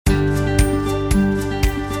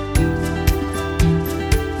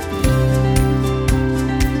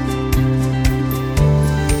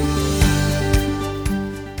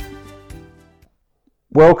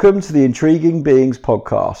Welcome to the Intriguing Beings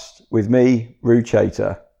podcast with me, Rue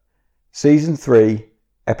Chater, Season 3,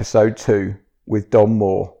 Episode 2 with Dom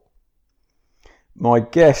Moore. My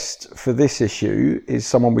guest for this issue is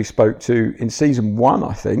someone we spoke to in Season 1,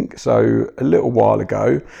 I think, so a little while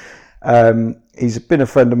ago. He's been a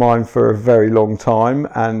friend of mine for a very long time,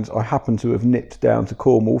 and I happen to have nipped down to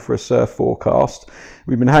Cornwall for a surf forecast.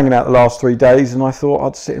 We've been hanging out the last 3 days, and I thought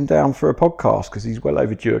I'd sit him down for a podcast because he's well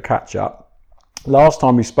overdue a catch-up. Last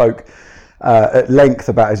time we spoke at length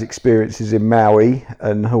about his experiences in Maui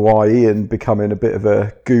and Hawaii and becoming a bit of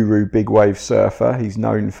a guru big wave surfer. He's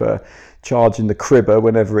known for charging the cribber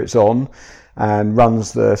whenever it's on, and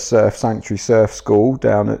runs the Surf Sanctuary Surf School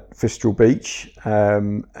down at Fistral Beach,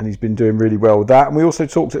 and he's been doing really well with that. And we also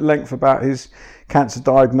talked at length about his cancer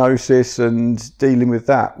diagnosis and dealing with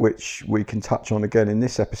that, which we can touch on again in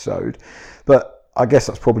this episode. But I guess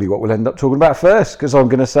that's probably what we'll end up talking about first, because I'm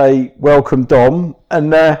going to say welcome, Dom,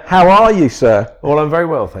 and how are you, sir? Well, I'm very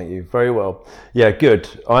well, thank you. Very well. Yeah, good.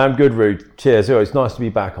 I am good, Rude. Cheers. Oh, it's nice to be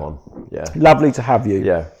back on. Yeah. Lovely to have you.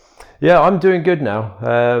 Yeah, I'm doing good now.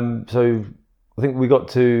 So I think we got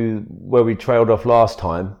to where we trailed off last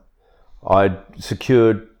time. I'd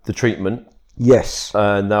secured the treatment. Yes.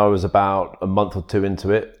 And now I was about a month or two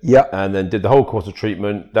into it. Yeah. And then did the whole course of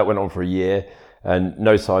treatment. That went on for a year, and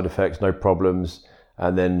no side effects, no problems.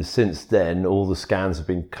 And then since then, all the scans have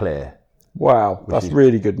been clear. Wow, that's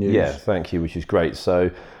really good news. Yeah, thank you, which is great. So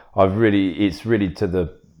it's really to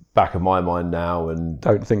the back of my mind now, and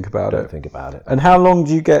Don't think about it. And And how long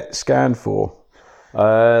do you get scanned for?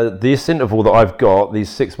 this interval that I've got, these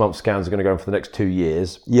 6-month scans are going to go on for the next 2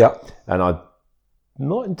 years. Yeah. And I'm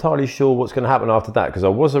not entirely sure what's going to happen after that, because I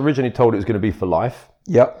was originally told it was going to be for life.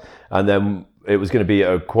 Yeah. And then it was going to be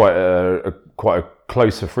quite a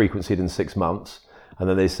closer frequency than 6 months. And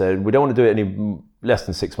then they said, we don't want to do it any less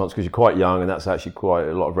than 6 months because you're quite young, and that's actually quite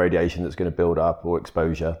a lot of radiation that's going to build up, or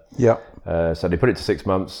exposure. Yeah. So they put it to 6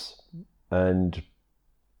 months, and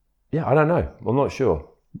yeah, I don't know. I'm not sure.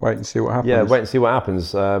 Wait and see what happens. Yeah, wait and see what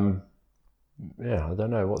happens. I don't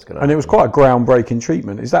know what's going to happen. And it was quite a groundbreaking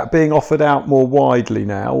treatment. Is that being offered out more widely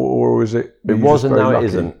now, or is it? It was, and now it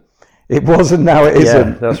isn't. It was, and now it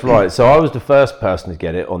isn't. Yeah, that's right. So I was the first person to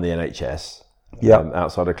get it on the NHS. Yeah.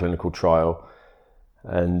 Outside a clinical trial,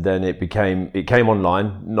 and then it came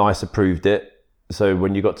online. NICE approved it. So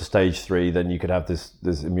when you got to stage 3, then you could have this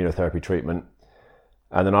immunotherapy treatment.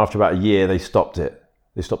 And then after about a year, they stopped it.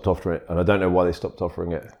 They stopped offering it, and I don't know why they stopped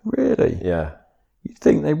offering it. Really? Yeah. You'd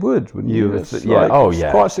think they would, wouldn't you? It's It's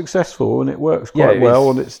quite successful, and it works quite well,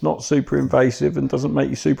 and it's not super invasive and doesn't make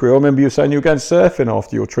you super ill. I remember you saying you were going surfing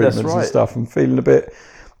after your treatments and stuff, and feeling a bit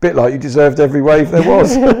like you deserved every wave there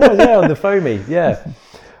was. Yeah, on the foamy, yeah.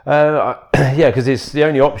 Because it's the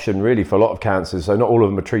only option really for a lot of cancers. So not all of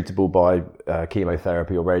them are treatable by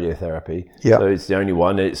chemotherapy or radiotherapy. Yeah. So it's the only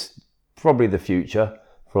one. It's probably the future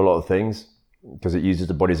for a lot of things, because it uses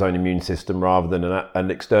the body's own immune system rather than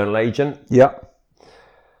an external agent. Yeah.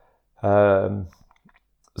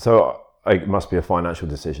 So it must be a financial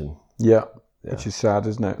decision. Yeah. Which is sad,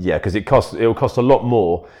 isn't it? Yeah, because it'll cost a lot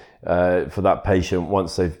more for that patient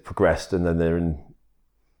once they've progressed, and then they're in.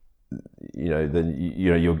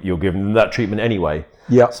 You're giving them that treatment anyway.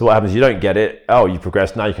 Yeah. So what happens? You don't get it. Oh, you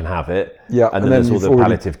progressed. Now you can have it. Yeah. And then there's all the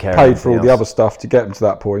palliative care. Paid for all the other stuff to get them to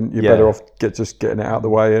that point. You're better off just getting it out of the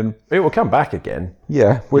way, and it will come back again.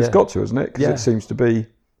 Yeah. Well, it's got to, isn't it? Because it seems to be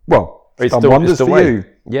it's done still, wonders for you.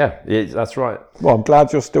 Yeah, that's right. Well, I'm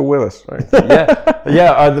glad you're still with us.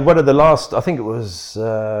 Yeah. One of the last, I think it was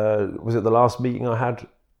it the last meeting I had?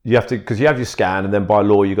 You have to, because you have your scan, and then by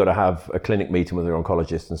law you've got to have a clinic meeting with your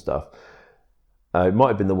oncologist and stuff. It might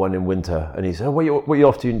have been the one in winter, and he said, what are you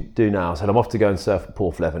off to do now? I said, I'm off to go and surf at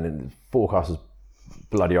Porthleven, and the forecast was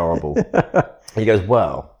bloody horrible. He goes,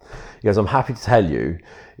 I'm happy to tell you,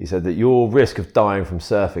 he said, that your risk of dying from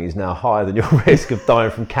surfing is now higher than your risk of dying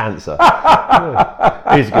from cancer.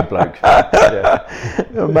 He's a good bloke. Yeah.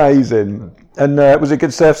 Amazing. And was it a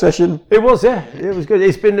good surf session? It was, yeah. It was good.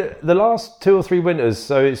 It's been the last 2 or 3 winters,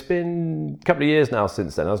 so it's been a couple of years now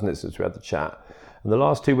since then, hasn't it, since we had the chat. And the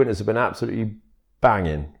last 2 winters have been absolutely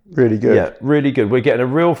banging. Really good. Yeah, really good. We're getting a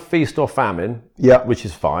real feast or famine, which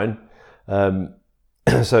is fine.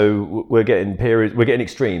 So we're getting periods, we're getting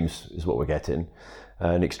extremes is what we're getting.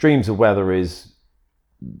 And extremes of weather is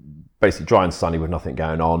basically dry and sunny with nothing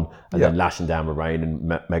going on, and then lashing down with rain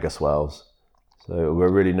and mega swells. So we're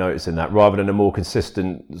really noticing that, rather than a more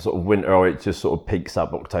consistent sort of winter, or it just sort of peaks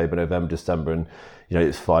up October, November, December, and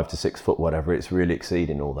it's 5 to 6 foot, whatever. It's really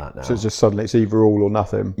exceeding all that now. So it's just suddenly it's either all or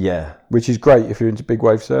nothing. Yeah, which is great if you're into big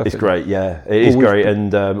wave surfing. It's great. Yeah, it is great,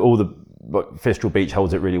 and all the but Fistral Beach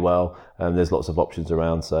holds it really well, and there's lots of options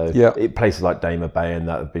around. So places like Dama Bay and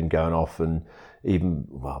that have been going off, and even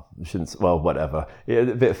whatever. Yeah,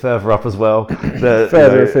 a bit further up as well.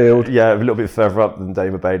 Further afield. Yeah, a little bit further up than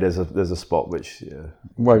Dama Bay. There's a spot which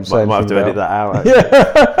won't say might have to edit that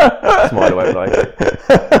out. Smiley won't like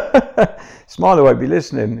it. Smiley won't be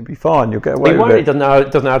listening. It'll be fine. You'll get away with it. He doesn't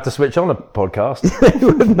know how to switch on a podcast. He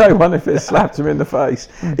wouldn't know one if it slapped him in the face.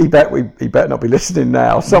 He better not be listening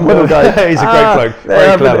now. Someone will go, he's a great bloke.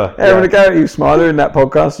 Very clever. They're having a go at you, Smiley, in that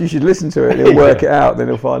podcast. You should listen to it and he'll work it out. Then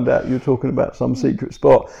he'll find out you're talking about some secret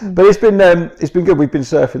spot. But it's been good. We've been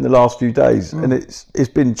surfing the last few days and it's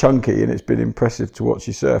been chunky and it's been impressive to watch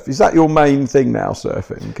you surf. Is that your main thing now,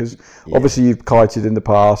 surfing? Because obviously you've kited in the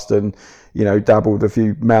past and dabbled a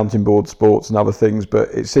few mountain board sports and other things, but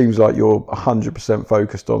it seems like you're 100%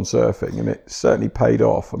 focused on surfing, and it certainly paid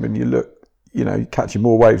off. I mean, you look, catching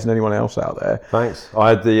more waves than anyone else out there. Thanks. I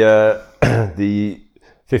had the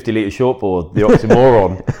 50-litre shortboard, the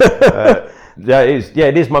Oxymoron.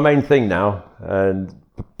 It is my main thing now. And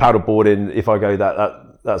paddleboarding, if I go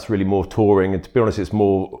that's really more touring. And to be honest, it's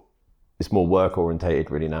more work orientated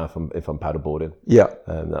really now. If I'm paddleboarding,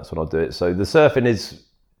 that's when I'll do it. So the surfing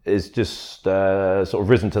is just sort of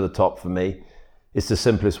risen to the top for me. It's the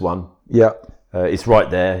simplest one. It's right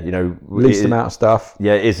there, least amount of stuff.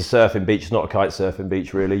 It is a surfing beach. It's not a kite surfing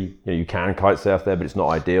beach really. You can kite surf there, but it's not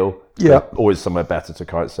ideal. Always somewhere better to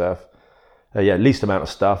kite surf. Least amount of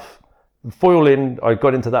stuff. Foiling, I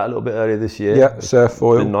got into that a little bit earlier this year. Surf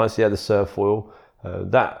foil. Been nice, the surf foil.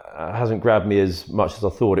 That hasn't grabbed me as much as I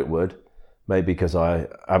thought it would. Maybe because I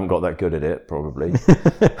haven't got that good at it, probably.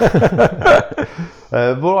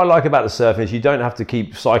 What I like about the surfing is you don't have to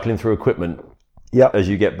keep cycling through equipment as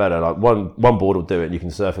you get better. Like one board will do it and you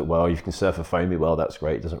can surf it well. You can surf a foamy well, that's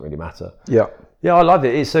great. It doesn't really matter. I love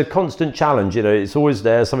it. It's a constant challenge. It's always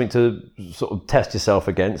there, something to sort of test yourself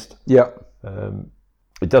against.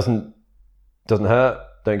 It doesn't hurt.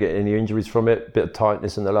 Don't get any injuries from it. Bit of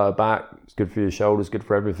tightness in the lower back. It's good for your shoulders, good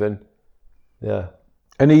for everything. And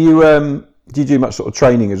are you... do you do much sort of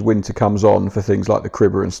training as winter comes on for things like the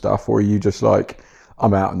cribber and stuff, or are you just like,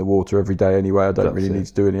 I'm out in the water every day anyway, I don't need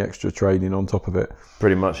to do any extra training on top of it?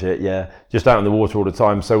 Pretty much it, just out in the water all the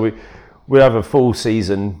time. So we have a full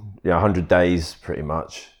season, 100 days pretty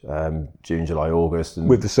much, June, July, August. And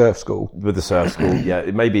with the surf school? With the surf school,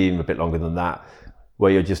 it may be even a bit longer than that,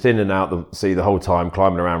 where you're just in and out the sea the whole time,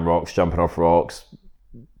 climbing around rocks, jumping off rocks,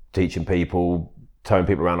 teaching people, towing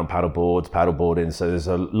people around on paddleboarding. So there's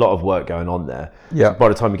a lot of work going on there. So by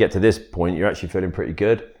the time you get to this point, you're actually feeling pretty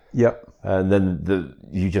good. And then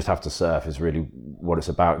you just have to surf is really what it's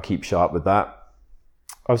about. Keep sharp with that.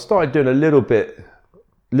 I've started doing a little bit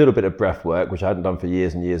of breath work, which I hadn't done for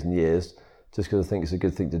years and years and years, just because I think it's a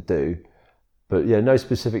good thing to do. But no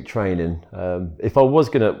specific training. If I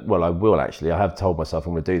was I will actually. I have told myself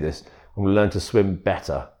I'm going to do this. I'm going to learn to swim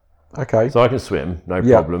better. Okay. So I can swim, no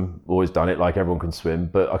problem. Always done it, like everyone can swim,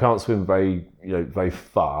 but I can't swim very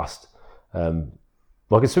fast.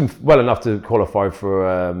 I can swim well enough to qualify for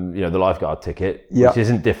the lifeguard ticket, which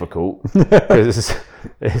isn't difficult because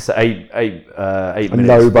it's 8 minutes,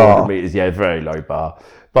 low bar. meters. Very low bar.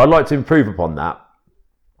 But I'd like to improve upon that.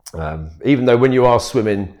 Even though when you are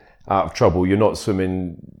swimming out of trouble, you're not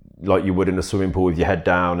swimming like you would in a swimming pool with your head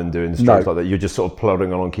down and doing strokes like that. You're just sort of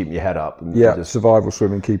plodding along, keeping your head up. And just survival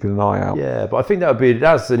swimming, keeping an eye out. But I think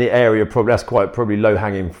that's an area that's quite probably low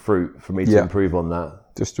hanging fruit for me to improve on that.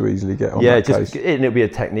 Just to easily get on that case. And it'll be a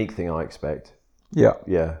technique thing, I expect. Yeah.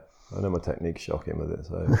 I know my technique's shocking with it,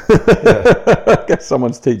 so I guess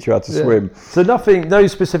someone's teach you how to swim. So no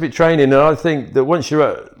specific training, and I think that once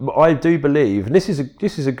I do believe, and this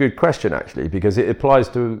is a good question actually, because it applies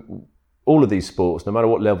to all of these sports, no matter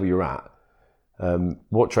what level you're at.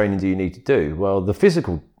 What training do you need to do? Well, the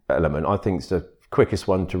physical element, I think, is the quickest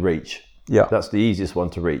one to reach. That's the easiest one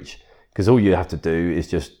to reach, because all you have to do is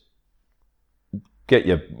just get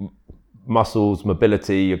your muscles,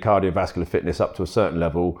 mobility, your cardiovascular fitness up to a certain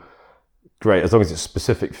level. Great, as long as it's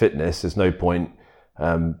specific fitness. There's no point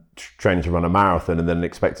training to run a marathon and then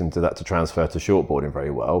expecting that to transfer to shortboarding very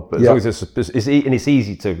well. But as long as it's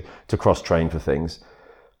easy to cross train for things.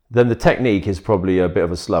 Then the technique is probably a bit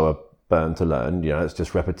of a slower burn to learn. It's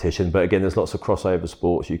just repetition. But again, there's lots of crossover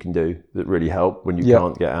sports you can do that really help when you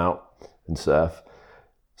can't get out and surf.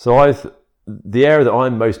 So the area that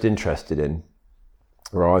I'm most interested in,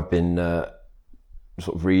 where I've been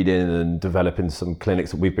sort of reading and developing some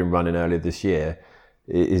clinics that we've been running earlier this year,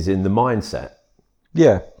 is in the mindset.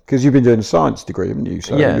 Because you've been doing a science degree, haven't you?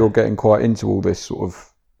 So you're getting quite into all this sort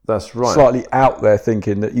of That's right. Slightly out there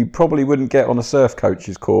thinking that you probably wouldn't get on a surf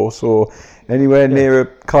coach's course or anywhere near a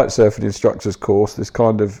kite surfing instructor's course, this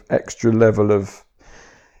kind of extra level of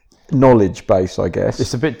knowledge base, I guess.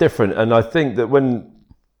 It's a bit different. And I think that when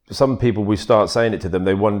some people, we start saying it to them,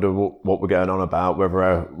 they wonder what we're going on about,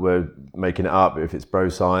 whether we're making it up, if it's bro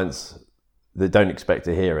science. They don't expect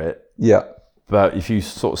to hear it. Yeah. But if you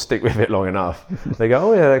sort of stick with it long enough, they go,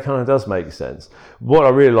 oh yeah, that kind of does make sense. What I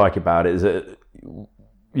really like about it is that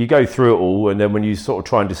you go through it all, and then when you sort of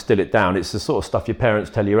try and distill it down, it's the sort of stuff your parents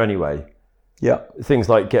tell you anyway. Yeah. Things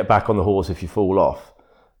like get back on the horse if you fall off.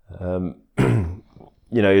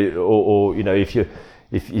 You know, or you know, if your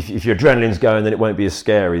adrenaline's going, then it won't be as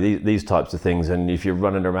scary. These types of things, and if you're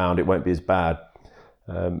running around, it won't be as bad.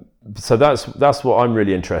 So that's what I'm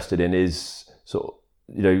really interested in, is sort of,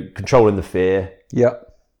 you know, controlling the fear. Yeah.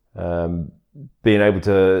 Being able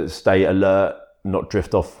to stay alert, not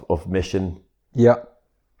drift off mission. Yeah.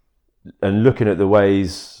 And looking at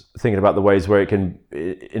thinking about the ways where it can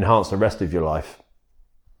enhance the rest of your life.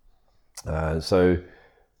 So,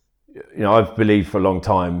 you know, I've believed for a long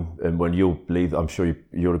time, and when you'll believe, I'm sure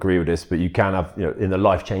you'll agree with this, but you can have, you know, in a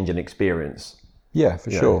life-changing experience. Yeah, for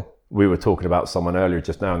sure. We were talking about someone earlier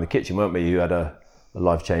just now in the kitchen, weren't we, who had a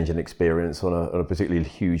life-changing experience on a particularly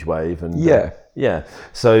huge wave. And yeah.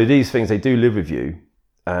 So these things, they do live with you.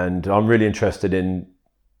 And I'm really interested in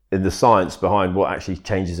the science behind what actually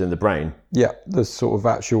changes in the brain. Yeah, the sort of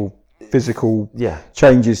actual physical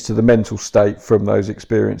changes to the mental state from those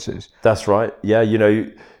experiences. That's right. Yeah, you know,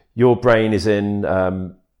 your brain is in,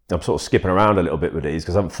 I'm sort of skipping around a little bit with these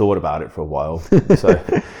because I haven't thought about it for a while.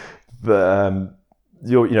 But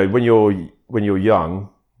you know, when you're young,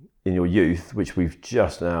 in your youth, which we've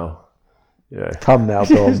just now, you know. Come now,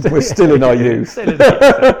 Dom. We're still in our youth.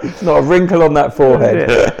 It's not a wrinkle on that forehead.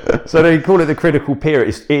 Yeah. So they call it the critical period.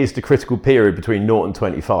 It is the critical period between 0 and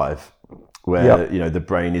 25, where you know, the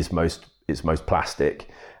brain is most plastic,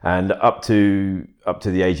 and up to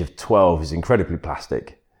the age of 12 is incredibly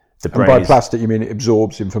plastic. And by plastic, you mean it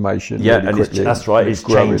absorbs information? Yeah, really and quickly, that's right. It's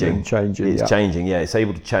changing. It's changing. Yeah, it's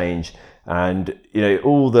able to change. And you know,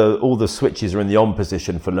 all the switches are in the on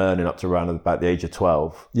position for learning up to around about the age of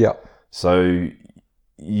 12. Yeah. So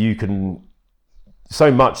you can,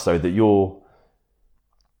 so much so that your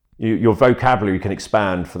vocabulary can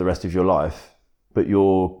expand for the rest of your life, but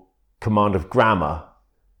your command of grammar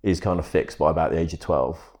is kind of fixed by about the age of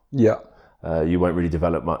 12. Yeah. You won't really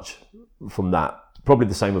develop much from that. Probably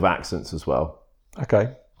the same with accents as well.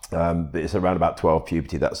 Okay. But it's around about 12,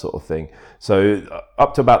 puberty, that sort of thing. So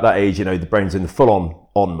up to about that age, you know, the brain's in the full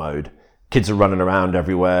on mode. Kids are running around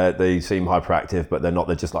everywhere. They seem hyperactive, but they're not.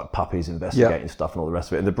 They're just like puppies investigating stuff and all the rest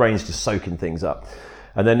of it. And the brain's just soaking things up.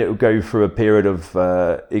 And then it will go through a period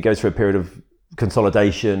of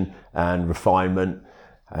consolidation and refinement.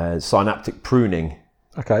 Synaptic pruning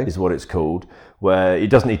is what it's called, where it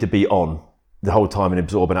doesn't need to be on the whole time and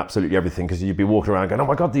absorbing absolutely everything, because you'd be walking around going, oh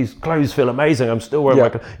my God, these clothes feel amazing. I'm still wearing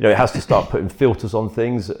you know, it has to start putting filters on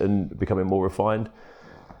things and becoming more refined.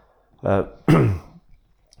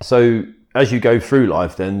 So as you go through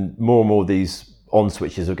life, then more and more of these on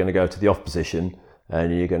switches are going to go to the off position,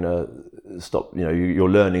 and you're going to stop, you know,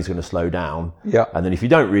 your learning is going to slow down. Yeah. And then if you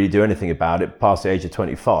don't really do anything about it, past the age of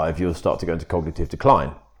 25, you'll start to go into cognitive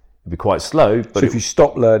decline. It'll be quite slow. But so if you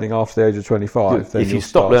stop learning after the age of 25, then if you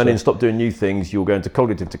stop learning, stop doing new things, you'll go into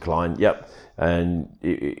cognitive decline. Yep. And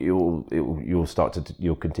you'll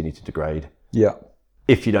continue to degrade. Yeah.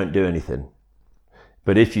 If you don't do anything.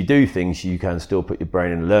 But if you do things, you can still put your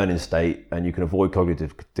brain in a learning state, and you can avoid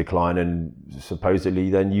cognitive decline, and supposedly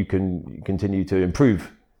then you can continue to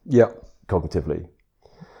improve cognitively.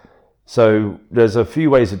 So there's a few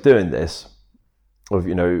ways of doing this,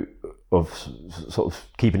 of sort of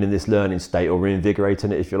keeping in this learning state or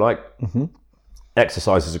reinvigorating it, if you like. Mm-hmm.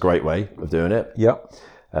 Exercise is a great way of doing it. Yeah.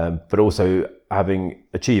 But also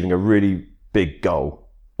achieving a really big goal,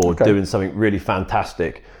 or doing something really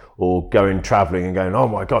fantastic, or going traveling and going, oh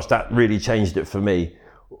my gosh, that really changed it for me.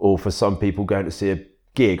 Or for some people, going to see a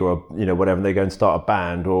gig or whatever, and they go and start a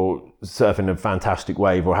band, or surfing a fantastic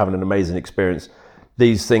wave, or having an amazing experience.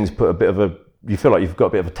 These things put you feel like you've got a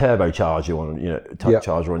bit of a turbocharger on,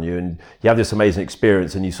 charger on you, and you have this amazing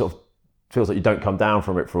experience, and you sort of feels like you don't come down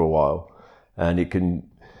from it for a while, and it can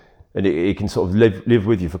sort of live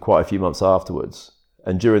with you for quite a few months afterwards.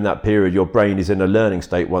 And during that period, your brain is in a learning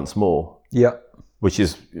state once more. Yeah. Which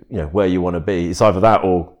is, where you want to be. It's either that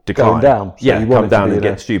or decline. Going down. So you come down and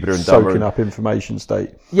get stupider and dumber. Soaking up information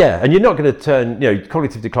state. Yeah, and you're not going to turn,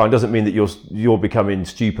 cognitive decline doesn't mean that you're becoming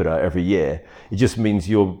stupider every year. It just means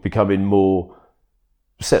you're becoming more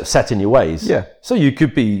set in your ways. Yeah. So you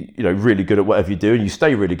could be, really good at whatever you do, and you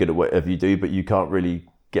stay really good at whatever you do, but you can't really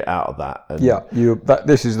get out of that. And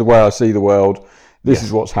this is the way I see the world. This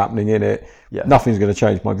is what's happening in it. Yeah. Nothing's going to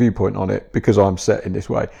change my viewpoint on it because I'm set in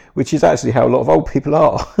this way, which is actually how a lot of old people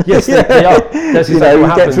are. Yes, they are. That's exactly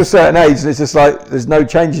what you get to a certain age and it's just like there's no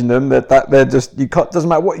changing them. That they're just doesn't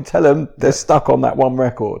matter what you tell them, they're stuck on that one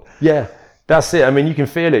record. Yeah, that's it. I mean, you can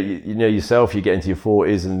feel it. You know yourself. You get into your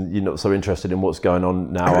 40s and you're not so interested in what's going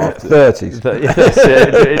on now after 30s. That's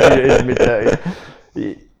it. Mid-30s.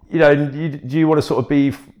 Do you want to sort of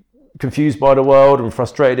be confused by the world and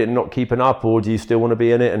frustrated and not keeping up, or do you still want to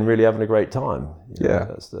be in it and really having a great time? I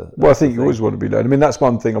think you always want to be learning. I mean, that's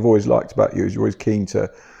one thing I've always liked about you is you're always keen to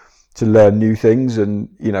learn new things and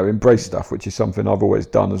embrace stuff, which is something I've always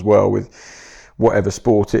done as well with whatever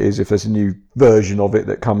sport it is. If there's a new version of it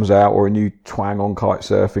that comes out or a new twang on kite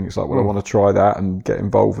surfing, it's like, well, I want to try that and get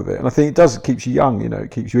involved with it. And I think it keeps you young. It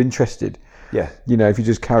keeps you interested. Yeah. If you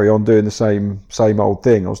just carry on doing the same old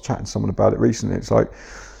thing. I was chatting to someone about it recently. It's like,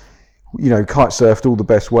 kite surfed all the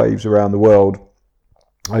best waves around the world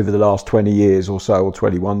over the last 20 years or so, or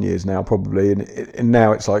 21 years now probably, and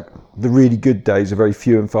now it's like the really good days are very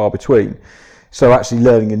few and far between. So actually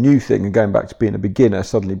learning a new thing and going back to being a beginner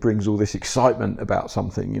suddenly brings all this excitement about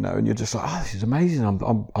something, and you're just like, oh, this is amazing.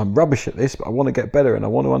 I'm rubbish at this, but I want to get better and I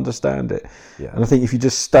want to understand it. Yeah. And I think if you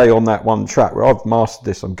just stay on that one track where I've mastered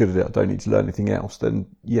this, I'm good at it, I don't need to learn anything else, then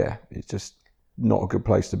it's just not a good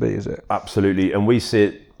place to be, is it? Absolutely. And we see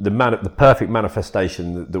it, the perfect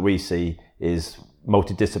manifestation that we see is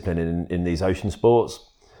multidiscipline in these ocean sports.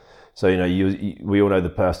 So, we all know the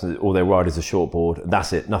person, all they ride is a shortboard, and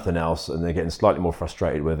that's it, nothing else. And they're getting slightly more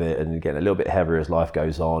frustrated with it and getting a little bit heavier as life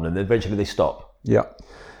goes on. And then eventually they stop. Yeah.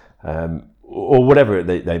 Or whatever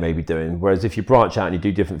they may be doing. Whereas if you branch out and you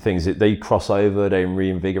do different things, they cross over, they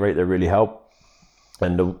reinvigorate, they really help.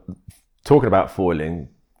 And talking about foiling,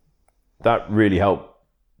 that really helped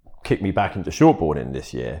kick me back into shortboarding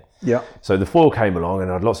this year. Yeah. So the foil came along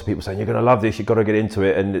and I had lots of people saying, you're going to love this, you've got to get into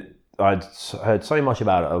it. And I'd heard so much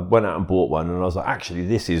about it. I went out and bought one and I was like, actually,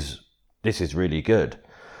 this is really good.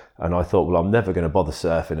 And I thought, well, I'm never going to bother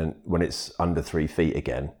surfing when it's under 3 feet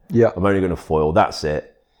again. Yeah. I'm only going to foil, that's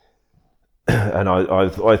it. And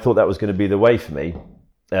I thought that was going to be the way for me.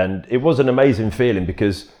 And it was an amazing feeling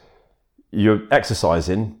because you're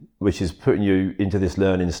exercising, which is putting you into this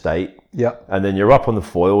learning state. Yeah. And then you're up on the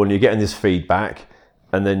foil and you're getting this feedback,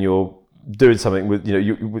 and then you're doing something with,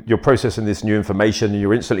 you're processing this new information and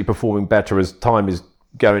you're instantly performing better as time is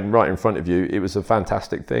going right in front of you. It was a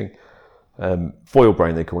fantastic thing. Foil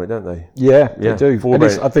brain, they call it, don't they? Yeah, they do. And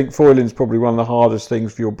I think foiling is probably one of the hardest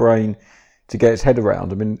things for your brain to get its head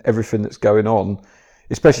around. I mean, everything that's going on,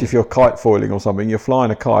 especially if you're kite foiling or something, you're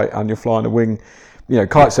flying a kite and you're flying a wing.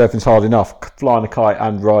 Kite surfing's hard enough, flying a kite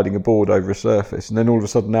and riding a board over a surface. And then all of a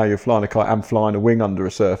sudden now you're flying a kite and flying a wing under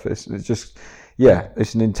a surface. And it's just,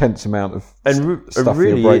 it's an intense amount of stuff for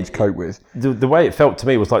your brain to cope with. The way it felt to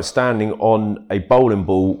me was like standing on a bowling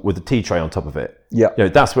ball with a tea tray on top of it. Yeah.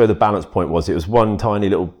 That's where the balance point was. It was one tiny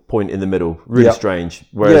little point in the middle, really strange.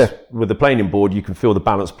 Whereas with the planing board, you can feel the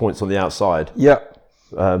balance points on the outside. Yeah.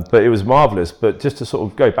 But it was marvellous. But just to sort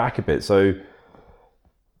of go back a bit, so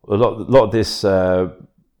a lot of this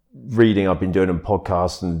reading I've been doing and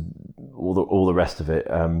podcasts and all the rest of it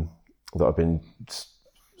that I've been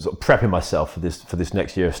sort of prepping myself for this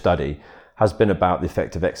next year of study has been about the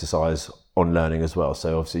effect of exercise on learning as well.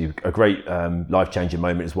 So obviously a great life-changing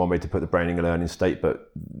moment is one way to put the brain in a learning state,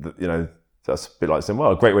 but that's a bit like saying,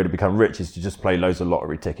 well, a great way to become rich is to just play loads of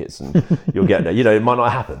lottery tickets and you'll get there. It might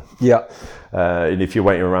not happen. Yeah. And if you're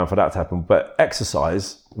waiting around for that to happen, but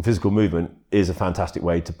exercise, physical movement is a fantastic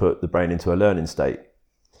way to put the brain into a learning state.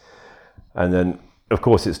 And then, of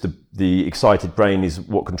course, it's the excited brain is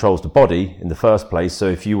what controls the body in the first place. So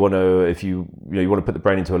if you want to put the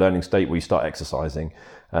brain into a learning state where you start exercising,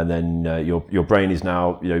 and then your brain is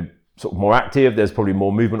now sort of more active. There's probably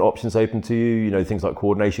more movement options open to you. Things like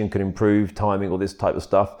coordination can improve, timing, all this type of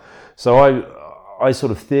stuff. So I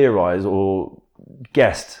sort of theorized or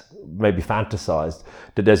guessed, maybe fantasized,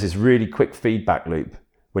 that there's this really quick feedback loop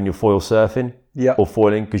when you're foil surfing or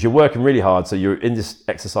foiling, because you're working really hard. So you're in this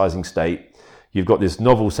exercising state. You've got this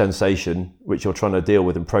novel sensation, which you're trying to deal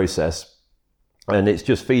with and process. And it's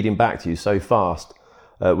just feeding back to you so fast,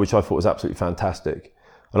 which I thought was absolutely fantastic.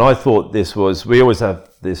 And I thought we always have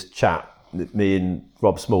this chat, me and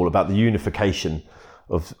Rob Small, about the unification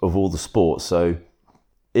of all the sports. So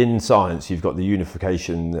in science, you've got the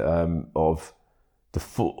unification of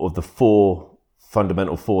the four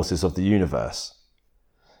fundamental forces of the universe,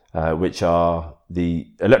 which are the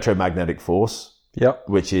electromagnetic force,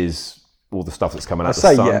 which is all the stuff that's coming out I of the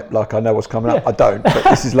say sun. yeah, like I know what's coming up. I don't, but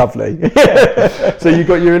this is lovely. So you've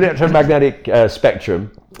got your electromagnetic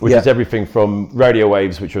spectrum, which is everything from radio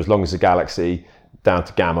waves, which are as long as a galaxy, down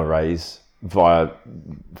to gamma rays via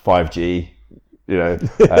 5G. You know,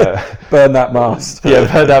 Burn that mast.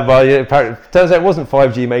 Yeah, burn that bar. Yeah, apparently, turns out it wasn't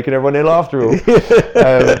 5G making everyone ill after all.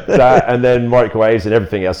 That, and then microwaves and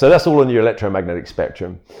everything else. So that's all on your electromagnetic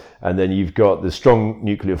spectrum. And then you've got the strong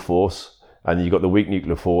nuclear force, and then you've got the weak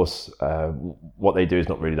nuclear force. What they do is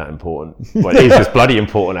not really that important. Well, it is just bloody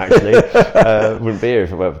important, actually. Wouldn't be here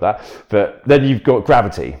if it weren't for that. But then you've got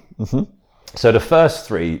gravity. Mm-hmm. So the first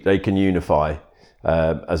three, they can unify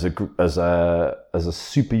as a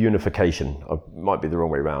super unification. Might be the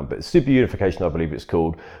wrong way around, but super unification, I believe it's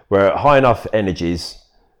called, where at high enough energies,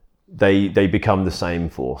 they become the same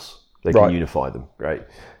force. They can unify them, right?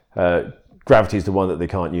 Gravity is the one that they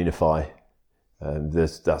can't unify.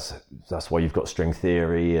 That's why you've got string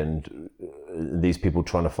theory and these people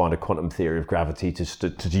trying to find a quantum theory of gravity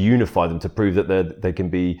to unify them, to prove that they can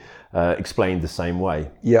be explained the same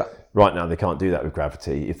way. Yeah. Right now, they can't do that with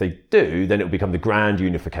gravity. If they do, then it will become the grand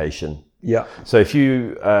unification. Yeah. So if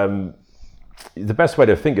you, the best way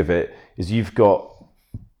to think of it is you've got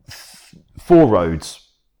 4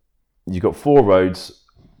 roads. You've got 4 roads,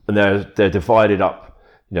 and they're divided up.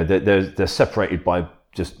 You know, they're separated by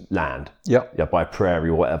just land. Yeah. Yeah, by prairie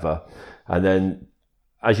or whatever. And then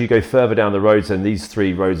as you go further down the roads, then these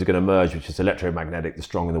 3 roads are going to merge, which is electromagnetic, the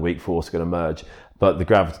strong and the weak force are going to merge. But the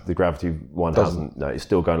gravity one hasn't. No, it's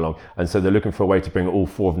still going along. And so they're looking for a way to bring all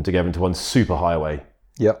 4 of them together into one super highway.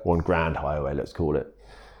 Yeah. One grand highway, let's call it.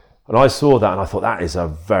 And I saw that and I thought that is a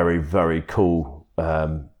very, very cool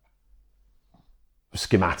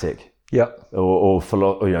schematic. Yeah. Or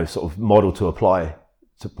sort of model to apply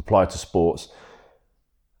to sports.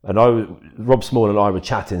 And Rob Small and I were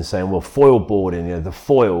chatting, saying, well, foil boarding, the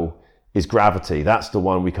foil is gravity. That's the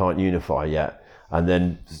one we can't unify yet. And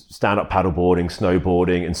then stand-up paddleboarding,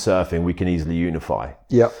 snowboarding, and surfing, we can easily unify.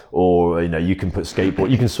 Yeah. Or you can put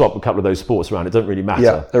skateboard. You can swap a couple of those sports around. It doesn't really matter.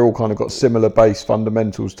 Yeah, they're all kind of got similar base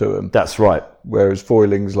fundamentals to them. That's right. Whereas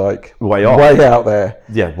foiling's like way off, way out there.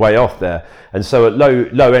 Yeah, way off there. And so at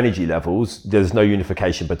low energy levels, there's no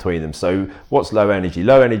unification between them. So what's low energy?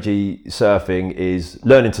 Low energy surfing is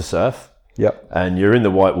learning to surf. Yep. And you're in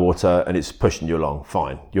the white water and it's pushing you along.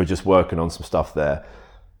 Fine. You're just working on some stuff there.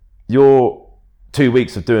 You're 2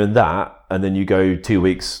 weeks of doing that, and then you go 2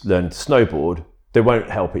 weeks learning to snowboard, they won't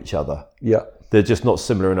help each other. Yeah. They're just not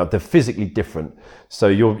similar enough. They're physically different. So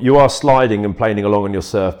you are sliding and planing along on your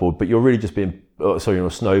surfboard, but you're really just being, on a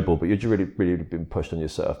snowboard, but you're just really being pushed on your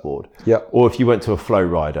surfboard. Yeah. Or if you went to a flow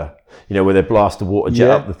rider, where they blast the water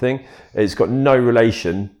jet up the thing, it's got no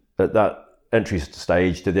relation at that entry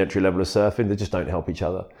stage to the entry level of surfing. They just don't help each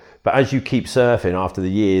other. But as you keep surfing after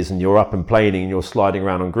the years and you're up and planing and you're sliding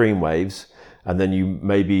around on green waves, and then you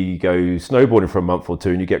maybe go snowboarding for a month or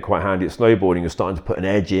 2 and you get quite handy at snowboarding, you're starting to put an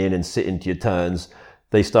edge in and sit into your turns,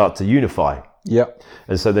 they start to unify. Yeah.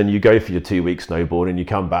 And so then you go for your 2 week snowboarding, you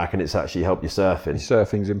come back and it's actually helped your surfing. Your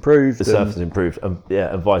surfing's improved. The surfing's improved,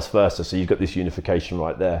 and vice versa. So you've got this unification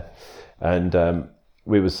right there. And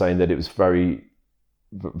we were saying that it was very,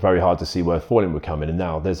 very hard to see where foiling would come in. And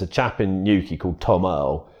now there's a chap in Newquay called Tom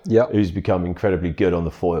Earl, who's become incredibly good on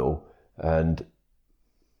the foil. And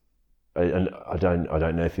I don't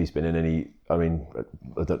know if he's been in any. I mean,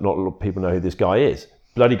 not a lot of people know who this guy is.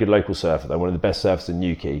 Bloody good local surfer, though, one of the best surfers in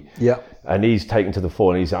Newquay. Yeah. And he's taken to the foil,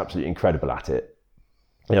 and he's absolutely incredible at it.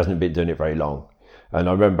 He hasn't been doing it very long. And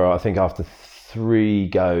I remember, I think after 3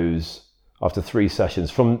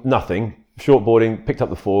 sessions from nothing, shortboarding, picked up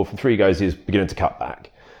the foil. From 3 goes, he's beginning to cut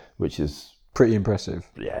back, which is pretty impressive.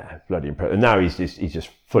 Yeah, bloody impressive. And now he's just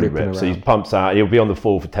fully Ripping ripped. So around. he pumps out. He'll be on the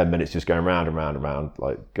foil for 10 minutes, just going round and round and round,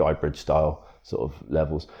 like Guy Bridge style sort of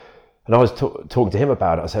levels. And I was talking to him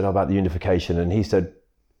about it. I said, about the unification, and he said,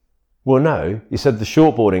 well, no. He said the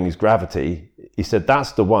shortboarding is gravity. He said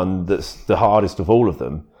that's the one that's the hardest of all of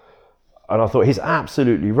them. And I thought he's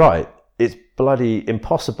absolutely right. It's bloody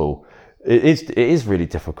impossible. It is really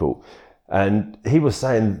difficult. And he was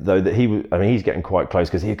saying, though, that he's getting quite close,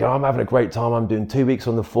 because he'd go, I'm having a great time. I'm doing 2 weeks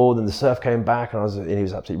on the foil, then the surf came back, and he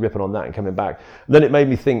was absolutely ripping on that and coming back. And then it made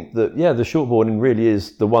me think that, the shortboarding really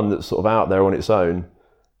is the one that's sort of out there on its own.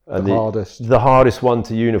 And the hardest one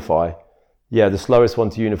to unify. Yeah, the slowest one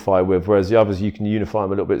to unify with, whereas the others you can unify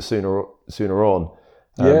them a little bit sooner on.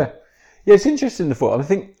 Yeah, it's interesting, the foil. I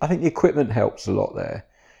think the equipment helps a lot there,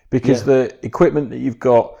 because the equipment that you've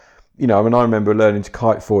got, I remember learning to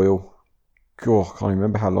kite foil. God, I can't even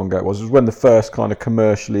remember how long ago it was. It was when the first kind of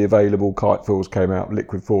commercially available kite foils came out,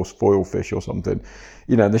 Liquid Force Foil Fish or something.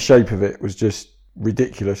 And the shape of it was just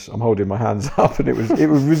ridiculous. I'm holding my hands up, and it would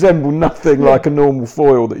resemble nothing like a normal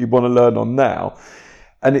foil that you'd want to learn on now.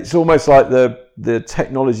 And it's almost like the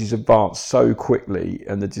technology's advanced so quickly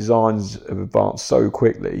and the designs have advanced so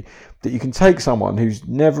quickly that you can take someone who's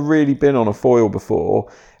never really been on a foil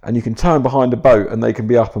before and you can turn behind a boat and they can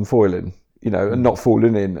be up and foiling, and not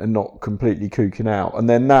falling in and not completely kooking out. And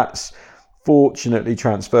then that's fortunately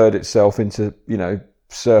transferred itself into,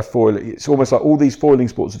 surf foiling. It's almost like all these foiling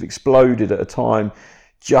sports have exploded at a time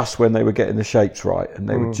just when they were getting the shapes right, and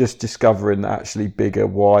they were just discovering that actually bigger,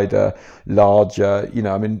 wider, larger. I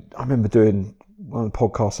remember doing one of the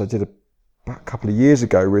podcasts I did a couple of years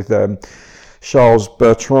ago with Charles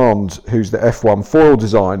Bertrand, who's the F1 foil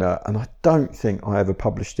designer, and I don't think I ever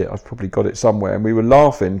published it. I've probably got it somewhere, and we were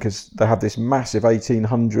laughing because they have this massive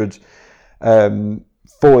 1800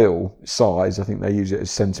 foil size. I think they use it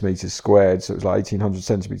as centimetres squared, so it was like 1800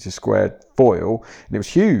 centimetres squared foil, and it was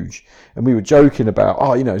huge. And we were joking about,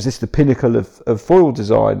 is this the pinnacle of foil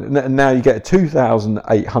design? And now you get a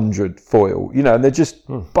 2,800 foil, and they're just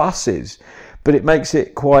buses, but it makes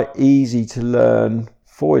it quite easy to learn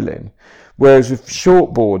foiling. Whereas with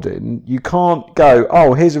shortboarding, you can't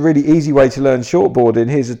go, here's a really easy way to learn shortboarding.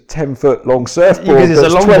 Here's a 10-foot long surfboard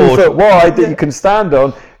that's 20 foot wide that you can stand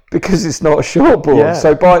on. Because it's not a shortboard. Yeah.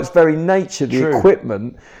 So by its very nature, the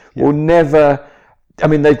equipment will never...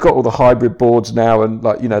 they've got all the hybrid boards now and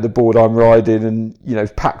the board I'm riding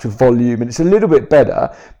and, packed with volume, and it's a little bit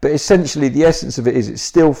better. But essentially the essence of it is it's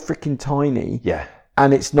still freaking tiny. Yeah.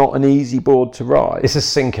 And it's not an easy board to ride. It's a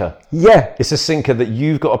sinker. Yeah. It's a sinker that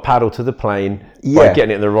you've got to paddle to the plane by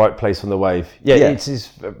getting it in the right place on the wave. Yeah. It is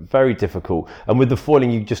very difficult. And with the foiling,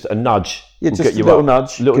 you just a nudge. Yeah, just a little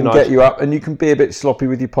nudge can get you up, and you can be a bit sloppy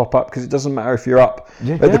with your pop-up because it doesn't matter if you're up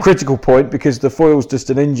at the critical point, because the foil's just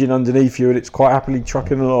an engine underneath you and it's quite happily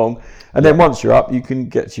trucking along. And then once you're up, you can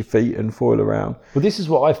get your feet and foil around. Well, this is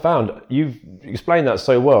what I found. You've explained that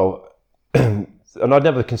so well. And I'd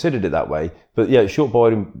never considered it that way. But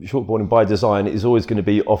shortboarding by design is always going to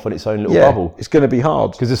be off on its own little bubble. It's going to be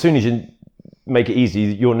hard. Because as soon as you make it easy,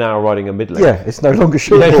 you're now riding a mid-length. Yeah, it's no longer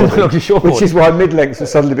shortboarding. Which is why mid-lengths have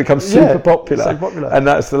suddenly become super popular. So popular. And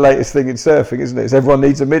that's the latest thing in surfing, isn't it? Everyone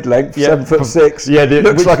needs a mid-length, 7'6". Yeah,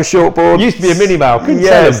 looks like a shortboard. Used to be a mini-mal.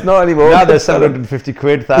 It's not anymore. Now they're 750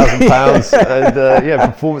 quid, £1,000,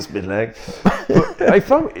 and performance mid-length. But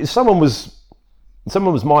if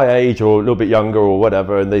someone was my age or a little bit younger or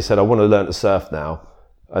whatever, and they said, I want to learn to surf now,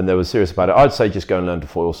 and they were serious about it, I'd say just go and learn to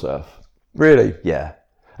foil surf. Really? Yeah.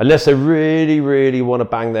 Unless they really, really want to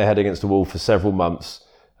bang their head against the wall for several months.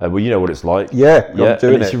 Well, you know what it's like. Yeah, I'm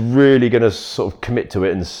doing it. You're really going to sort of commit to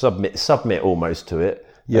it and submit almost to it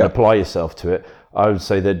and apply yourself to it. I would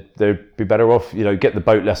say they'd be better off, get the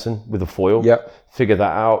boat lesson with a foil, figure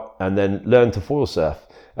that out, and then learn to foil surf.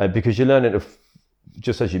 Because you learn it to...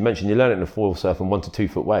 Just as you mentioned, you learn it in a foil surf on 1 to 2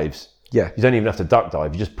 foot waves. Yeah. You don't even have to duck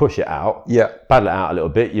dive. You just push it out. Yeah. Paddle it out a little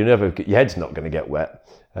bit. Your head's not going to get wet.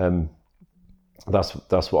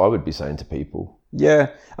 That's what I would be saying to people.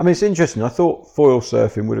 Yeah. It's interesting. I thought foil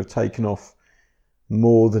surfing would have taken off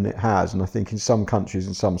more than it has. And I think in some countries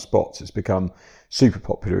and some spots, it's become super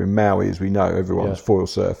popular. In Maui, as we know, everyone's foil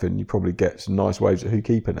surfing. You probably get some nice waves at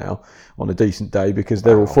Hookkeeper now on a decent day because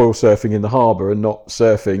they're all foil surfing in the harbour and not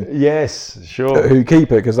surfing yes, sure. at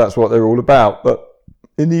Hookkeeper, because that's what they're all about. But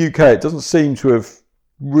in the UK, it doesn't seem to have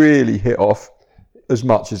really hit off as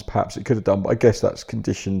much as perhaps it could have done. But I guess that's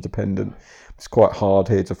condition dependent. It's quite hard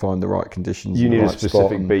here to find the right conditions. You need right a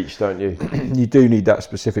specific beach, don't you? You do need that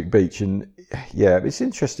specific beach. And it's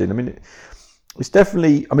interesting. It's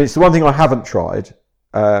definitely, it's the one thing I haven't tried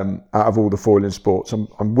out of all the foiling sports.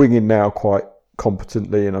 I'm winging now quite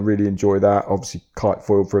competently and I really enjoy that. Obviously kite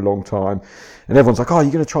foiled for a long time. And everyone's like, you're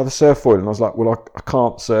going to try the surf foil? And I was like, well, I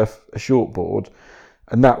can't surf a shortboard.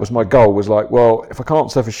 And that was my goal, was like, well, if I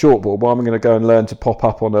can't surf a shortboard, well, I'm going to go and learn to pop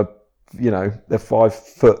up on a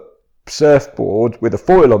 5-foot surfboard with a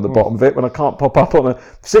foil on the bottom of it when I can't pop up on a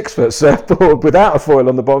 6-foot surfboard without a foil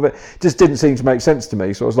on the bottom of it. Just didn't seem to make sense to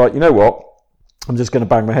me. So I was like, you know what? I'm just going to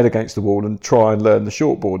bang my head against the wall and try and learn the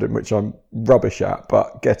shortboarding, which I'm rubbish at,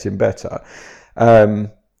 but getting better.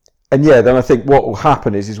 Then I think what will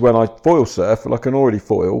happen is when I foil surf, I can already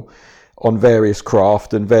foil on various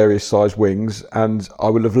craft and various size wings, and I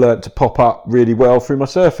will have learnt to pop up really well through my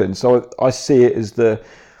surfing. So I see it as the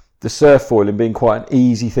surf foiling being quite an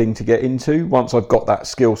easy thing to get into once I've got that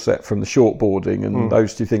skill set from the shortboarding, and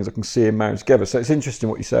those two things I can see and marry together. So it's interesting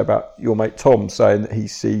what you say about your mate Tom saying that he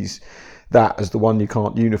sees that as the one you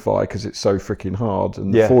can't unify because it's so freaking hard,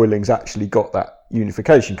 and the foiling's actually got that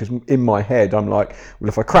unification. Because in my head I'm like, well,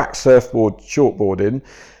 if I crack surfboard shortboarding,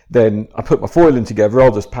 then I put my foiling together,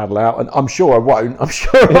 I'll just paddle out, and I'm sure I won't. I'm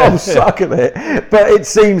sure I'll suck at it. But it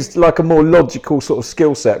seems like a more logical sort of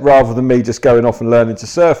skill set rather than me just going off and learning to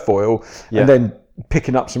surf foil and then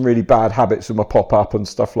picking up some really bad habits with my pop-up and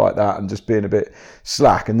stuff like that and just being a bit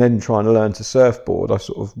slack and then trying to learn to surfboard. I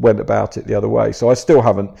sort of went about it the other way. So I still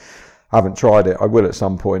haven't tried it. I will at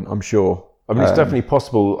some point, I'm sure. I mean, it's definitely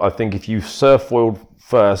possible. I think if you surf foiled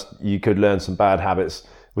first, you could learn some bad habits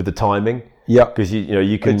with the timing. Yeah, because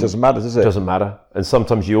you can. It doesn't matter, does it? It doesn't matter, and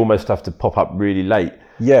sometimes you almost have to pop up really late.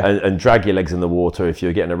 Yeah, and drag your legs in the water if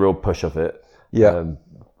you're getting a real push of it. Yeah,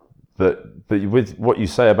 but with what you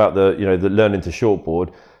say about the learning to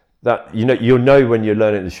shortboard, that you'll know when you're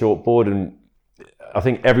learning to shortboard, and I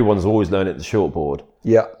think everyone's always learning to shortboard.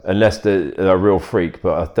 Yeah, unless they're a real freak,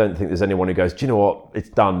 but I don't think there's anyone who goes, do you know what, it's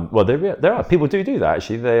done. Well, there are people do that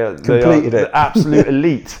actually. They are the absolute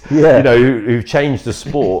elite. Yeah, who've changed the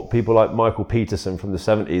sport. People like Michael Peterson from the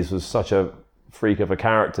 70s was such a freak of a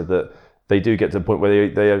character that they do get to the point where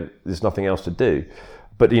there's nothing else to do.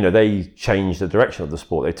 But they changed the direction of the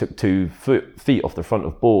sport. They took 2 feet off the front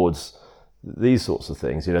of boards. These sorts of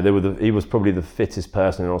things. He was probably the fittest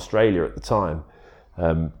person in Australia at the time.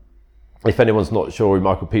 If anyone's not sure who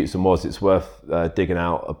Michael Peterson was, it's worth digging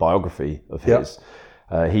out a biography of his.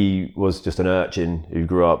 He was just an urchin who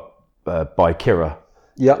grew up by Kirra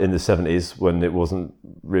in the 70s when it wasn't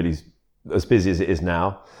really as busy as it is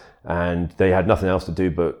now. And they had nothing else to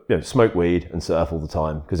do but smoke weed and surf all the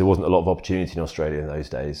time because there wasn't a lot of opportunity in Australia in those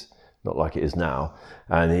days, not like it is now.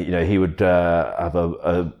 And he would have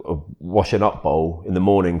a washing up bowl in the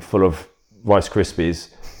morning full of Rice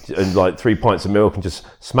Krispies and like 3 pints of milk and just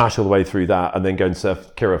smash all the way through that and then go and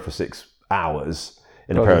surf Kirra for 6 hours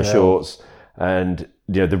in a pair of shorts. And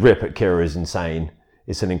the rip at Kirra is insane.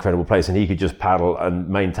 It's an incredible place, and he could just paddle and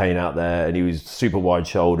maintain out there, and he was super wide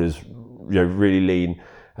shoulders, really lean,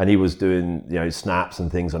 and he was doing snaps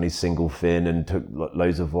and things on his single fin and took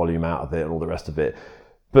loads of volume out of it and all the rest of it.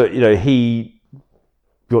 But he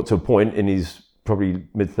got to a point in his probably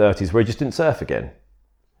mid-30s where he just didn't surf again.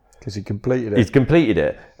 Because he completed it. He's completed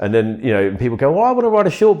it. And then, people go, well, I want to ride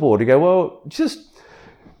a shortboard. You go, well,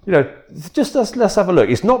 let's have a look.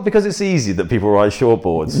 It's not because it's easy that people ride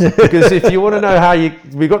shortboards. Because if you want to know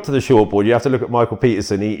we got to the shortboard, you have to look at Michael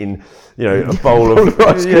Peterson eating, a bowl of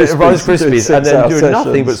Rice Krispies and then doing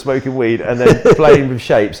nothing but smoking weed and then playing with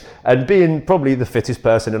shapes and being probably the fittest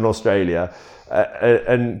person in Australia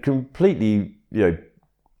and completely,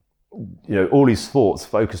 all his thoughts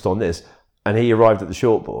focused on this. And he arrived at the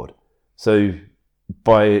shortboard. So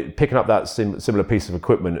by picking up that similar piece of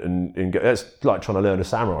equipment and it's like trying to learn a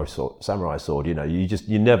samurai sword.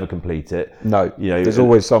 You never complete it. No, there's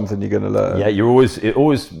always something you're going to learn. Yeah,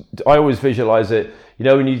 I always visualize it.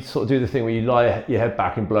 When you sort of do the thing where you lie your head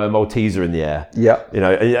back and blow a Malteser in the air. Yeah.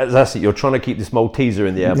 And that's it. You're trying to keep this Malteser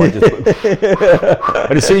in the air by just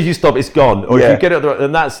and as soon as you stop, it's gone. Or if you get it,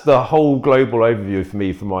 and that's the whole global overview for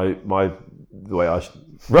me, for the way I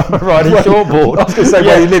riding shortboard. I was going to say,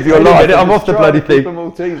 where you live your life. I'm off the bloody thing. Keep a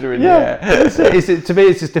Malteser in the air. To me,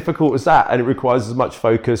 it's as difficult as that, and it requires as much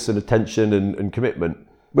focus and attention and commitment.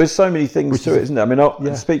 There's so many things to it, isn't there? I mean,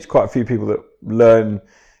 I speak to quite a few people that learn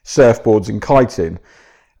surfboards and kiting,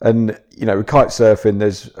 and with kite surfing,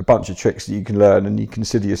 there's a bunch of tricks that you can learn, and you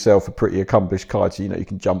consider yourself a pretty accomplished kiter. You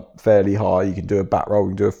can jump fairly high, you can do a back roll, you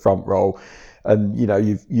can do a front roll. And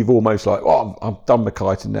you've almost like, I've done the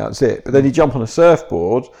kiting now, that's it. But then you jump on a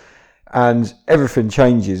surfboard and everything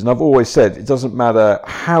changes. And I've always said, it doesn't matter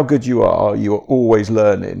how good you are always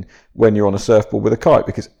learning when you're on a surfboard with a kite,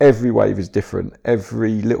 because every wave is different.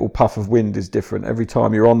 Every little puff of wind is different. Every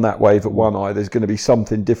time you're on that wave at one eye, there's going to be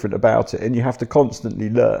something different about it. And you have to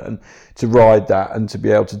constantly learn to ride that and to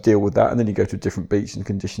be able to deal with that. And then you go to a different beach and the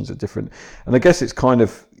conditions are different. And I guess it's kind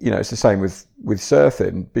of, it's the same with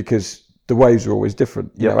surfing, because the waves are always different.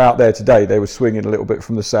 Out there today, they were swinging a little bit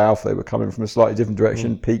from the south. They were coming from a slightly different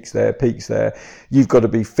direction. Peaks there. You've got to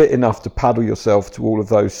be fit enough to paddle yourself to all of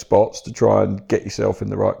those spots to try and get yourself in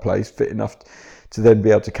the right place, fit enough to then be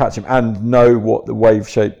able to catch them and know what the wave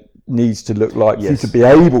shape needs to look like for you to be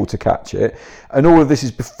able to catch it. And all of this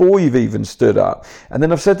is before you've even stood up. And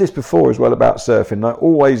then I've said this before as well about surfing. I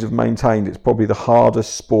always have maintained it's probably the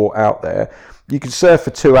hardest sport out there. You can surf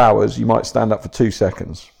for 2 hours, you might stand up for 2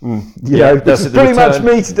 seconds. This is pretty much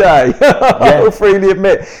me today, I'll freely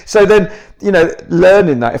admit. So then,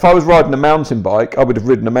 learning that, if I was riding a mountain bike, I would have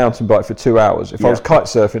ridden a mountain bike for 2 hours. If I was kite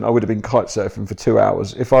surfing, I would have been kite surfing for 2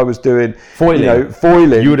 hours. If I was doing foiling,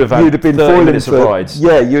 you would have had 30 minutes of rides.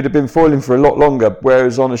 Yeah, you would have been foiling for a lot longer.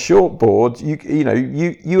 Whereas on a shortboard,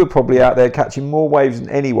 you were probably out there catching more waves than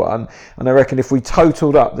anyone. And I reckon if we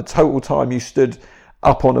totaled up the total time you stood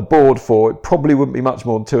up on a board for, it probably wouldn't be much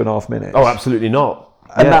more than 2.5 minutes. Oh, absolutely not.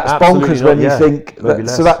 And that's bonkers when you think Maybe that,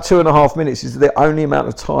 so that 2.5 minutes is the only amount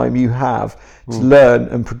of time you have to learn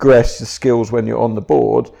and progress the skills when you're on the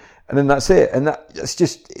board, and then that's it. And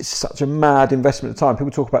it's such a mad investment of time.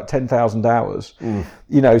 People talk about 10,000 hours,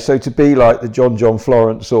 so to be like the John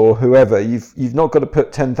Florence or whoever, you've not got to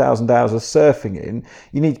put 10,000 hours of surfing in.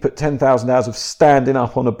 You need to put 10,000 hours of standing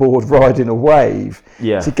up on a board riding a wave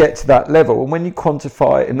to get to that level. And when you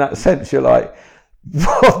quantify it in that sense, you're like,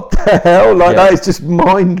 what the hell? That is just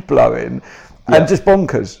mind blowing and just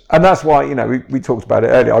bonkers. And that's why, we talked about it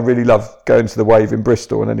earlier. I really love going to the wave in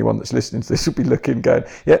Bristol, and anyone that's listening to this will be looking, going,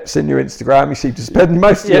 yep, it's in your Instagram. You seem to spend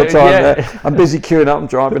most of your time there. I'm busy queuing up. I'm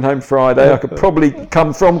driving home Friday. I could probably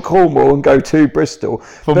come from Cornwall and go to Bristol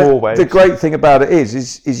for more waves. The great thing about it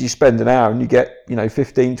is you spend an hour and you get,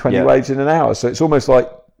 15, 20 waves in an hour. So it's almost like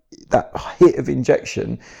that hit of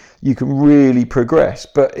injection. You can really progress,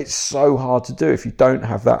 but it's so hard to do if you don't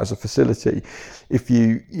have that as a facility. If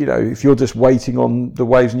you're just waiting on the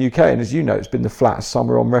waves in the UK, and as you know, it's been the flattest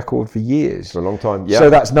summer on record for years. For a long time,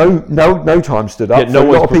 So that's no time stood up. No for a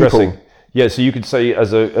one's lot of progressing. People. Yeah, so you could say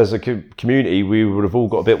as a community, we would have all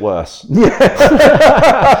got a bit worse. Yeah.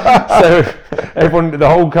 So the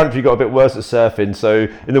whole country got a bit worse at surfing. So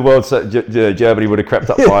in the world, Germany would have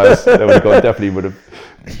crept up by us. They would have definitely would have.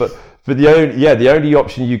 But the only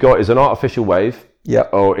option you got is an artificial wave,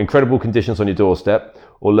 or incredible conditions on your doorstep,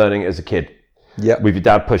 or learning it as a kid, with your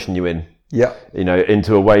dad pushing you in,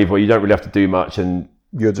 into a wave where you don't really have to do much, and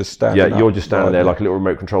you're just standing. Yeah, you're just standing there like a little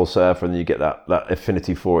remote control surfer, and you get that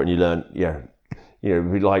affinity for it, and you learn.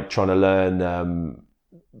 We like trying to learn.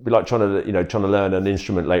 Trying to learn an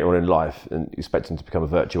instrument later on in life, and expecting to become a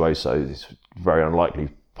virtuoso is very unlikely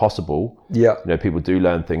possible. Yeah, people do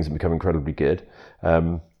learn things and become incredibly good.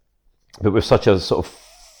 But with such a sort of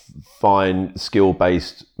fine,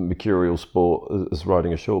 skill-based, mercurial sport as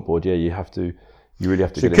riding a shortboard, you really have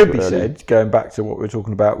to. So it could be said, going back to what we were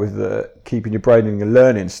talking about with keeping your brain in a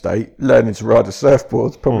learning state, learning to ride a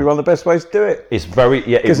surfboard is probably one of the best ways to do it. It's very,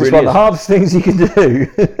 because it's one of the hardest things you can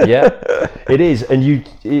do. It is,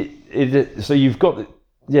 and so you've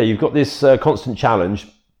got this constant challenge.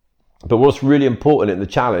 But what's really important in the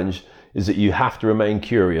challenge is that you have to remain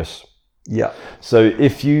curious. Yeah. So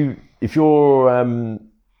if you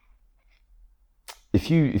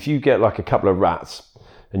get like a couple of rats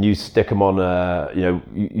and you stick them on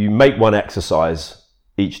you make one exercise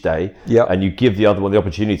each day, and you give the other one the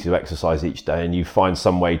opportunity to exercise each day, and you find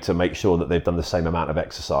some way to make sure that they've done the same amount of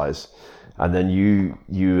exercise, and then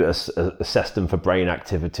you assess them for brain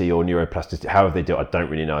activity or neuroplasticity. However they do it, I don't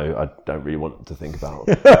really know. I don't really want to think about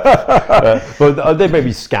it. But they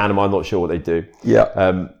maybe scan them. I'm not sure what they do.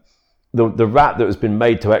 Yeah. The rat that has been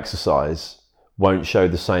made to exercise won't show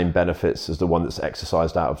the same benefits as the one that's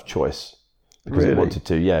exercised out of choice because it wanted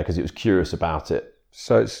to, because it was curious about it.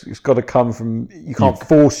 So it's got to come from, you can't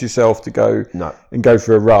force yourself to go and go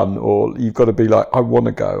for a run, or you've got to be like, I want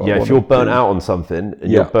to go. If you're burnt out on something,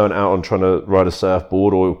 and you're burnt out on trying to ride a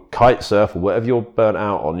surfboard or kite surf or whatever you're burnt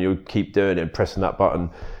out on, you keep doing it and pressing that button,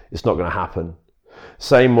 it's not going to happen.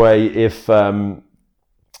 Same way if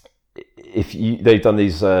they've done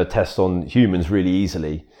these tests on humans really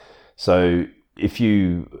easily. So if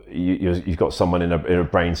you've got someone in a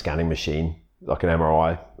brain scanning machine, like an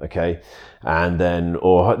MRI, okay, and then,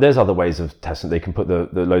 or there's other ways of testing. They can put the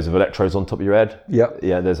loads of electrodes on top of your head.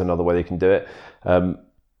 Yeah, there's another way they can do it.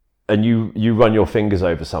 And you run your fingers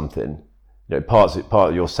over something, part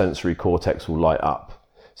of your sensory cortex will light up.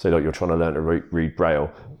 So like you're trying to learn to read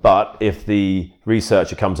Braille. But if the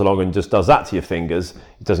researcher comes along and just does that to your fingers,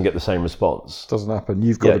 it doesn't get the same response. Doesn't happen.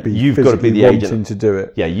 You've got to be the agent to do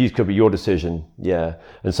it. Yeah, you've got to be your decision. Yeah,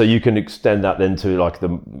 and so you can extend that then to like the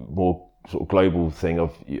more sort of global thing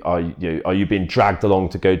of are you being dragged along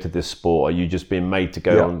to go to this sport? Are you just being made to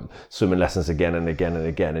go on swimming lessons again and again and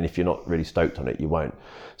again? And if you're not really stoked on it, you won't.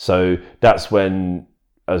 So that's when,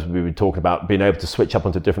 as we were talking about, being able to switch up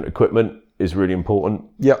onto different equipment is really important.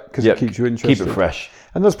 Yeah, because it keeps you interested. Keep it fresh.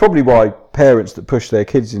 And that's probably why parents that push their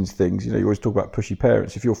kids into things, you always talk about pushy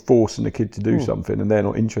parents. If you're forcing a kid to do something and they're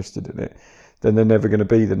not interested in it, then they're never going to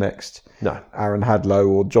be the next Aaron Hadlow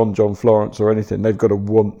or John Florence or anything. They've got to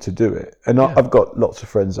want to do it. And I've got lots of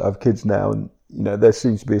friends that have kids now, and there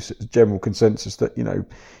seems to be a general consensus that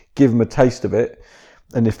give them a taste of it,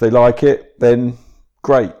 and if they like it, then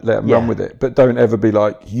great, let them run with it. But don't ever be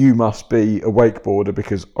like, you must be a wakeboarder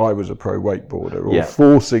because I was a pro wakeboarder, or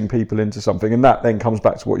forcing people into something. And that then comes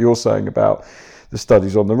back to what you're saying about the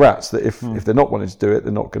studies on the rats that if they're not wanting to do it,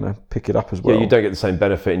 they're not going to pick it up as well. Yeah, you don't get the same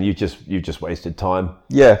benefit, and you've just wasted time.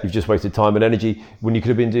 Yeah, you've just wasted time and energy when you could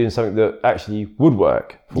have been doing something that actually would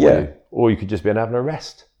work for you, or you could just be having a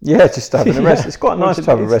rest. Yeah, just having a rest. It's quite nice to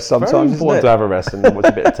have a rest sometimes. It's very important to have a rest and watch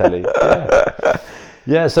a bit of telly.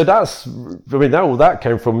 Yeah. So all that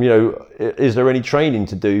came from, is there any training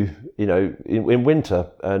to do, in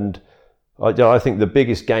winter? And I think the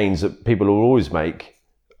biggest gains that people will always make,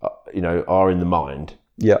 are in the mind.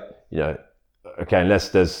 Yeah. Okay, unless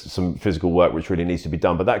there's some physical work which really needs to be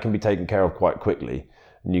done, but that can be taken care of quite quickly.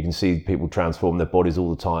 And you can see people transform their bodies all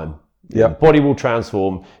the time. Yeah. The body will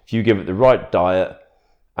transform if you give it the right diet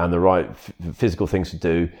and the right physical things to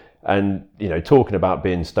do. And, talking about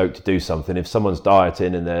being stoked to do something, if someone's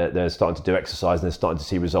dieting and they're starting to do exercise and they're starting to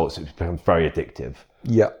see results, it becomes very addictive.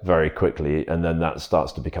 Yeah. Very quickly. And then that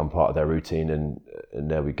starts to become part of their routine, and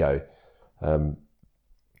there we go.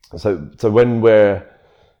 So when we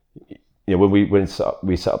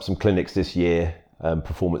set up some clinics this year,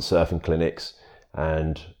 performance surfing clinics,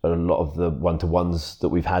 and a lot of the one-to-ones that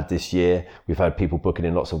we've had this year, we've had people booking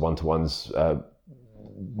in lots of one-to-ones,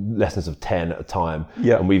 lessons of 10 at a time.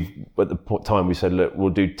 Yeah. And at the time we said, look,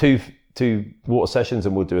 we'll do two water sessions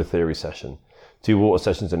and we'll do a theory session. 2 water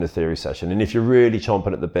sessions and a theory session. And if you're really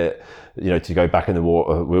chomping at the bit, to go back in the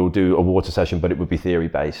water, we'll do a water session, but it would be theory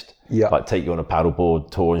based. Yeah. Like take you on a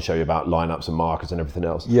paddleboard tour and show you about lineups and markers and everything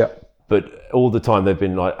else. Yeah. But all the time they've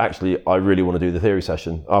been like, actually, I really want to do the theory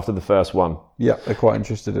session after the first one. Yeah, they're quite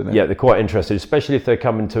interested in it. Yeah, they're quite interested, especially if they're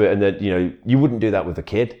coming to it and that, you wouldn't do that with a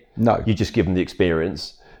kid. No. You just give them the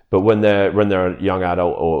experience. But when they're a young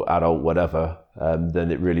adult or adult, whatever,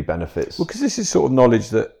 then it really benefits. Well, because this is sort of knowledge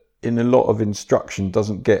that in a lot of instruction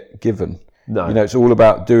doesn't get given. No. It's all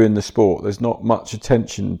about doing the sport. There's not much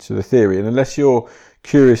attention to the theory. And unless you're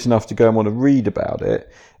curious enough to go and want to read about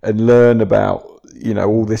it and learn about,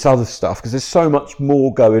 all this other stuff, because there's so much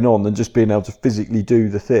more going on than just being able to physically do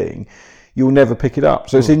the thing, you'll never pick it up.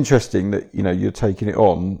 So it's interesting that, you're taking it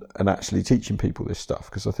on and actually teaching people this stuff,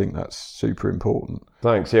 because I think that's super important.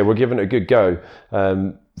 Thanks. Yeah, we're giving it a good go.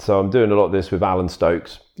 So I'm doing a lot of this with Alan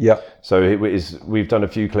Stokes. Yeah. So we've done a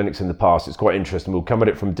few clinics in the past. It's quite interesting. We'll come at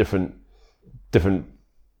it from different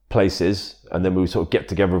places, and then we sort of get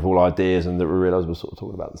together with all ideas, and that we realise we're sort of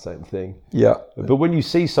talking about the same thing. Yeah. But when you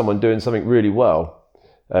see someone doing something really well,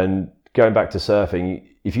 and going back to surfing,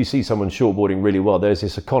 if you see someone shortboarding really well, there's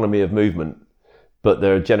this economy of movement, but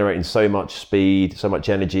they're generating so much speed, so much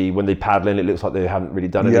energy. When they paddle in, it looks like they haven't really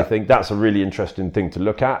done anything. That's a really interesting thing to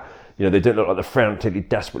look at. They don't look like they're frantically,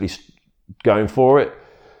 desperately going for it.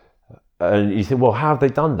 And you think, well, how have they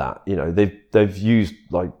done that? They've used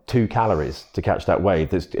like 2 calories to catch that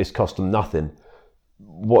wave. It's cost them nothing.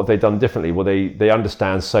 What have they done differently? Well, they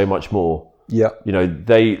understand so much more. Yeah.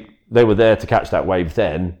 They were there to catch that wave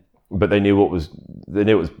then, but they knew what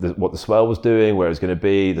the swell was doing, where it was going to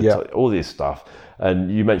be, all this stuff.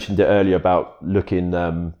 And you mentioned it earlier about looking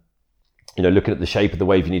at the shape of the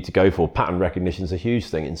wave you need to go for. Pattern recognition is a huge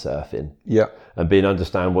thing in surfing. Yeah. And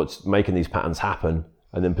understand what's making these patterns happen,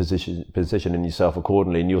 and then positioning yourself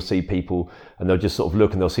accordingly. And you'll see people, and they'll just sort of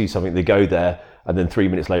look and they'll see something, they go there, and then 3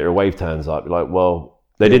 minutes later a wave turns up. You're like, well,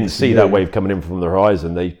 they didn't see that wave coming in from the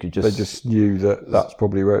horizon. They just knew that that's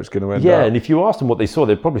probably where it's going to end up. Yeah, and if you asked them what they saw,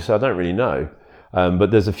 they'd probably say, I don't really know.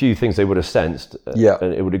 But there's a few things they would have sensed,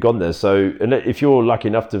 and it would have gone there. So, and if you're lucky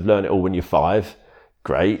enough to have learned it all when you're 5,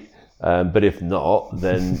 great. But if not,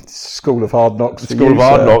 then School of Hard Knocks. School of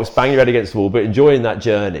Hard Knocks, bang your head against the wall. But enjoying that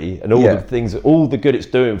journey and all the things, all the good it's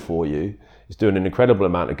doing for you, it's doing an incredible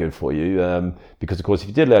amount of good for you. Because of course, if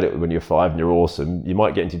you did learn it when you're 5 and you're awesome, you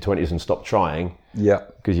might get into your 20s and stop trying. Yeah.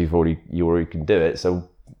 Because you already can do it. So,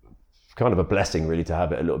 kind of a blessing really to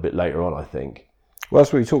have it a little bit later on, I think. Well,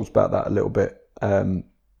 that's what we talked about that a little bit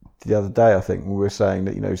the other day. I think we were saying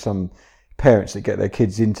that some parents that get their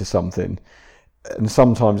kids into something. And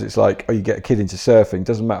sometimes it's like, you get a kid into surfing,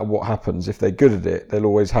 doesn't matter what happens, if they're good at it, they'll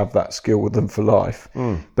always have that skill with them for life.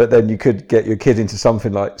 But then you could get your kid into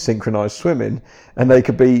something like synchronized swimming, and they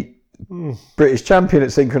could be British champion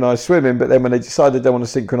at synchronized swimming, but then when they decide they don't want to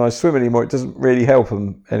synchronize swim anymore, it doesn't really help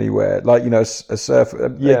them anywhere. Like, a surfer,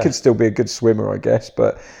 they could still be a good swimmer, I guess,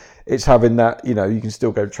 but it's having that, you can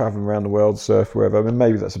still go traveling around the world, surf wherever. I mean,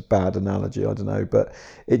 maybe that's a bad analogy, I don't know, but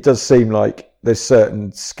it does seem like there's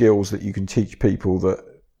certain skills that you can teach people that,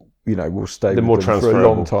 will stay with them for a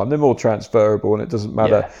long time. They're more transferable, and it doesn't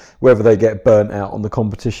matter whether they get burnt out on the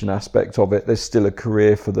competition aspect of it. There's still a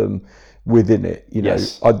career for them within it. You know,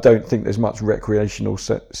 Yes. I don't think there's much recreational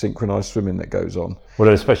synchronized swimming that goes on. Well,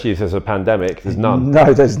 especially if there's a pandemic, there's none.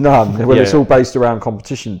 No, there's none. Well, Yeah. it's all based around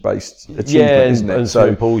competition-based achievement, Yeah, isn't it? and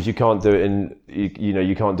swimming pools, you can't do it in,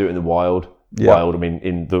 you can't do it in the wild. Yeah. Wild, I mean,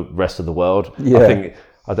 in the rest of the world. Yeah.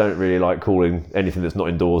 I don't really like calling anything that's not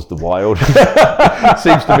indoors the wild.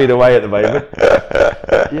 Seems to be the way at the moment.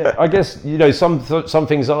 Yeah, I guess, you know, some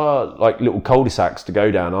things are like little cul-de-sacs to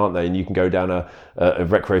go down, aren't they? And you can go down a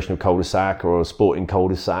recreational cul-de-sac or a sporting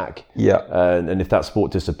cul-de-sac. Yeah. And if that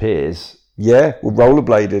sport disappears, Yeah, well,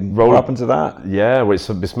 rollerblading. What happened to that? yeah, well,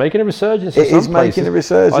 it's making a resurgence. In It some is making places. a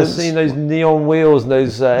resurgence. I've seen those neon wheels and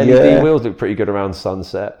those LED Yeah. wheels look pretty good around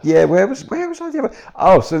sunset. Yeah, where was I the other?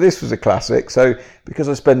 Oh, so this was a classic. So because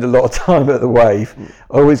I spend a lot of time at the Wave,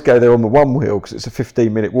 I always go there on the one wheel because it's a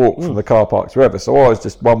 15-minute walk from the car park to wherever. So I always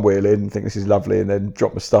just one wheel in, think this is lovely, and then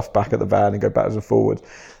drop my stuff back at the van and go backwards and forwards.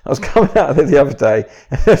 I was coming out of there the other day,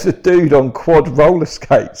 and there's a dude on quad roller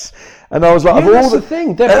skates. And I was like, Yeah, of that's all the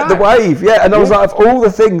thing, they're at the back. Wave, yeah. And I was like, of all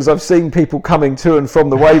the things I've seen people coming to and from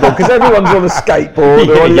the Wave on, because everyone's on a skateboard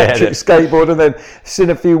or Yeah, an yeah, electric skateboard, and then seen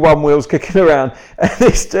a few one wheels kicking around. And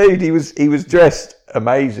this dude, he was dressed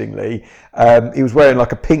amazingly. He was wearing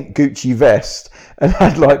like a pink Gucci vest and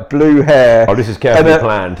had like blue hair. Oh, this is carefully And,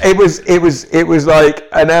 planned. It was like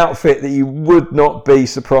an outfit that you would not be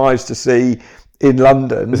surprised to see in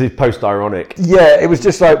London. This is post-ironic. Yeah, it was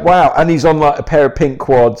just like, wow. And he's on like a pair of pink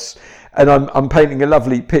quads. And I'm painting a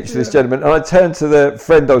lovely picture of this gentleman. And I turned to the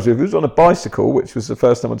friend I was with, who was on a bicycle, which was the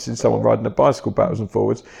first time I'd seen someone riding a bicycle backwards and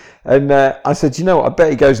forwards. And I said, you know what, I bet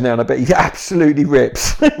he goes now and I bet he absolutely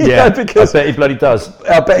rips. You Yeah, know, because I bet he bloody does.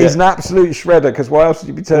 I bet he's an absolute shredder, because why else would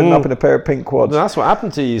you be turning up in a pair of pink quads? Well, that's what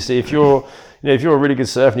happened to you. See, if you're a really good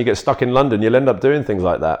surfer and you get stuck in London, you'll end up doing things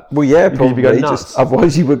like that. Well, yeah, You'd be probably. going nuts. Just,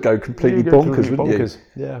 otherwise you would go completely You'd go bonkers, completely wouldn't bonkers.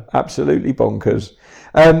 you? Yeah. Absolutely bonkers.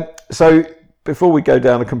 So before we go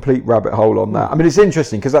down a complete rabbit hole on that, I mean, it's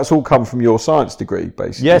interesting because that's all come from your science degree,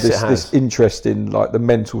 basically. Yes, this, it has. This interest in like the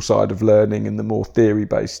mental side of learning and the more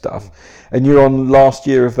theory-based stuff. And you're on last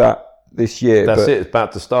year of that this year. That's but, it. It's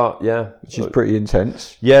about to start. Yeah, Which is pretty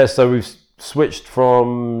intense. Yeah, so we've switched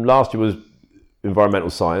from last year was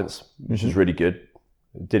environmental science, which was really good.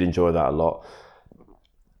 Did enjoy that a lot.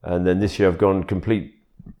 And then this year I've gone complete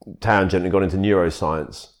tangent and gone into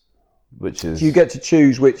neuroscience, which is... Do you get to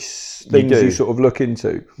choose which things do. you sort of look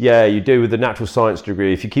into? Yeah, you do with the natural science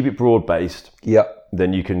degree. If you keep it broad-based, Yeah.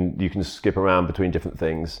 then you can skip around between different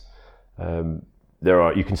things.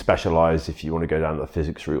 You can specialise if you want to go down the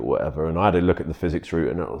physics route or whatever. And I had a look at the physics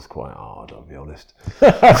route, and it was quite hard, I'll be honest.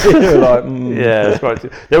 You're like, Yeah, it's quite.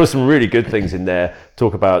 There were some really good things in there.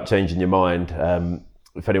 Talk about changing your mind.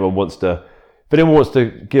 If anyone wants to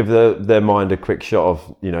give their mind a quick shot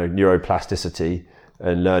of neuroplasticity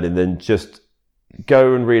and learning, then just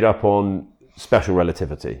go and read up on special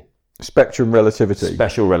relativity. Spectrum relativity.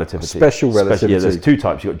 Special relativity. Special relativity. Yeah, there's two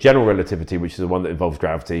types. You've got general relativity, which is the one that involves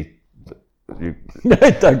gravity.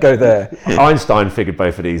 Don't go there. Einstein figured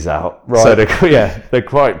both of these out. Right. So they're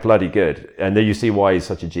quite bloody good. And then you see why he's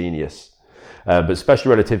such a genius. But special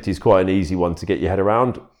relativity is quite an easy one to get your head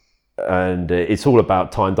around. And it's all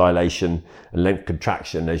about time dilation and length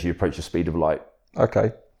contraction as you approach the speed of light.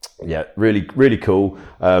 Okay. Yeah, really, really cool.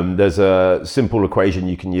 There's a simple equation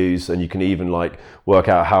you can use, and you can even work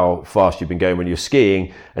out how fast you've been going when you're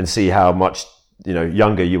skiing and see how much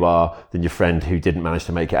younger you are than your friend who didn't manage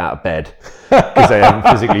to make it out of bed because they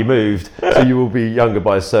haven't physically moved. So you will be younger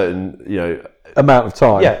by a certain Amount of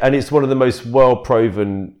time. Yeah, and it's one of the most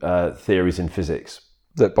well-proven theories in physics.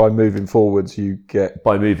 That by moving forwards you get,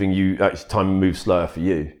 By moving, time moves slower for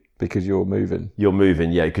you. because you're moving. You're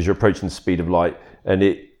moving, yeah, because you're approaching the speed of light, and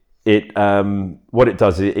what it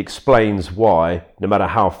does is it explains why no matter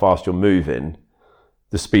how fast you're moving,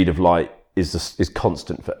 the speed of light is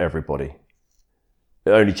constant for everybody. It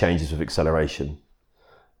only changes with acceleration.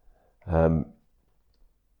 So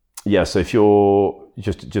if you're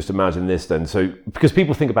just imagine this then. So because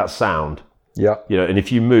people think about sound, Yeah. and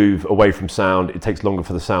if you move away from sound, it takes longer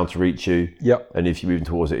for the sound to reach you. Yeah. And if you're moving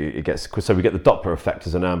towards it, it gets. So we get the Doppler effect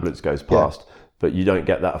as an ambulance goes past, but you don't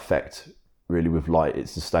get that effect really with light.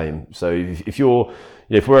 It's the same. So if you're,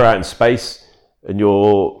 if we're out in space and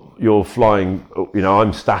you're flying,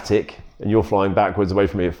 I'm static and you're flying backwards away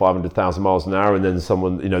from me at 500,000 miles an hour, and then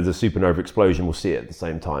someone, the supernova explosion will see it at the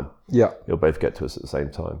same time. Yeah. You'll both get to us at the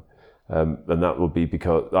same time. And that will be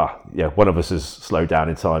because, one of us has slowed down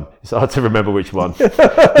in time. It's hard to remember which one.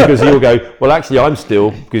 Because you'll go, well, actually, I'm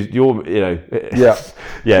still, because you're,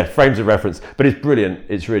 Yeah. frames of reference. But it's brilliant.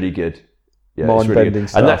 It's really good. Yeah, Mind-bending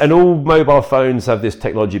stuff. And all mobile phones have this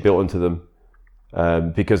technology built into them.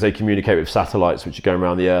 because they communicate with satellites which are going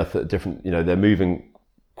around the Earth at different, they're moving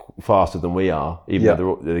faster than we are, even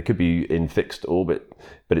though they could be in fixed orbit,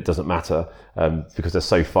 but it doesn't matter because they're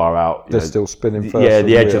so far out. They're still spinning faster. Yeah,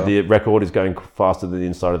 the edge of the record is going faster than the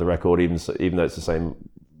inside of the record, even though it's the same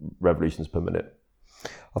revolutions per minute.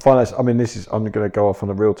 I find that's, I'm going to go off on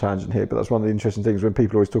a real tangent here, but that's one of the interesting things when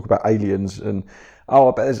people always talk about aliens and, I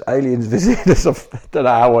bet there's aliens visiting us. I don't know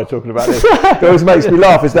how I'm talking about this. But it always makes me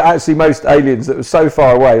laugh is that actually most aliens that were so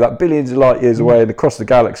far away, like billions of light years away and across the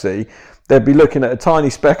galaxy, they'd be looking at a tiny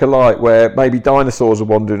speck of light where maybe dinosaurs are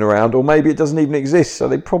wandering around, or maybe it doesn't even exist. So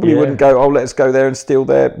they probably wouldn't go, let's go there and steal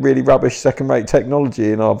their really rubbish second-rate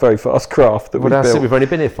technology in our very fast craft that we've built. We've only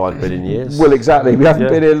been here 5 billion years. Well, exactly. We haven't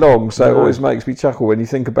been here long, so it always makes me chuckle when you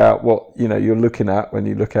think about what you're looking at when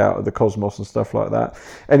you look out at the cosmos and stuff like that.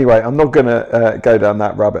 Anyway, I'm not going to go down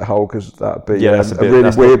that rabbit hole because that'd be a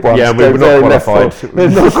really weird one. Yeah, we're not qualified. We're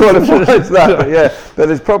not qualified for that. But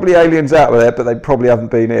there's probably aliens out there, but they probably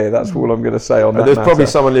haven't been here. That's all I'm going to say on that. There's probably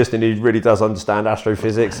someone listening who really does understand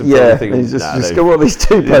astrophysics. And he's just got all these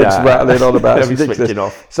two blokes rattling on about. It's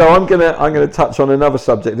ridiculous. So I'm gonna touch on another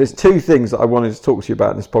subject. There's 2 things that I wanted to talk to you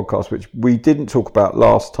about in this podcast, which we didn't talk about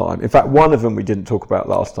last time. In fact, one of them we didn't talk about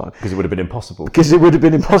last time because it would have been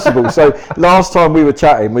impossible. So last time we were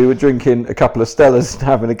chatting, we were drinking a couple of Stellas and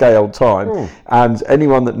having a gay old time. And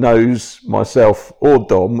anyone that knows myself or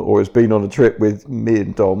Dom, or has been on a trip with me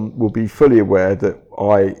and Dom, will be fully aware that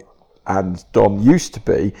I and Dom used to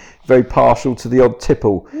be very partial to the odd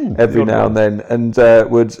tipple every now and then, and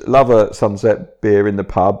would love a sunset beer in the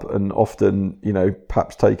pub, and often,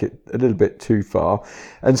 perhaps take it a little bit too far.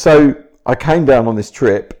 And so I came down on this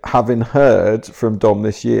trip having heard from Dom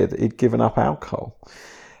this year that he'd given up alcohol.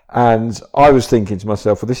 And I was thinking to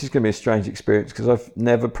myself, well, this is going to be a strange experience because I've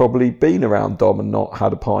never probably been around Dom and not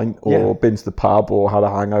had a pint or been to the pub or had a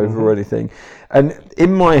hangover or anything. And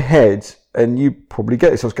in my head, and you probably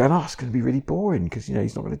get this, I was going, it's going to be really boring because,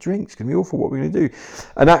 he's not going to drink. It's going to be awful. What are we going to do?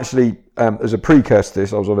 And actually, as a precursor to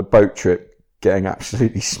this, I was on a boat trip getting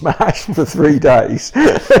absolutely smashed for 3 days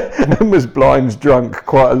and was blind drunk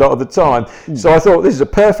quite a lot of the time. So I thought this is a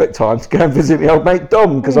perfect time to go and visit my old mate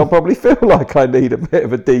Dom because I'll probably feel like I need a bit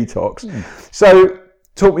of a detox. So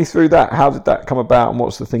talk me through that. How did that come about and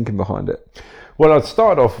what's the thinking behind it? Well, I'd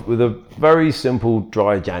start off with a very simple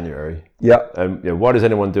dry January. Yeah. Why does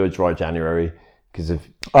anyone do a dry January? Because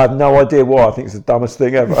I have no idea why. I think it's the dumbest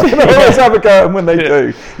thing ever. I always have a go at them when they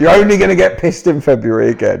do. You're only going to get pissed in February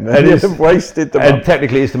again. And you've wasted the month. And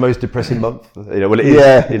technically, it's the most depressing month. Well, it is.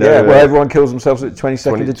 Where everyone kills themselves at the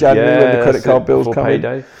 22nd of January when the credit card bills come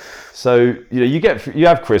payday. In. So you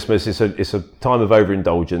have Christmas. It's a time of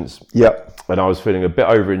overindulgence. Yep. And I was feeling a bit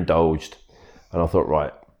overindulged, and I thought,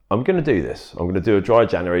 right, I'm going to do this. I'm going to do a dry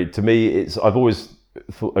January. To me, I've always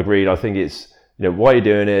agreed. I think it's, why are you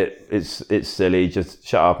doing it? It's silly. Just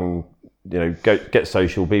shut up and, go get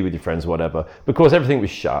social, be with your friends, whatever. Because everything was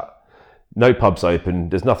shut. No pubs open.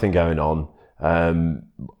 There's nothing going on.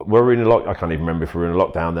 Were we in I can't even remember if we were in a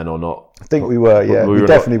lockdown then or not. I think we were, yeah. We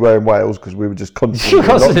definitely were in Wales because we were just constantly in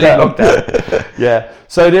lockdown. Yeah.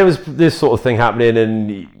 So there was this sort of thing happening,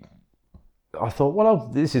 and I thought, well,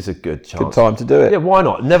 this is a good chance. Good time to do it. Yeah, why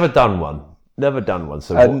not? Never done one.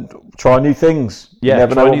 So try new things. Yeah, you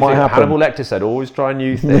never know what might happen. Hannibal Lecter said, always try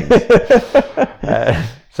new things.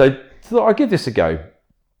 So thought I'd give this a go.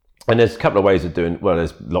 And there's a couple of ways of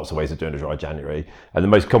there's lots of ways of doing a dry January. And the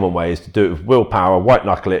most common way is to do it with willpower, white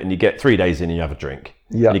knuckle it, and you get 3 days in and you have a drink.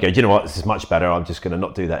 Yeah. And you go, do you know what? This is much better. I'm just going to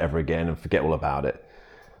not do that ever again and forget all about it.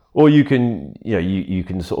 Or you can, you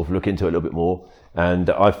can sort of look into it a little bit more. And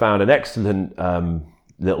I found an excellent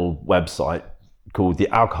little website called The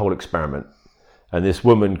Alcohol Experiment. And this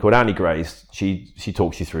woman called Annie Grace, she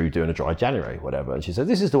talks you through doing a dry January, whatever. And she said,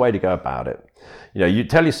 this is the way to go about it. You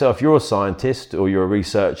tell yourself you're a scientist or you're a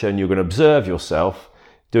researcher and you're going to observe yourself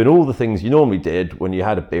doing all the things you normally did when you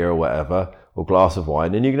had a beer or whatever, or glass of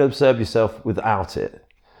wine, and you're going to observe yourself without it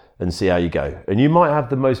and see how you go. And you might have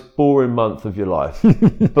the most boring month of your life,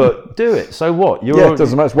 but do it. So what? It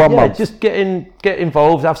doesn't matter. It's 1 month. Just get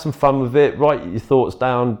involved, have some fun with it, write your thoughts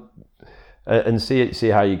down and see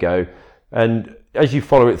how you go. And as you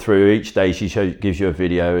follow it through, each day she gives you a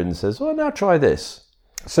video and says, well, now try this.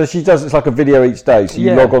 So she does, it's like a video each day. So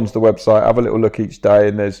you log onto the website, have a little look each day,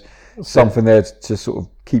 and there's something there to sort of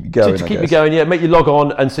keep you going. To keep you going, make you log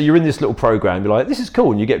on. And so you're in this little program. You're like, this is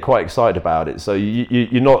cool. And you get quite excited about it. So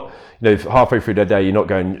you're not, halfway through the day, you're not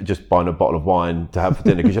going just buying a bottle of wine to have for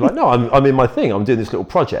dinner because you're like, no, I'm in my thing. I'm doing this little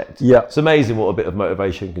project. Yeah. It's amazing what a bit of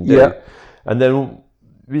motivation can do. Yeah. And then,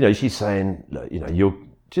 she's saying, look, you'll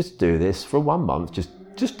just do this for 1 month.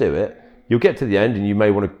 Just do it. You'll get to the end and you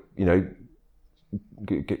may want to,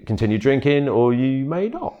 continue drinking, or you may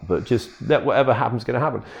not. But just let whatever happens going to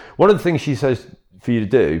happen. One of the things she says for you to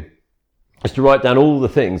do is to write down all the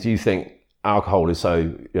things you think alcohol is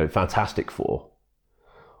so fantastic for,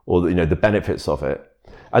 or the benefits of it,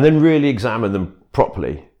 and then really examine them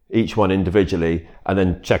properly, each one individually, and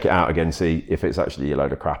then check it out again, see if it's actually a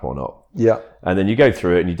load of crap or not. Yeah. And then you go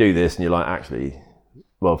through it and you do this, and you're like, actually,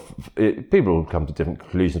 well, people will come to different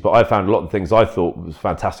conclusions, but I found a lot of things I thought was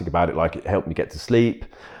fantastic about it, like it helped me get to sleep,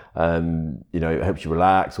 it helps you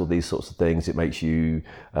relax, all these sorts of things. It makes you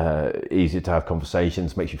easier to have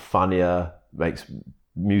conversations, makes you funnier, makes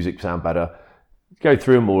music sound better. Go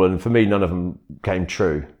through them all, and for me, none of them came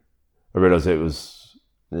true. I realised it was,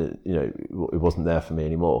 it wasn't there for me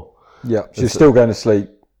anymore. Yeah, so you're still going to sleep.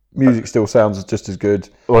 Music still sounds just as good.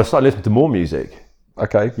 Well, I started listening to more music.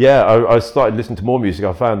 Okay. Yeah, I started listening to more music.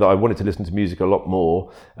 I found that I wanted to listen to music a lot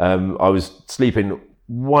more. I was sleeping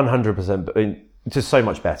 100%, just so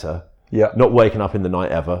much better. Yeah. Not waking up in the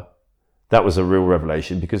night ever. That was a real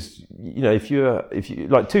revelation, because if you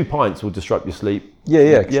like 2 pints will disrupt your sleep.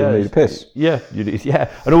 Yeah, because you'll need a piss. Yeah,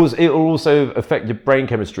 and it will also affect your brain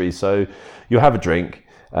chemistry. So you'll have a drink,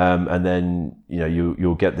 and then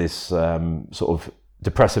you'll get this sort of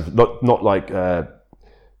depressive, not like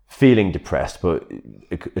feeling depressed, but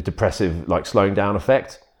a depressive, like, slowing down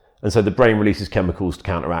effect. And so the brain releases chemicals to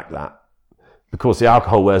counteract that. Because the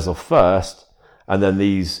alcohol wears off first, and then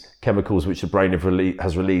these chemicals which the brain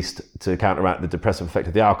has released to counteract the depressive effect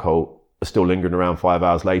of the alcohol are still lingering around 5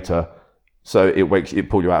 hours later. So it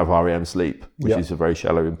pulls you out of REM sleep, which is a very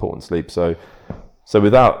shallow, important sleep. So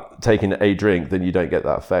without taking a drink, then you don't get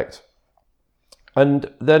that effect.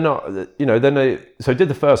 And then, so I did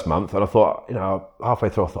the first month, and I thought, halfway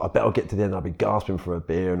through, I thought, I bet I'll get to the end, I'll be gasping for a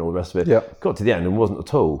beer and all the rest of it. Yeah. Got to the end and wasn't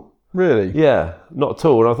at all. Really? Yeah, not at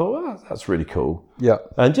all. And I thought, well, that's really cool. Yeah.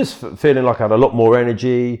 And just feeling like I had a lot more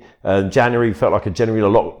energy. January felt like a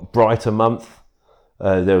lot brighter month.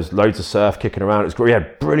 There was loads of surf kicking around. It was great. We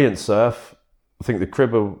had brilliant surf. I think the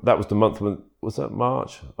Cribber, that was the month when, was that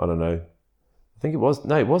March? I don't know. I think it was.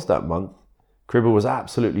 No, it was that month. Cribber was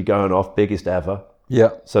absolutely going off, biggest ever.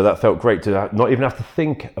 Yeah. So that felt great to not even have to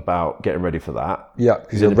think about getting ready for that. Yeah,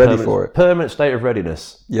 because you're ready for it. Permanent state of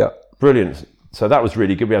readiness. Yeah. Brilliant. So that was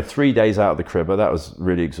really good. We had 3 days out of the Cribber. That was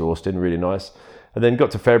really exhausting, really nice. And then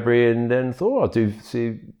got to February and then thought, I'll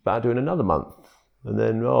see about doing another month. And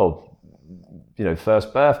then,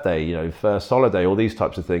 first birthday, first holiday, all these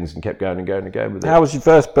types of things, and kept going and going and going with it. How was your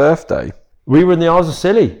first birthday? We were in the Isles of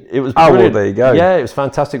Scilly. It was brilliant. Oh, well, there you go. Yeah, it was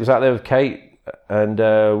fantastic. I was out there with Kate. And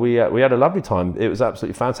we had a lovely time. It was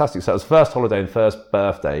absolutely fantastic. So it was first holiday and first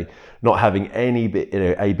birthday, not having any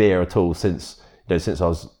a beer at all since I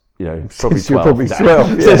was probably 12. You're probably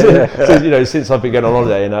 12. So, since I've been going on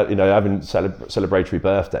holiday and having celebratory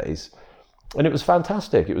birthdays, and it was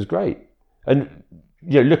fantastic. It was great. And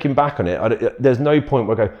looking back on it, there's no point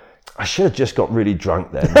where I go, I should have just got really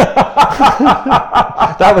drunk then.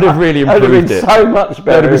 That would have really improved it. Would have been so much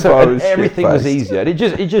better. Everything was easier. And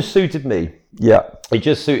it just suited me. Yeah, it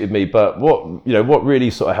just suited me. But what really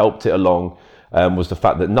sort of helped it along was the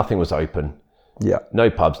fact that nothing was open. Yeah, no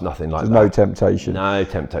pubs, nothing like that. No temptation. No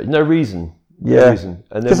temptation. No reason. Yeah, no reason.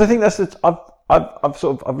 Because I think that's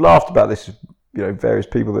I've laughed about this. Various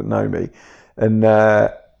people that know me, and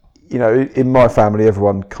in my family,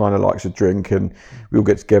 everyone kind of likes a drink, and we all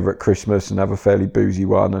get together at Christmas and have a fairly boozy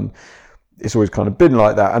one, and it's always kind of been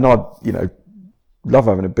like that. And I, love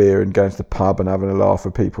having a beer and going to the pub and having a laugh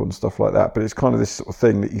with people and stuff like that. But it's kind of this sort of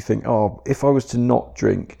thing that you think, if I was to not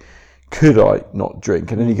drink, could I not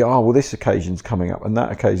drink? And then you go, this occasion's coming up and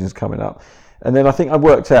that occasion's coming up. And then I think I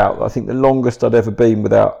worked out, I think the longest I'd ever been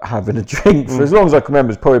without having a drink, for as long as I can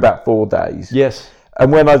remember, is probably about 4 days. Yes.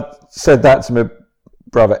 And when I said that to my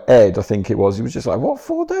brother Ed, I think it was, he was just like, what,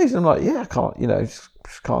 4 days? And I'm like, yeah, I can't,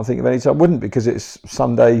 just can't think of any time. I wouldn't, because it's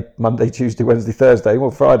Sunday, Monday, Tuesday, Wednesday, Thursday.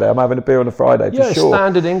 Well, Friday, I'm having a beer on a Friday for sure.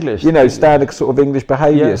 Standard English. Standard sort of English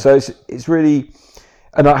behaviour. Yeah. So it's really,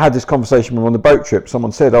 and I had this conversation when we were on the boat trip.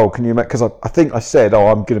 Someone said, can you make, because I think I said,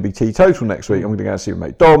 I'm going to be teetotal next week. I'm going to go and see my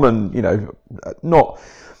mate Dom, and,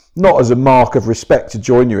 not as a mark of respect to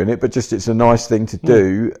join you in it, but just it's a nice thing to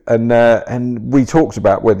do. And we talked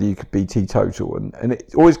about whether you could be teetotal, and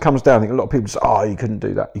it always comes down. I think a lot of people say, you couldn't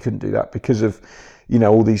do that because of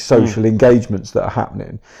all these social engagements that are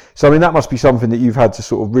happening. So I mean, that must be something that you've had to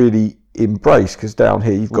sort of really embrace, because down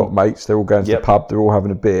here you've got mates, they're all going to the pub, they're all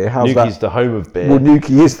having a beer. Newquay's the home of beer. Well,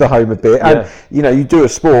 Newquay is the home of beer, and you do a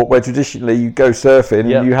sport where traditionally you go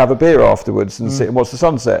surfing and you have a beer afterwards and sit and watch the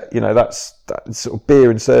sunset. That's sort of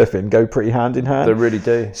beer and surfing go pretty hand in hand. They really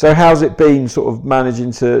do. So how's it been sort of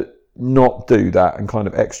managing to not do that and kind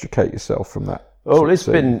of extricate yourself from that? Oh, it's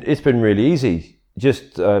been really easy.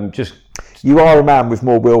 Just You are a man with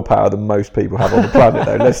more willpower than most people have on the planet,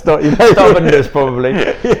 though. Let's not, stubbornness, probably.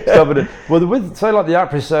 Stubbornness. Well, with say like the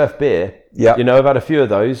Après Surf beer, Yeah. I've had a few of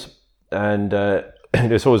those, and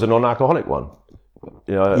there's always a non-alcoholic one.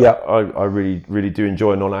 I really, really do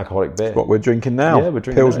enjoy a non-alcoholic beer. what we're drinking now. Yeah, we're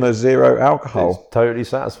drinking Pilsner that. Zero alcohol. It's totally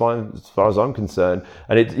satisfying as far as I'm concerned,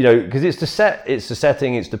 and because it's the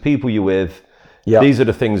setting, it's the people you're with. Yeah. These are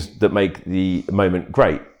the things that make the moment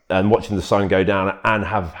great. And watching the sun go down and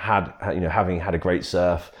having had a great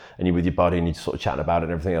surf, and you're with your buddy and you're sort of chatting about it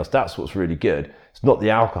and everything else. That's what's really good. It's not the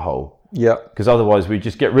alcohol. Yeah. Because otherwise we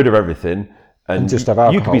just get rid of everything and just have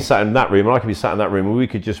alcohol. You could be sat in that room and I could be sat in that room and we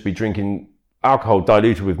could just be drinking alcohol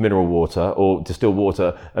diluted with mineral water or distilled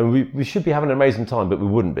water, and we should be having an amazing time, but we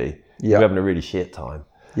wouldn't be. Yeah. We're having a really shit time.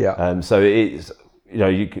 Yeah. So it's,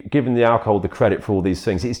 you giving the alcohol the credit for all these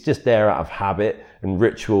things. It's just there out of habit and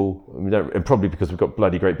ritual, and probably because we've got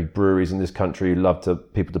bloody great big breweries in this country who love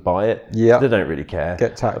people to buy it. Yeah. They don't really care.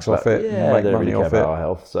 Get tax off it. Yeah, make they don't money really care off about it. our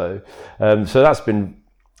health. So, so that's been.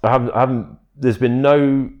 I haven't. There's been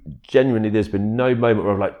no moment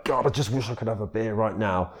where I'm like, God, I just wish I could have a beer right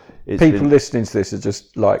now. People listening to this are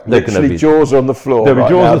just like They're gonna literally be- jaws on the floor. They'll be right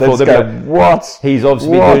jaws now. on the floor. They're They'll just be going, what? He's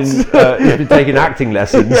obviously What? he's been taking acting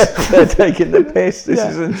lessons. They're taking the piss. This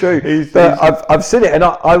isn't true. But I've seen it, and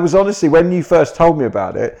I was honestly, when you first told me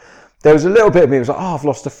about it, there was a little bit of me. It was like, I've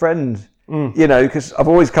lost a friend. Because I've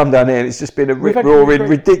always come down here and it's just been a rip-roaring,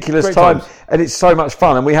 ridiculous great time. times. And it's so much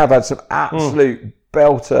fun. And we have had some absolute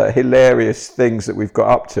belter, hilarious things that we've got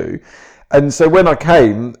up to. And so when I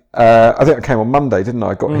came, I think I came on Monday, didn't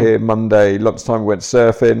I? I got here Monday, lunchtime, we went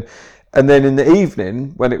surfing. And then in the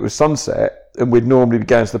evening, when it was sunset, and we'd normally be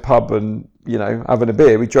going to the pub and, having a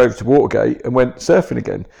beer, we drove to Watergate and went surfing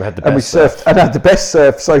again. We had the and we best surf. surfed and had the best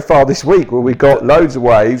surf so far this week, where we got loads of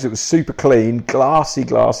waves. It was super clean, glassy.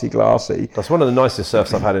 That's one of the nicest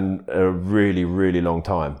surfs I've had in a really, really long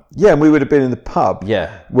time. Yeah, and we would have been in the pub.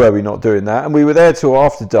 Yeah. Were we not doing that? And we were there till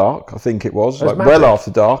after dark, I think it was. was Well magic.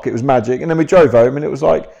 after dark. It was magic. And then we drove home and it was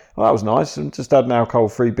like, well, that was nice. And just had an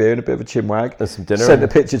alcohol-free beer and a bit of a chinwag. And some dinner. Sent a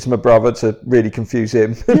picture to my brother to really confuse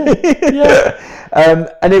him. Yeah.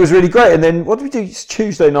 And it was really great. And then what did we do? It's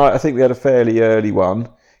Tuesday night. I think we had a fairly early one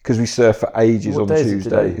because we surfed for ages What on day is it Tuesday.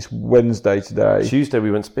 today? It's Wednesday today. Tuesday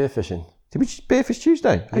we went spearfishing. Did we spearfish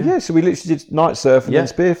Tuesday? Oh, yeah. So we literally did night surf and then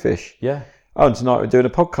spearfish. Yeah. Oh, and tonight we're doing a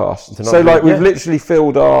podcast. Tonight So like we've we've literally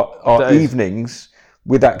filled our Days. evenings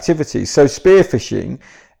with activities. So spearfishing,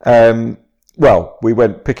 we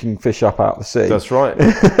went picking fish up out of the sea. That's right.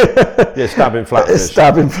 Yeah, stabbing flatfish.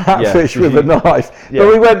 Stabbing flatfish with a knife. Yeah.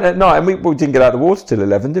 But we went at night and we didn't get out of the water till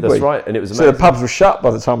 11, did we? That's right, and it was So amazing. the pubs were shut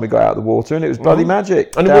by the time we got out of the water and it was bloody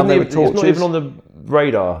magic. And it Down wasn't there even, with it's not torches. even on the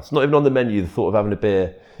radar. It's not even on the menu, the thought of having a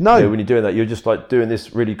beer. No. When you're doing that, you're just like doing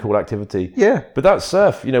this really cool activity. Yeah. But that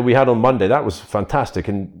surf, we had on Monday, that was fantastic.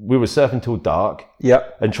 And we were surfing till dark. Yeah.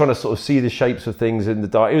 And trying to sort of see the shapes of things in the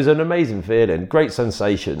dark. It was an amazing feeling. Great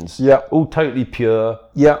sensations. Yeah. All totally pure.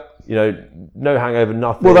 Yeah. No hangover,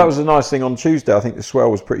 nothing. Well, that was a nice thing on Tuesday. I think the swell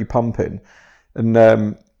was pretty pumping. And,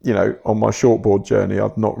 on my shortboard journey,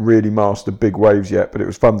 I've not really mastered big waves yet, but it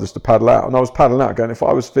was fun just to paddle out. And I was paddling out going, if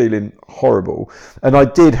I was feeling horrible, and I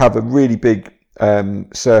did have a really big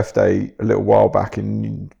surf day a little while back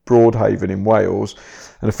in Broadhaven in Wales,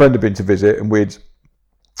 and a friend had been to visit, and we'd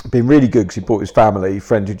been really good because he brought his family,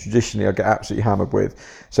 friend who traditionally I get absolutely hammered with.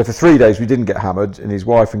 So for 3 days we didn't get hammered, and his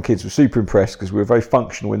wife and kids were super impressed because we were very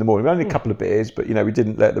functional in the morning. We had only a couple of beers, but we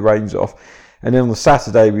didn't let the reins off. And then on the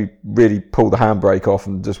Saturday we really pulled the handbrake off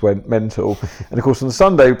and just went mental. And of course on the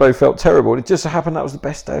Sunday we both felt terrible. And it just so happened that was the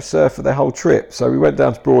best day of surf for their whole trip. So we went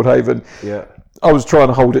down to Broadhaven. Yeah. I was trying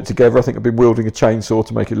to hold it together. I think I've been wielding a chainsaw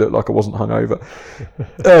to make it look like I wasn't hungover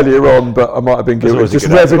earlier on, but I might have been guilty of just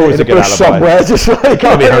revving it in a bush somewhere. Just like,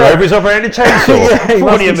 Can't be hungover, he's operating a chainsaw. yeah, he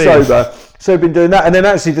What must do you be mean? sober. So I've been doing that. And then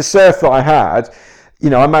actually the surf that I had,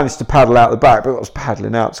 I managed to paddle out the back, but I was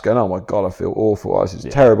paddling out, just going, oh my God, I feel awful. It's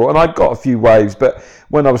terrible. And I got a few waves, but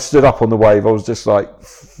when I was stood up on the wave, I was just like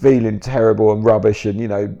feeling terrible and rubbish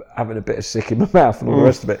and, having a bit of sick in my mouth and all the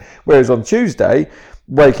rest of it. Whereas on Tuesday,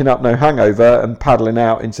 waking up no hangover and paddling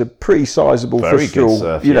out into pretty sizable Very fistral,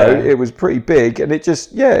 good surf, it was pretty big and it just,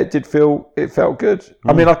 it felt good.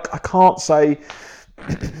 I mean, I can't say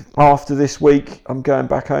after this week, I'm going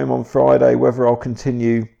back home on Friday, whether I'll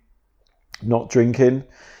continue not drinking.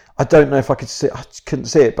 I don't know if I couldn't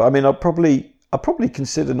see it, but I mean, I'll probably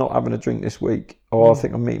consider not having a drink this week. Or I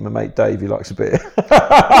think I'm meeting my mate Dave, he likes a beer.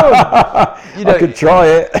 I could try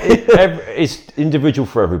it. It's individual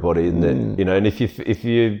for everybody, isn't it? And if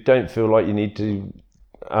you don't feel like you need to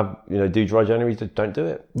do dry January, don't do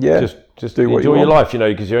it. Yeah, just do what enjoy you your want. life,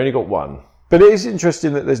 because you only got one. But it is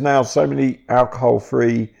interesting that there's now so many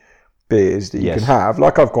alcohol-free beers that you can have.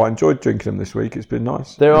 Like, I've quite enjoyed drinking them this week. It's been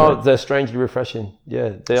nice. They're strangely refreshing.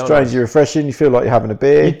 Yeah, they are strangely refreshing. You feel like you're having a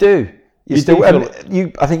beer. You do.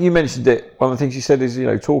 I think you mentioned it. One of the things you said is,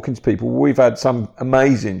 talking to people. We've had some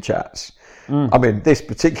amazing chats. I mean, this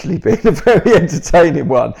particularly being a very entertaining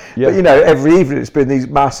one. Yeah. But, every evening it's been these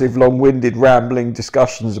massive, long-winded, rambling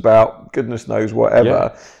discussions about goodness knows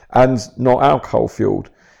whatever, and not alcohol-fueled.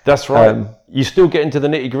 That's right. You still get into the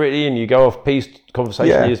nitty-gritty and you go off piece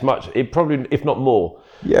conversation as much. It probably, if not more.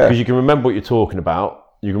 Yeah. Because you can remember what you're talking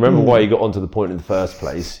about. You can remember why you got onto the point in the first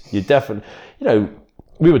place. You definitely,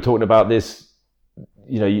 we were talking about this.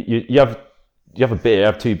 You have a beer, you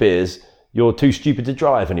have 2 beers. You're too stupid to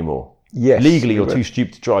drive anymore. Yes. Legally, you're too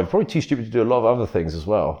stupid to drive. Probably too stupid to do a lot of other things as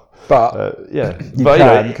well. But you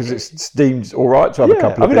can, because it's deemed all right to have a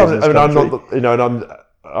couple of beers.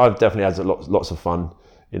 I've definitely had lots of fun.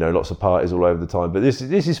 Lots of parties all over the time. But this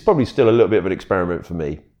is probably still a little bit of an experiment for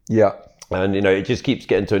me. Yeah. And it just keeps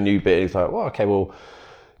getting to a new bit. It's like, well, okay, well,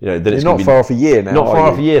 then You're it's not far off a year now. Not far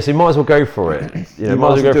off a year, so you might as well go for it. You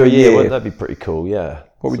might as well go for a year. Well, that'd be pretty cool. Yeah.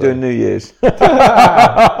 What are we doing New Year's? Hit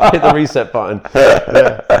the reset button.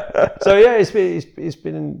 Yeah. So it's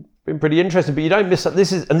been pretty interesting. But you don't miss that.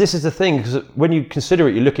 This is the thing, because when you consider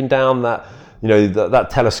it, you're looking down that. That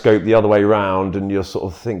telescope the other way around, and you're sort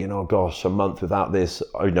of thinking, oh gosh, a month without this,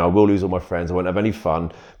 I will lose all my friends, I won't have any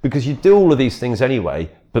fun, because you do all of these things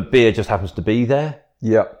anyway, but beer just happens to be there.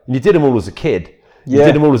 Yeah. And you did them all as a kid. You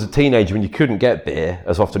did them all as a teenager when you couldn't get beer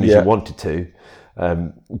as often as you wanted to,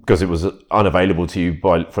 because it was unavailable to you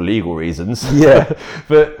for legal reasons. Yeah.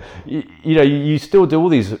 But you still do all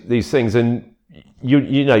these things, and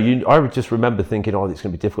I would just remember thinking, oh, it's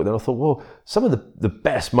going to be difficult. Then I thought, well, some of the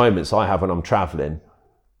best moments I have when I'm traveling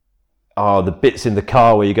are the bits in the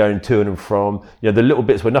car where you're going to and from, the little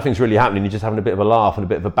bits where nothing's really happening, you're just having a bit of a laugh and a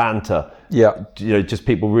bit of a banter. Yeah. Just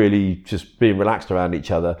people really just being relaxed around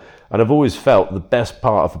each other. And I've always felt the best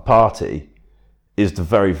part of a party is the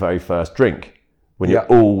very, very first drink, when you're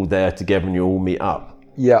all there together and you all meet up.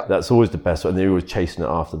 Yeah. That's always the best, and they're always chasing it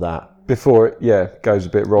after that. Before it goes a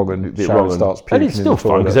bit wrong and Sharon starts puking. And it's still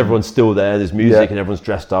fun because everyone's still there. There's music and everyone's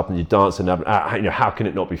dressed up and you're dancing. How can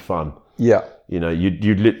it not be fun? Yeah. You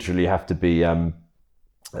literally have to be,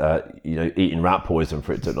 eating rat poison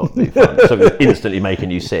for it to not be fun. Something instantly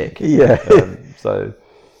making you sick. Yeah.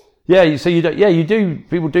 You do.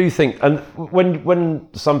 People do think, and when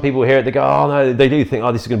some people hear it, they go, "Oh no," they do think,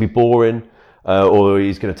 "Oh, this is going to be boring." Or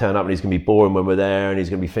he's going to turn up and he's going to be boring when we're there, and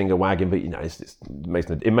he's going to be finger wagging. But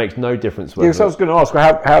it makes no difference. So I was going to ask,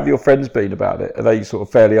 how have your friends been about it? Are they sort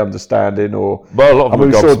of fairly understanding, or? Well, a lot of them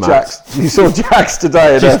are gobsmacked. You saw Jax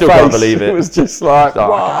today, and she still can't believe it. It was just like,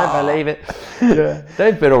 I can't believe it. Yeah,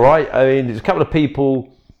 they've been all right. I mean, there's a couple of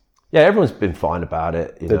people. Yeah, everyone's been fine about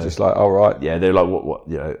it. They're just like, all right. Yeah, they're like, what?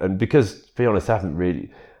 And because, to be honest, I haven't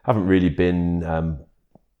really been.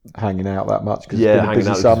 Hanging out that much because it's been a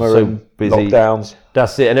busy summer and lockdowns.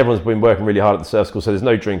 That's it, and everyone's been working really hard at the surf school, so there's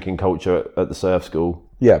no drinking culture at the surf school.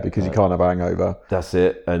 Yeah, because you can't have a hangover. That's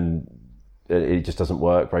it, and it just doesn't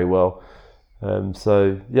work very well. I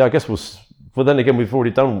guess well, then again, we've already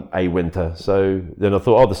done a winter, so then I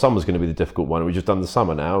thought, the summer's going to be the difficult one, and we've just done the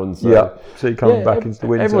summer now, and so you're coming back into the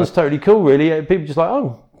winter. Everyone's totally cool, really. People just like,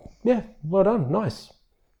 oh, yeah, well done, nice.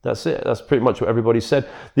 That's it. That's pretty much what everybody said.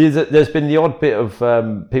 There's been the odd bit of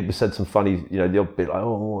people said some funny, the odd bit like,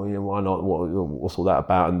 oh, why not? What's all that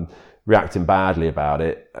about? And reacting badly about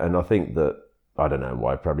it. And I think that, I don't know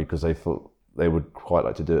why, probably because they thought they would quite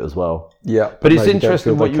like to do it as well. Yeah. But it's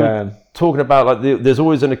interesting what you were talking about. Like, there's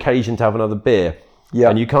always an occasion to have another beer. Yeah.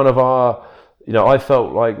 And you kind of are, I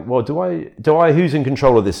felt like, well, who's in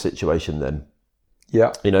control of this situation then?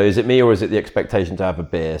 Yeah. Is it me or is it the expectation to have a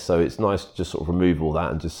beer? So it's nice to just sort of remove all that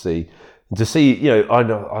and just see.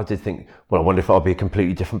 I did think, well, I wonder if I'll be a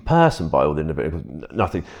completely different person by all the end of it.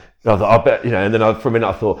 Nothing. I bet, and then for a minute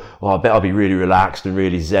I thought, I bet I'll be really relaxed and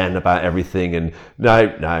really zen about everything. And no.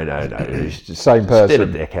 It's just same person. Still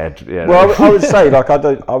a dickhead. Well, I would say, like, I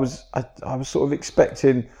was sort of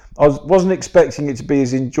expecting. I wasn't expecting it to be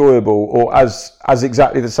as enjoyable or as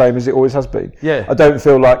exactly the same as it always has been. Yeah. I don't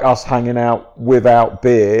feel like us hanging out without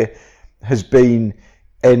beer has been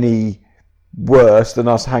any worse than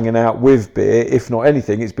us hanging out with beer. If not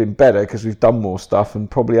anything, it's been better because we've done more stuff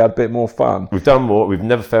and probably had a bit more fun. We've done more. We've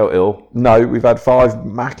never felt ill. No, we've had 5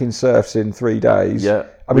 macking surfs in 3 days. Yeah.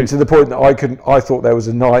 I mean, to the point that I thought there was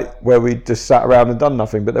a night where we just sat around and done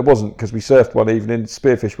nothing, but there wasn't, because we surfed one evening,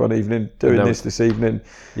 spearfished one evening, doing this evening.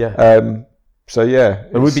 Yeah. So yeah,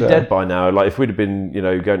 and we'd be dead by now. Like if we'd have been,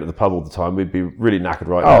 going to the pub all the time, we'd be really knackered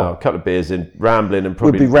right now. A couple of beers in, rambling, and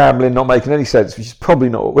probably we'd be rambling, not making any sense, which is probably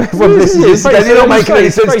not what everyone listens to. You're not making any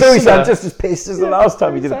sense. Do we sound just as pissed as the last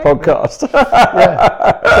time you did a podcast?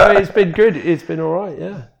 So it's been good. It's been all right.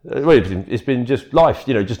 Yeah. Well, it's been just life.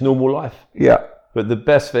 Just normal life. Yeah. But the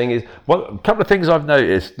best thing is a couple of things I've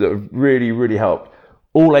noticed that have really, really helped.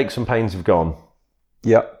 All aches and pains have gone.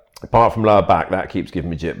 Yeah. Apart from lower back, that keeps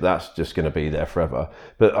giving me jip. That's just going to be there forever.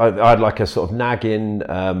 But I had like a sort of nagging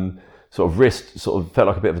sort of wrist, sort of felt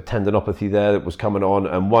like a bit of a tendinopathy there that was coming on,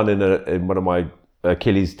 and one in one of my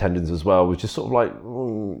Achilles tendons as well was just sort of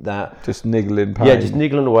like that. Just niggling pain. Yeah, just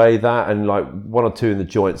niggling away that, and like one or two in the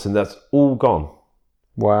joints, and that's all gone.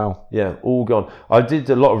 Wow. Yeah, all gone. I did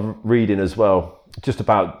a lot of reading as well, just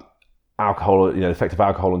about alcohol, the effect of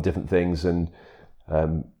alcohol on different things, and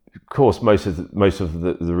of course, most of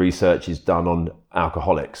the research is done on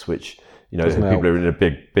alcoholics, which people are in a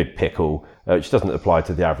big pickle, which doesn't apply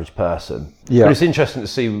to the average person. Yeah. But it's interesting to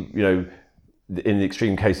see, in the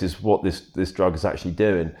extreme cases, what this drug is actually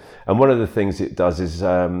doing. And one of the things it does is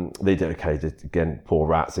they dedicated, again, poor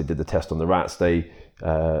rats. They did the test on the rats. They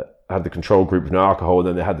had the control group with no alcohol, and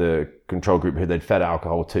then they had the control group who they'd fed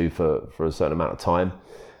alcohol to for a certain amount of time,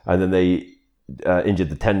 and then they injured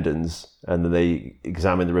the tendons, and then they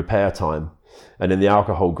examined the repair time. And in the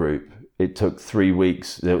alcohol group, it took 3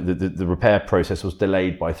 weeks. The repair process was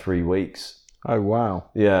delayed by 3 weeks. Oh, wow.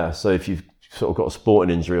 Yeah, so if you've sort of got a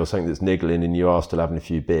sporting injury or something that's niggling and you are still having a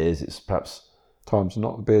few beers, it's perhaps... Time to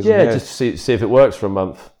knock the beers in the head. Just to see if it works for a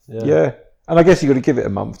month. Yeah. And I guess you've got to give it a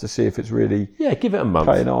month to see if it's really... Yeah, give it a month.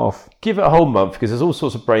 Paying off. Give it a whole month, because there's all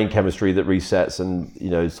sorts of brain chemistry that resets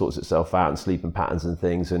and, sorts itself out, and sleeping patterns and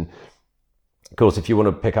things. And of course, if you want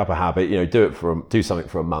to pick up a habit, do something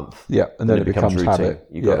for a month. Yeah, and then it becomes routine. Habit.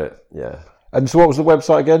 You got it. Yeah. And so, what was the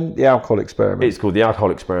website again? The Alcohol Experiment. It's called The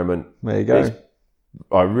Alcohol Experiment. There you go.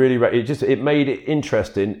 I really it made it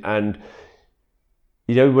interesting, and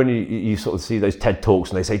when you sort of see those TED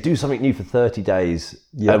Talks and they say do something new for 30 days.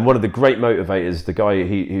 Yeah. And one of the great motivators, the guy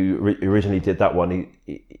who originally did that one,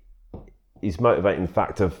 he's motivating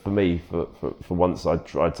factor for me for once I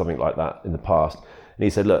tried something like that in the past, and he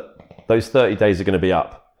said, look, those 30 days are going to be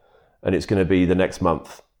up, and it's going to be the next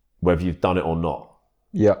month, whether you've done it or not.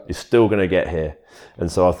 Yeah. You're still going to get here.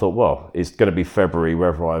 And so I thought, well, it's going to be February,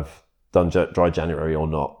 whether I've done dry January or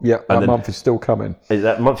not. Yeah, that month is still coming.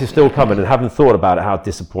 That month is still coming, and having thought about it, how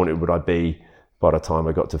disappointed would I be by the time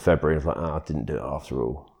I got to February? And I was like, I didn't do it after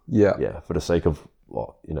all. Yeah. Yeah, for the sake of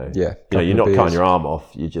what, Yeah. You're not cutting your arm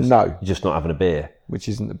off. You're just not having a beer. Which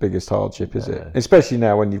isn't the biggest hardship, is it? Especially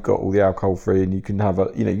now when you've got all the alcohol free and you can have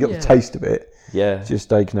you got the taste of it. Yeah. Just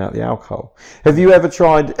taking out the alcohol. Have you ever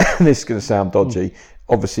tried, and this is going to sound dodgy,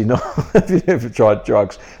 obviously not, have you ever tried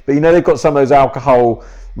drugs? But they've got some of those alcohol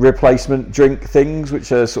replacement drink things,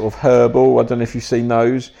 which are sort of herbal. I don't know if you've seen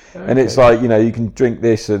those. Okay. And it's like, you can drink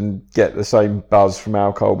this and get the same buzz from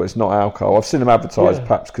alcohol, but it's not alcohol. I've seen them advertised,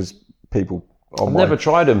 perhaps because people... I've never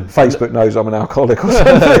tried them. Facebook knows I'm an alcoholic or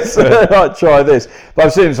something, so they might try this. But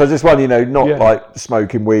I've seen them, so I just want, not like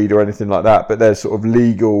smoking weed or anything like that, but they're sort of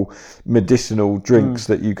legal medicinal drinks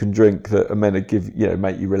that you can drink that are meant to give,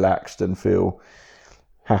 make you relaxed and feel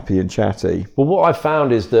happy and chatty. Well, what I've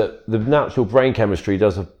found is that the natural brain chemistry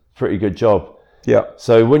does a pretty good job. Yeah.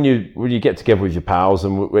 So when you get together with your pals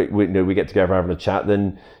and we get together having a chat,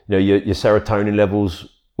 then your serotonin levels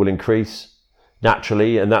will increase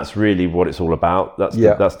naturally, and that's really what it's all about. That's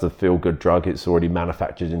the feel good drug. It's already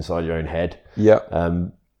manufactured inside your own head. Yeah.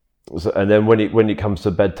 And then when it comes to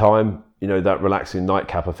bedtime, that relaxing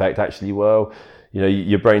nightcap effect. Actually,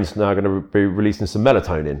 your brain's now going to be releasing some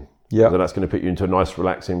melatonin. Yeah. So that's going to put you into a nice,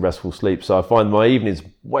 relaxing, restful sleep. So I find my evenings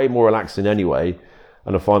way more relaxing anyway,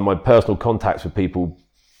 and I find my personal contacts with people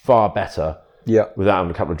far better. Yeah. Without having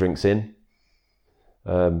a couple of drinks in.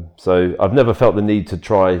 So I've never felt the need to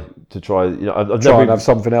try. I've try and have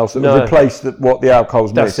something else that will replace what the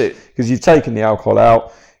alcohol's missed. That's it. Because you've taken the alcohol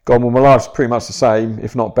out, gone, well, my life's pretty much the same,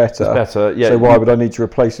 if not better. It's better, yeah. So why would I need to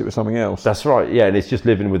replace it with something else? That's right, yeah. And it's just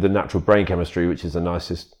living with the natural brain chemistry, which is the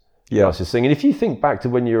nicest thing. And if you think back to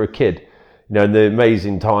when you were a kid, and the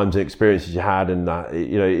amazing times and experiences you had, and that,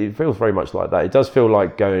 it feels very much like that. It does feel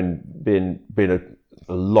like being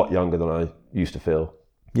a lot younger than I used to feel.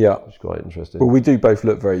 Yeah. Which is quite interesting. Well, we do both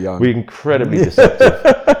look very young. We're incredibly deceptive.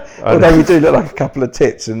 Although we do look like a couple of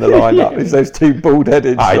tits in the lineup. It's those two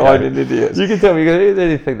bald-headed, shining idiots. You can tell me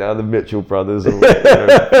anything that are the Mitchell brothers or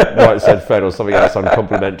Right Said Fred or something else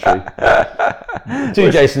uncomplimentary.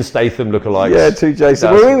 Two Jason Statham lookalikes. Yeah, two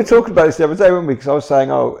Jason. Well, we were talking about this the other day, weren't we? Because I was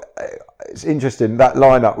saying, it's interesting, that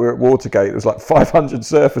lineup, we were at Watergate, there was like 500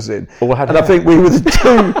 surfers in. And I think we were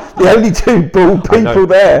the only two bald people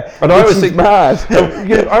there. And I always think, mad.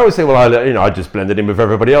 I always think, well, I just blended in with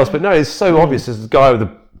everybody else. But no, it's so obvious. There's a guy with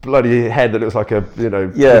a bloody head that looks like a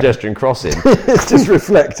pedestrian crossing. It's just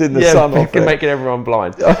reflecting the sun off it. Making everyone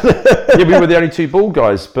blind. We were the only two bald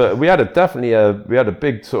guys, but we had a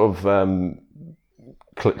big sort of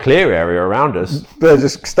clear area around us. But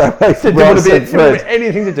just stay away from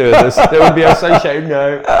anything to do with us. They wouldn't be associated.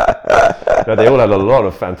 No, they all had a lot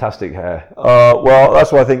of fantastic hair. Well,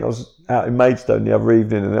 that's why I think I was out in Maidstone the other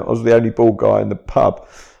evening, and I was the only bald guy in the pub,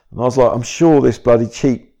 and I was like, I'm sure this bloody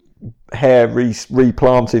cheap hair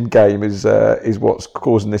replanting game is what's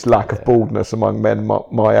causing this lack of baldness among men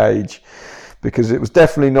my age, because it was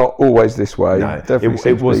definitely not always this way. No,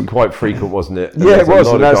 it was quite frequent, wasn't it? And it was,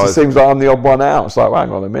 and now it seems like I'm the odd one out. It's like, well,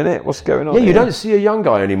 hang on a minute, what's going on? Yeah, you don't see a young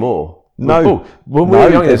guy anymore. No, when we were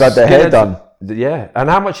young, they've had their hair done. Yeah, and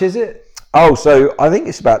how much is it? Oh, so I think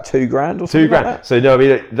it's about $2,000 or something. $2,000. Like that. So no, I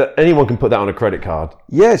mean anyone can put that on a credit card.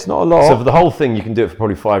 Yeah, it's not a lot. So for the whole thing, you can do it for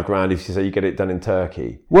probably $5,000 if you say you get it done in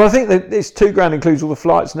Turkey. Well, I think that it's $2,000 includes all the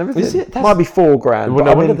flights and everything. Is it? Might be $4,000. Well,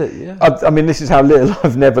 I mean, this is how little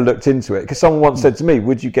I've never looked into it, because someone once said to me,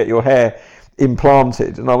 "Would you get your hair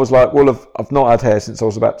implanted?" And I was like, well, I've not had hair since I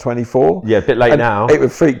was about 24. Yeah, a bit late now. It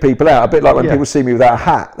would freak people out. A bit like when people see me without a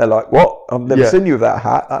hat. They're like, what? I've never seen you without a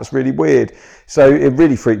hat. That's really weird. So it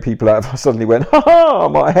really freaked people out if I suddenly went,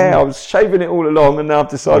 my hair, I was shaving it all along, and now I've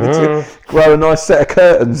decided to grow a nice set of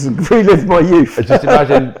curtains and relive my youth. Just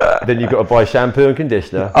imagine, then you've got to buy shampoo and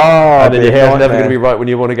conditioner. And then your hair's never going to be right when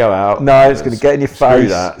you want to go out. No, it's going to get in your face.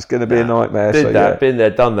 It's going to be a nightmare. Been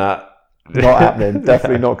there, done that. Not happening.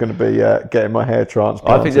 Definitely not going to be getting my hair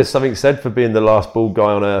transplanted. I think there's something said for being the last bald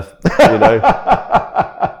guy on earth.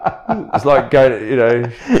 It's like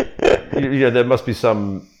going. There must be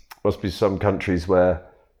some countries where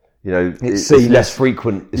it's less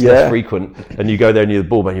frequent. It's less frequent, and you go there and you're the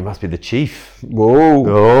bald man. You must be the chief. Whoa!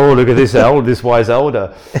 Oh, look at this wise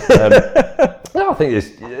elder. I think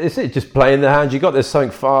it's just playing the hand you got. There's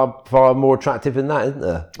something far more attractive than that, isn't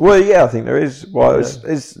there? Well, yeah, I think there is. Well,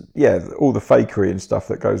 it's all the fakery and stuff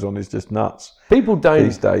that goes on is just nuts. People don't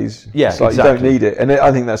these days. Yeah, it's like exactly. You don't need it, and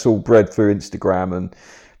I think that's all bred through Instagram and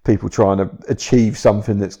people trying to achieve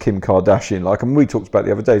something that's Kim Kardashian like. And we talked about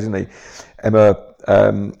the other day, didn't we? Emma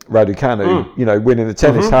Raducanu, winning the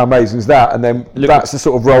tennis. How amazing is that? And then that's the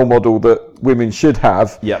sort of role model that women should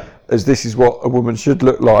have. Yeah. As this is what a woman should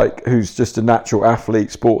look like, who's just a natural athlete,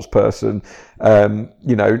 sports person,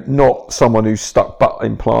 not someone who's stuck butt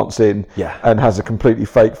implants in and has a completely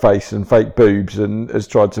fake face and fake boobs and has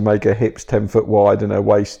tried to make her hips 10 foot wide and her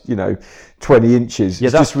waist, 20 inches. Yeah,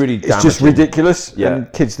 it's just ridiculous. Yeah.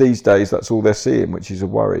 And kids these days, that's all they're seeing, which is a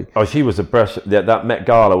worry. Oh, she was that Met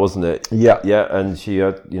Gala, wasn't it? Yeah. Yeah, and she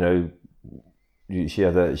had,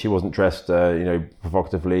 she wasn't dressed,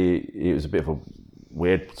 provocatively. It was a bit of a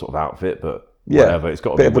weird sort of outfit, but whatever. It's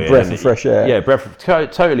got to be a breath of fresh air. Yeah,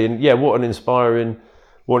 totally. And what an inspiring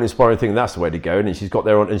thing. That's the way to go. And she's got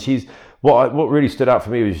there on, and she's what really stood out for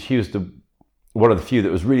me was she was one of the few that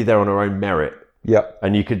was really there on her own merit. Yeah,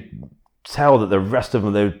 and you could tell that the rest of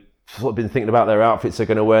them they've sort of been thinking about their outfits they're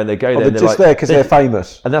going to wear, and they go there. They're just there because they're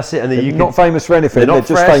famous, and that's it. And they're not famous for anything. They're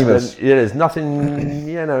just famous. There's nothing.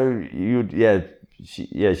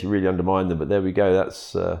 She really undermined them. But there we go.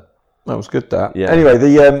 That was good, that. Yeah. Anyway,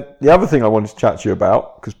 the other thing I wanted to chat to you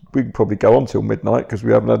about, because we can probably go on till midnight because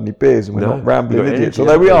we haven't had any beers and we're not rambling idiots,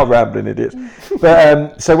 although we are rambling idiots.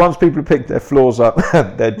 But so once people have picked their jaws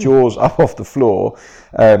up off the floor,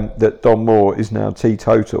 that Don Moore is now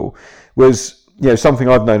teetotal, was something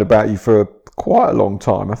I've known about you for quite a long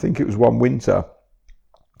time. I think it was one winter.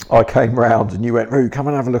 I came round and you went, Roo, come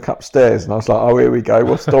and have a look upstairs. And I was like, oh, here we go.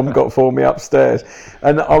 What's Dom got for me upstairs?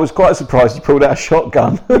 And I was quite surprised you pulled out a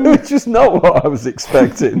shotgun, which is not what I was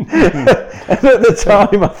expecting. And at the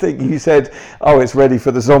time, I think you said, oh, it's ready for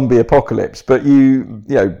the zombie apocalypse. But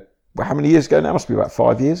how many years ago now? Must be about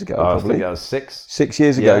 5 years ago. I think that was 6. 6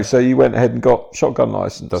 years ago. Yeah. So you went ahead and got shotgun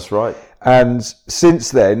license. That's right. And since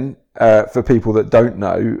then, for people that don't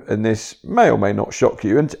know, and this may or may not shock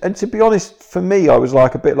you, and to be honest, for me, I was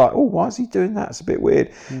like a bit like, oh, why is he doing that? It's a bit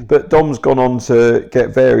weird. But Dom's gone on to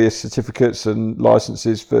get various certificates and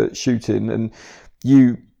licenses for shooting, and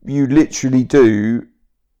you literally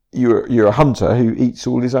you're a hunter who eats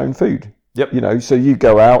all his own food. Yep. So you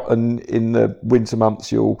go out and in the winter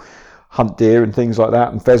months you'll hunt deer and things like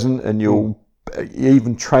that and pheasant, and you're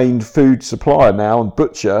even trained food supplier now and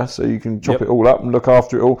butcher, so you can chop it all up and look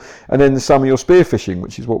after it all. And then the summer you're spearfishing,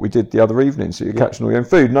 which is what we did the other evening, so you're catching all your own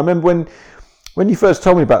food. And I remember when you first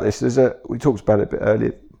told me about this, we talked about it a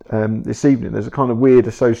bit this evening. There's a kind of weird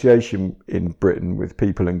association in Britain with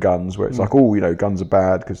people and guns, where it's like, oh, you know, guns are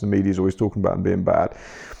bad because the media's always talking about them being bad.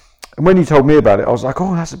 And when you told me about it, I was like,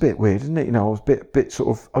 oh, that's a bit weird, isn't it? You know, I was a bit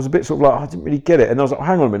sort of like, I didn't really get it. And I was like,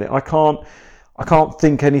 hang on a minute, I can't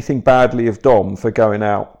think anything badly of Dom for going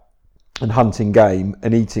out and hunting game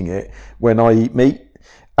and eating it when I eat meat.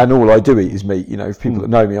 And all I do eat is meat. You know, if people that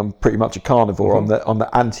know me, I'm pretty much a carnivore. I'm the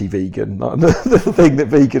anti-vegan, the thing that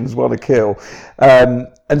vegans want to kill.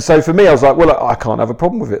 And so for me, I was like, well, I can't have a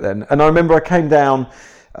problem with it then. And I remember I came down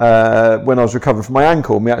when I was recovering from my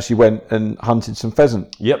ankle, and we actually went and hunted some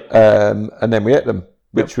pheasant. Yep. And then we ate them,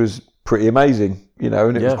 which was pretty amazing. You know,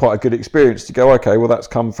 and it was quite a good experience to go, okay, well, that's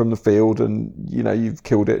come from the field, and you know, you've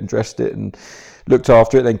killed it and dressed it and looked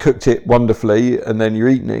after it, then cooked it wonderfully, and then you're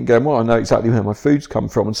eating it and going, well, I know exactly where my food's come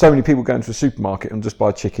from. And so many people go into a supermarket and just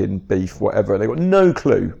buy chicken, beef, whatever, and they've got no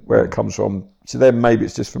clue where it comes from. So then maybe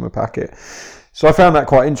it's just from a packet. So I found that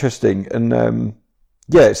quite interesting. And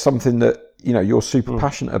it's something that, you know, you're super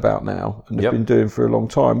passionate about now and have been doing for a long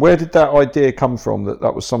time. Where did that idea come from,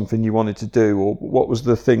 that was something you wanted to do? Or what was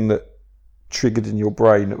the thing that triggered in your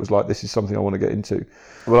brain that was like, this is something I want to get into?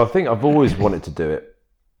 Well, I think I've always wanted to do it.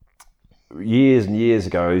 Years and years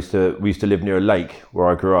ago, we used to live near a lake where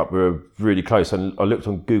I grew up. We were really close, and I looked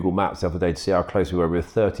on Google Maps the other day to see how close we were. We were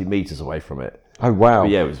 30 metres away from it. Oh wow!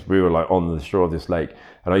 But we were like on the shore of this lake,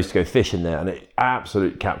 and I used to go fishing there, and it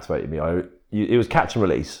absolutely captivated me. It was catch and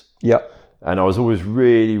release. Yeah. And I was always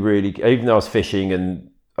really, really, even though I was fishing,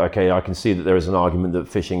 and okay, I can see that there is an argument that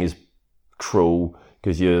fishing is cruel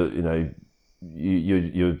because you're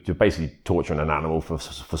basically torturing an animal for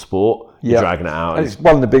sport. You're dragging it out. And it's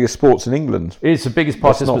one of the biggest sports in England. It's the biggest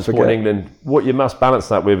participant sport in England. What you must balance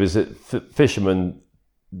that with is that fishermen,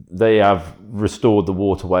 they have restored the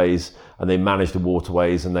waterways and they manage the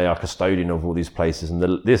waterways and they are custodian of all these places.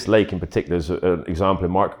 And this lake in particular is an example, a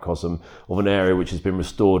microcosm of an area which has been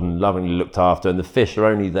restored and lovingly looked after. And the fish are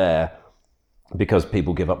only there because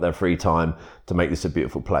people give up their free time to make this a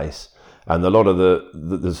beautiful place. And a lot of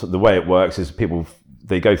the way it works is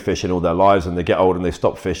they go fishing all their lives and they get old and they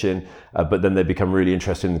stop fishing, but then they become really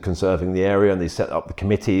interested in conserving the area and they set up the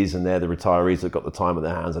committees and they're the retirees that got the time on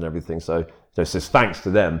their hands and everything. So it's just thanks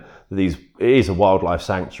to them that it is a wildlife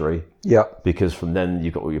sanctuary. Yeah. Because from then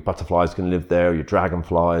you've got all your butterflies can live there, your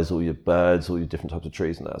dragonflies, all your birds, all your different types of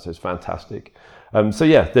trees and that. So it's fantastic.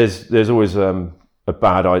 There's always a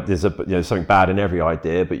bad idea. There's something bad in every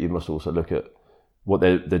idea, but you must also look at what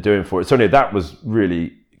they're doing for it. So that was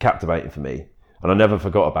really captivating for me. And I never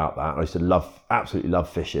forgot about that. I used to absolutely love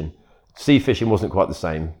fishing. Sea fishing wasn't quite the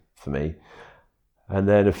same for me. And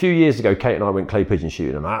then a few years ago, Kate and I went clay pigeon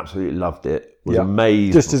shooting and I absolutely loved it. It was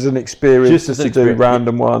amazing. Just as an experience, just to do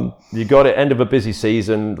random one. You got it, end of a busy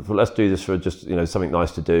season. Thought, let's do this for just, something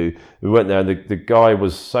nice to do. We went there and the guy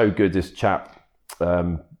was so good, this chap,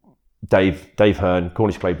 Dave Hearn,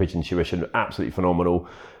 Cornish Clay Pigeon Tuition, absolutely phenomenal.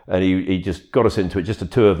 And he just got us into it, just the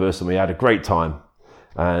two of us, and we had a great time.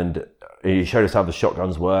 And he showed us how the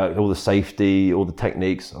shotguns work, all the safety, all the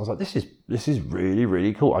techniques. I was like, this is really,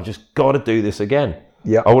 really cool. I've just got to do this again.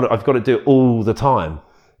 Yeah, I've got to do it all the time.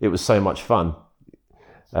 It was so much fun.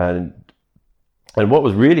 And what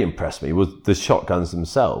was really impressed me was the shotguns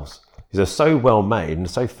themselves. Because they're so well made and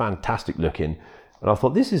so fantastic looking. And I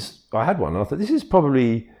thought, I had one, and I thought, this is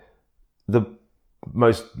probably the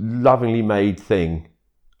most lovingly made thing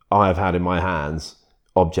I have had in my hands,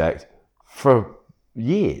 object, for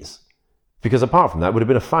years. Because apart from that, it would have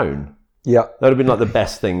been a phone. Yeah. That would have been like the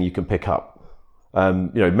best thing you can pick up.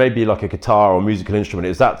 Maybe like a guitar or a musical instrument.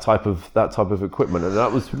 It's that type of equipment. And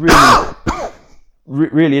that was really,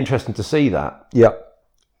 really interesting to see that. Yeah.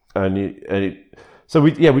 So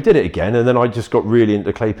we did it again. And then I just got really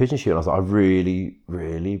into clay pigeon shooting. I was like, I really,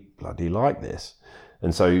 really bloody like this.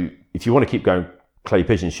 And so if you want to keep going clay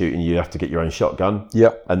pigeon shooting, you have to get your own shotgun.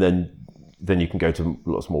 Yeah. And then you can go to a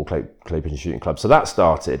lot of small clay pigeon shooting clubs. So that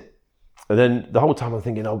started. And then the whole time I'm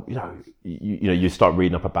thinking, you start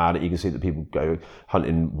reading up about it. You can see that people go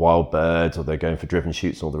hunting wild birds or they're going for driven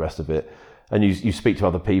shoots and all the rest of it. And you speak to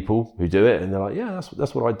other people who do it and they're like, yeah,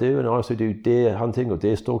 that's what I do. And I also do deer hunting or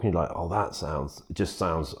deer stalking. You're like, oh, it just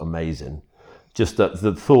sounds amazing. Just that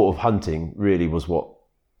the thought of hunting really was what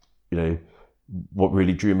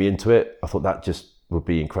really drew me into it. I thought that just would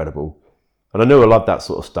be incredible. And I know I love that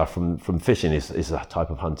sort of stuff from fishing is a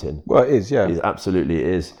type of hunting. Well, it is, yeah. It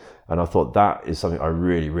is. And I thought that is something I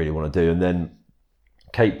really, really want to do. And then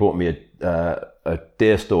Kate bought me a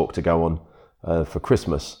deer stalk to go on for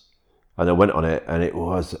Christmas. And I went on it and it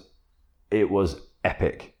was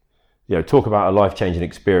epic. Talk about a life-changing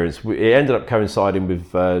experience. It ended up coinciding with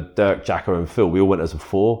Dirk, Jacko and Phil. We all went as a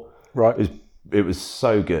 4. Right. It was it was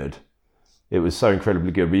so good. It was so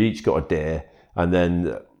incredibly good. We each got a deer, and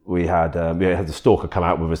then we had the stalker come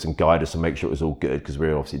out with us and guide us and make sure it was all good, because we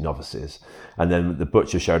were obviously novices. And then the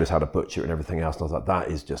butcher showed us how to butcher it and everything else. And I was like, that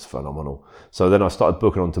is just phenomenal. So then I started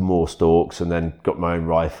booking onto more stalks, and then got my own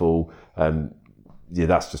rifle.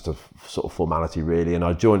 That's just a sort of formality really. And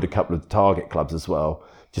I joined a couple of target clubs as well,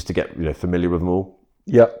 just to get familiar with them all.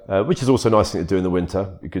 Yeah. Which is also a nice thing to do in the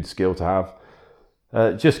winter, a good skill to have.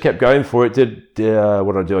 Just kept going for it. What did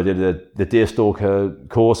I do? I did the deer stalker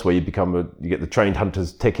course, where you get the trained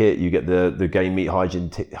hunter's ticket, you get the game meat hygiene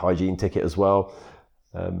ticket as well,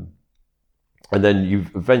 and then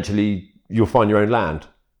you'll find your own land.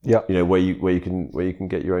 Yeah. Where you can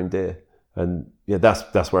get your own deer, and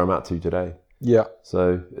that's where I'm at today. Yeah.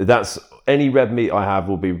 So that's any red meat I have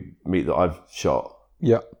will be meat that I've shot.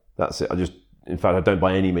 Yeah. That's it. In fact, I don't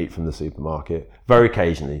buy any meat from the supermarket. Very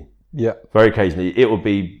occasionally. Yeah. Very occasionally, it would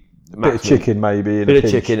be maximum, bit of chicken maybe. Bit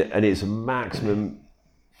of chicken, and it's maximum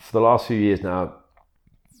for the last few years now,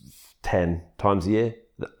 10 times a year,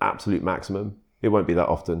 the absolute maximum. It won't be that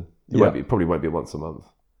often. It probably won't be once a month.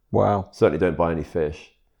 Wow. Certainly don't buy any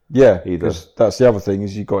fish. Yeah, either. Because that's the other thing,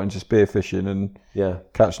 is you got into spearfishing and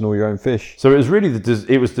catching all your own fish. So it was really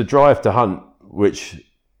the drive to hunt which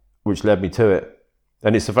led me to it,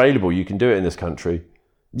 and it's available. You can do it in this country.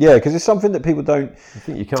 Yeah, because it's something that people don't. I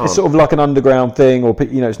think you can't. It's sort of like an underground thing, or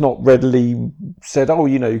it's not readily said. Oh,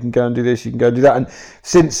 you can go and do this, you can go and do that. And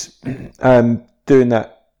since doing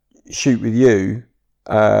that shoot with you,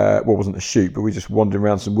 it wasn't a shoot, but we just wandered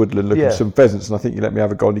around some woodland looking at some pheasants, and I think you let me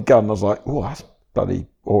have a go on your gun. And I was like, oh, that's bloody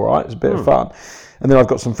all right. It's a bit of fun. And then I've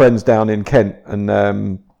got some friends down in Kent,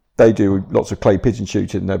 and they do lots of clay pigeon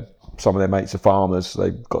shooting. Some of their mates are farmers, so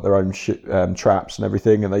they've got their own traps and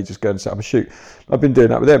everything, and they just go and set up a shoot. I've been doing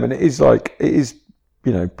that with them, and it is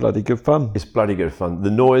bloody good fun. It's bloody good fun. The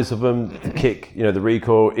noise of them, the kick, the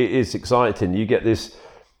recoil, it is exciting. You get this,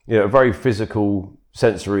 a very physical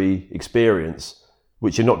sensory experience,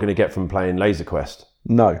 which you're not going to get from playing Laser Quest.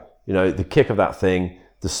 No. The kick of that thing,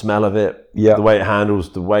 the smell of it, the way it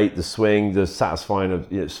handles, the weight, the swing, the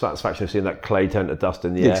satisfaction of seeing that clay turn to dust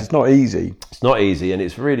in the air. It's not easy. It's not easy, and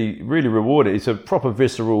it's really, really rewarding. It's a proper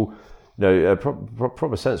visceral,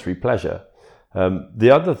 proper sensory pleasure. One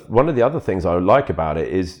of the other things I like about it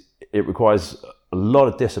is it requires a lot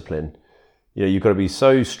of discipline. You've got to be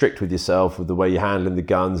so strict with yourself, with the way you're handling the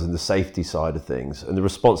guns and the safety side of things, and the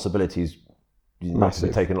responsibilities.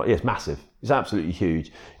 Massive. It's massive. It's absolutely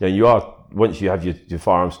huge. Once you have your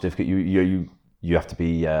firearms certificate, you have to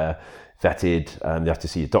be vetted. You have to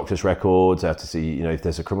see your doctor's records. You have to see if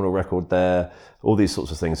there's a criminal record there. All these sorts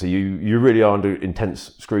of things. So you really are under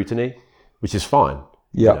intense scrutiny, which is fine.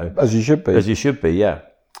 Yeah, as you should be. As you should be. Yeah.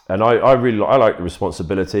 And I really like the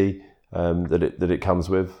responsibility that it comes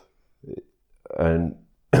with, and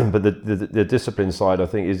but the discipline side, I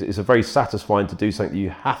think, is a very satisfying to do something. You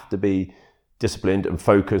have to be disciplined and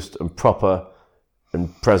focused and proper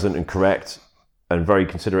and present and correct and very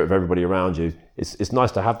considerate of everybody around you. It's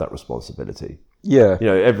nice to have that responsibility. Yeah.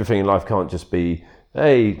 Everything in life can't just be,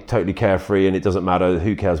 hey, totally carefree and it doesn't matter,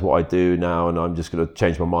 who cares what I do now, and I'm just going to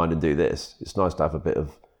change my mind and do this. It's nice to have a bit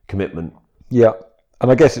of commitment. Yeah.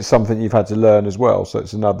 And I guess it's something you've had to learn as well. So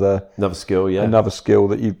it's another skill, another skill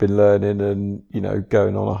that you've been learning, and,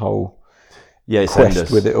 going on a whole it's quest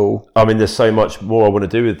endless with it all. I mean, there's so much more I want to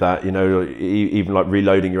do with that, even like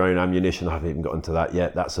reloading your own ammunition. I haven't even gotten to that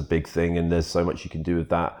yet. That's a big thing, and there's so much you can do with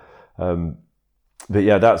that. But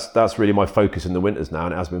yeah, that's really my focus in the winters now,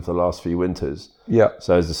 and it has been for the last few winters. Yeah.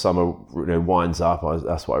 So as the summer winds up,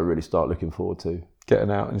 that's what I really start looking forward to. Getting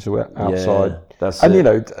out into it, outside. Yeah,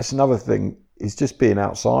 that's another thing, is just being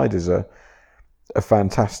outside is a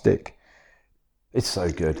fantastic. It's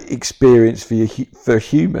so good experience for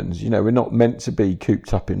humans. We're not meant to be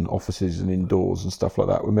cooped up in offices and indoors and stuff like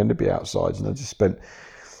that. We're meant to be outside. And I just spent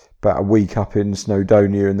about a week up in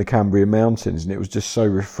Snowdonia in the Cambrian Mountains, and it was just so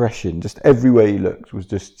refreshing. Just everywhere you looked was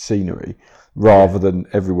just scenery, rather than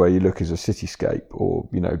everywhere you look is a cityscape or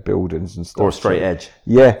buildings and stuff. Or a straight edge.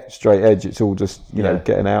 Yeah, straight edge. It's all just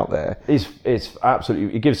getting out there. It's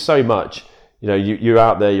absolutely. It gives so much. You're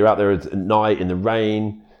out there. You're out there at night in the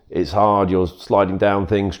rain. It's hard. You're sliding down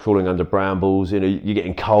things, crawling under brambles. You're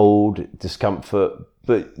getting cold, discomfort,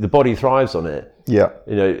 but the body thrives on it. Yeah.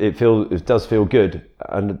 It does feel good.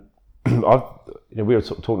 And we were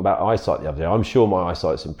talking about eyesight the other day. I'm sure my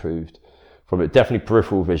eyesight's improved from it. Definitely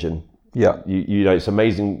peripheral vision. Yeah. It's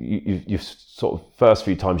amazing. You sort of first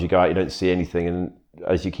few times you go out, you don't see anything, and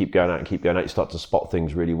as you keep going out, you start to spot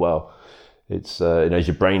things really well. It's as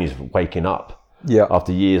your brain is waking up. Yeah.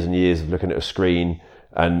 After years and years of looking at a screen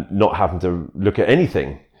and not having to look at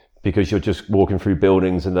anything because you're just walking through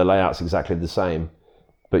buildings and the layout's exactly the same.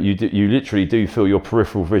 But you literally do feel your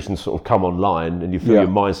peripheral vision sort of come online, and you feel your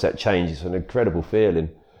mindset change. It's an incredible feeling.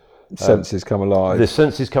 Senses come alive. The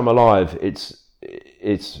senses come alive. It's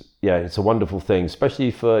a wonderful thing,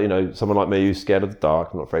 especially for someone like me who's scared of the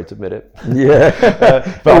dark. I'm not afraid to admit it.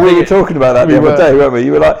 Yeah, but we were talking about that the other day, weren't we?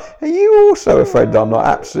 You were like, "Are you also afraid that I'm not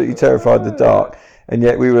absolutely terrified of the dark?" And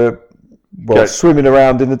yet we were swimming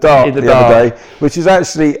around in the dark the other day, which is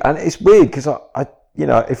actually, and it's weird because I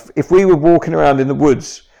if we were walking around in the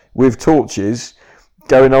woods with torches,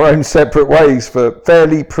 going our own separate ways for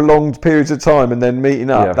fairly prolonged periods of time and then meeting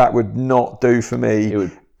up, that would not do for me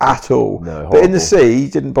at all. No, but in the sea,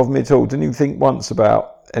 it didn't bother me at all. Didn't even think once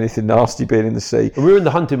about anything nasty being in the sea. And we were in the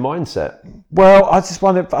hunting mindset. Well, I just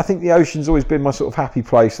wonder, I think the ocean's always been my sort of happy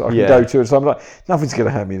place that I can go to, and so I'm like, nothing's going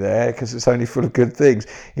to hurt me there because it's only full of good things.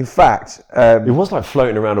 In fact... it was like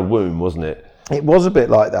floating around a womb, wasn't it? It was a bit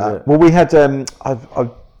like that. Yeah. Well, we had... I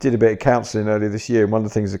did a bit of counselling earlier this year, and one of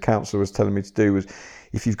the things the counsellor was telling me to do was,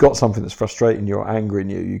 if you've got something that's frustrating you or angering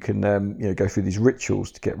you, you can go through these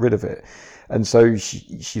rituals to get rid of it. And so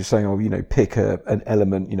she was saying, pick an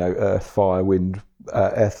element, earth, fire, wind,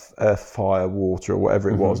 earth, fire, water, or whatever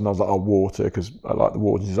it was. And I was like, water, because I like the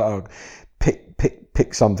water. She's like,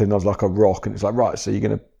 pick something. I was like, a rock. And it's like, right, so you're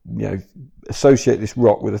going to, associate this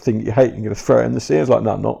rock with a thing that you hate and you're going to throw it in the sea. I was like,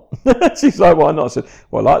 no, I'm not. She's like, why not? I said,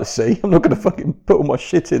 well, I like the sea. I'm not going to fucking put all my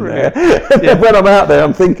shit in there. And then when I'm out there,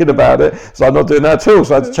 I'm thinking about it. So I'm not doing that at all.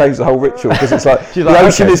 So I had to change the whole ritual because it's like, the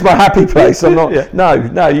ocean is my happy place. I'm not,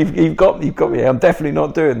 no, you've got me here. I'm definitely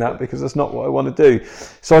not doing that because that's not what I want to do.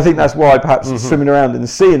 So I think that's why perhaps swimming around in the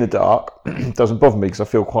sea in the dark doesn't bother me because I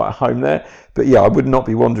feel quite at home there. But I would not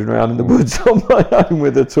be wandering around in the woods on my own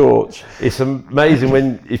with a torch. It's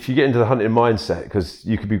amazing if you get into the hunting mindset, because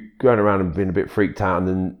you could be going around and being a bit freaked out, and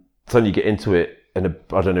then suddenly you get into it, and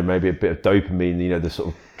maybe a bit of dopamine, the sort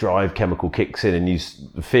of drive chemical kicks in, and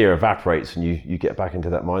the fear evaporates, and you get back into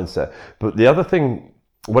that mindset. But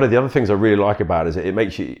one of the other things I really like about it is it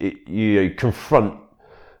makes you confront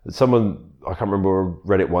someone. I can't remember, I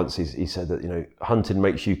read it once. He said that hunting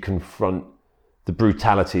makes you confront the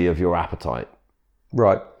brutality of your appetite.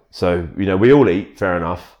 Right. So, we all eat, fair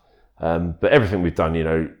enough. But everything we've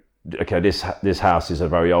done, okay, this house is a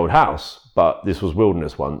very old house, but this was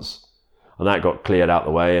wilderness once. And that got cleared out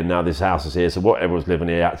the way, and now this house is here. So whatever was living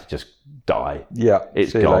here had to just die. Yeah.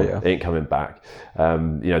 It's gone. It ain't coming back.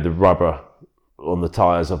 The rubber on the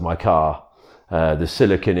tyres of my car, the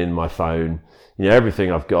silicon in my phone,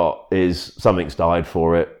 everything I've got is something's died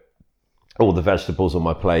for it. All the vegetables on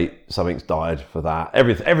my plate, something's died for that.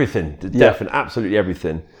 Everything, definitely, absolutely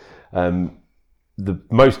everything. The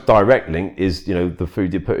most direct link is, the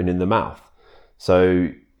food you're putting in the mouth. So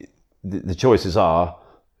the choices are: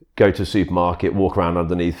 go to a supermarket, walk around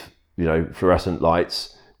underneath, fluorescent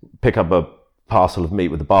lights, pick up a parcel of meat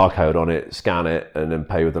with a barcode on it, scan it, and then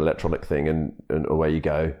pay with an electronic thing, and away you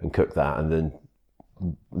go, and cook that, and then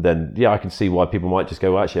I can see why people might just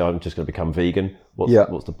go, well, actually, I'm just going to become vegan.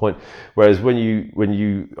 What's the point? Whereas when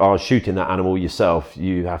you are shooting that animal yourself,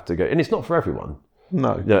 you have to go, and it's not for everyone.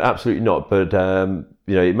 No, absolutely not. But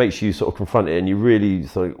it makes you sort of confront it, and you really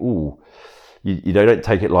sort of, you don't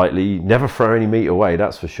take it lightly. Never throw any meat away.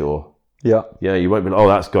 That's for sure. Yeah. You won't be,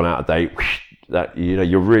 that's gone out of date. That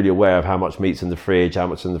you're really aware of how much meat's in the fridge, how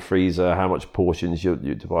much in the freezer, how much portions you're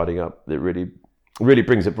dividing up. It really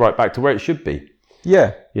brings it right back to where it should be.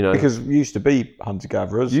 Yeah, because we used to be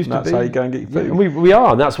hunter-gatherers, and that's how you go and get your food. Yeah, and we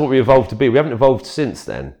are, and that's what we evolved to be. We haven't evolved since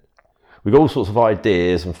then. We've got all sorts of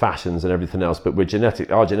ideas and fashions and everything else, but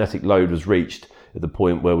our genetic load was reached at the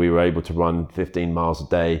point where we were able to run 15 miles a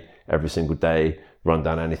day, every single day, run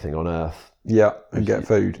down anything on Earth. Yeah, and get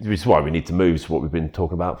food. Which is why we need to move, is what we've been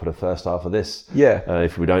talking about for the first half of this. Yeah.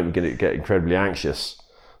 If we don't, we're going to get incredibly anxious.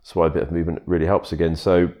 That's why a bit of movement really helps again.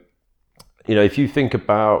 So, if you think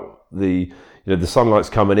about the sunlight's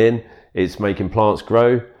coming in, it's making plants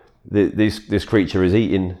grow. This creature is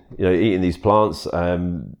eating these plants.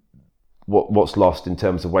 What's lost in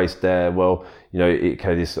terms of waste there? Well,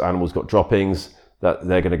 this animal's got droppings that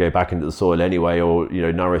they're going to go back into the soil anyway, or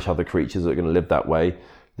nourish other creatures that are going to live that way.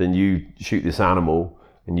 Then you shoot this animal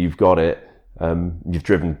and you've got it. You've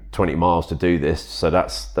driven 20 miles to do this, so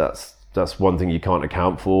that's one thing you can't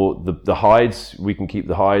account for. The hides, we can keep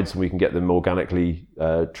the hides and we can get them organically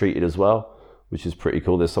treated as well, which is pretty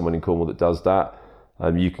cool. There's someone in Cornwall that does that.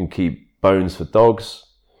 You can keep bones for dogs.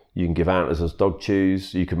 You can give antlers as dog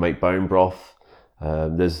chews. You can make bone broth.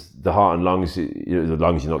 There's the heart and lungs. The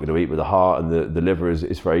lungs you're not going to eat, but the heart and the liver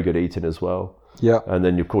is very good eating as well. Yeah. And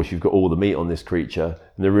then of course you've got all the meat on this creature,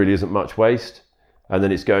 and there really isn't much waste. And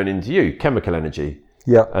then it's going into you, chemical energy.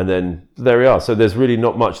 Yeah. And then there we are. So there's really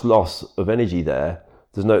not much loss of energy there.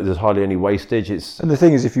 There's hardly any wastage. And the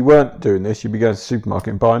thing is, if you weren't doing this, you'd be going to the supermarket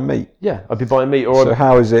and buying meat. Yeah, I'd be buying meat. So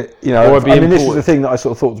how is it, this is the thing that I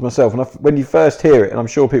sort of thought to myself, and when you first hear it, and I'm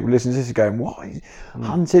sure people listening to this are going, why?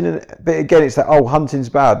 Hunting, but again, it's that, hunting's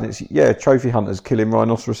bad. And it's, trophy hunters killing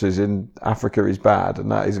rhinoceroses in Africa is bad,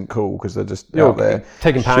 and that isn't cool because they're just out there.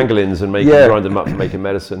 Taking pangolins and grinding them up for making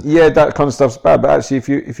medicine. Yeah, that kind of stuff's bad, but actually if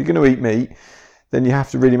you're going to eat meat, then you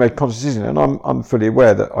have to really make a conscious decision. And I'm fully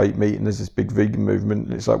aware that I eat meat, and there's this big vegan movement.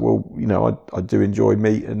 And it's like, well, I do enjoy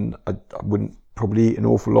meat, and I wouldn't probably eat an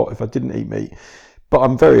awful lot if I didn't eat meat. But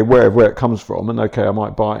I'm very aware of where it comes from. And okay, I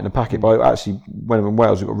might buy it in a packet. But actually, when I'm in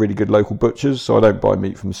Wales, we've got really good local butchers, so I don't buy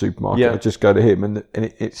meat from the supermarket. Yeah. I just go to him, and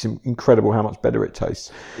it's incredible how much better it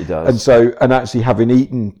tastes. It does. And so, and actually having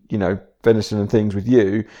eaten, venison and things with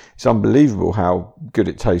you, it's unbelievable how good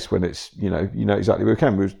it tastes when it's, you know exactly where it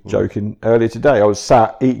can. We were joking earlier today. I was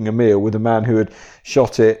sat eating a meal with a man who had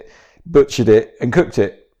shot it, butchered it, and cooked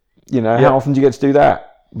it. How often do you get to do that?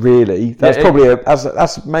 Really, that's probably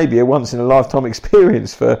that's maybe a once in a lifetime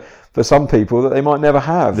experience for some people that they might never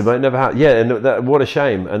have. They might never have. Yeah, and what a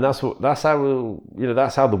shame. And that's how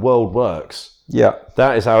the world works. Yeah,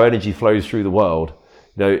 that is how energy flows through the world.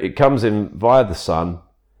 It comes in via the sun.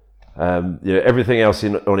 Everything else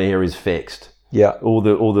on here is fixed. Yeah. All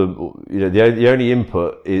the the only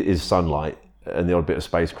input is sunlight and the odd bit of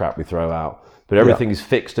space crap we throw out. But everything is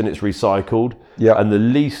fixed and it's recycled. Yeah. And the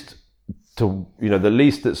least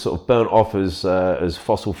that's sort of burnt off as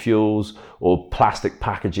fossil fuels or plastic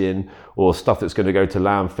packaging or stuff that's going to go to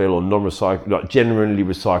landfill or non-recyclable, like genuinely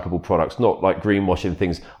recyclable products, not like greenwashing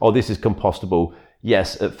things. Oh, this is compostable.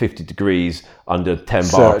 Yes, at 50 degrees under 10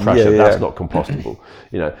 bar pressure, that's not compostable.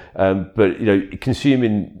 But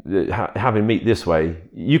consuming, having meat this way,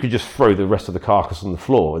 you could just throw the rest of the carcass on the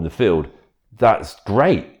floor in the field. That's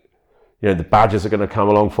great. The badgers are going to come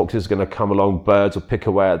along, foxes are going to come along, birds will pick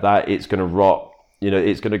away at that. It's going to rot.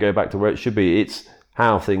 It's going to go back to where it should be. It's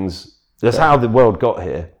how that's how the world got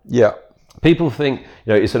here. Yeah. People think,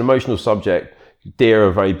 it's an emotional subject. Deer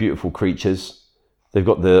are very beautiful creatures. They've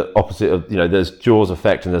got the opposite of, there's Jaws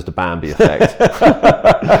effect and there's the Bambi effect.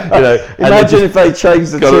 Imagine if they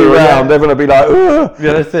changed the two around, everyone would be like, ugh.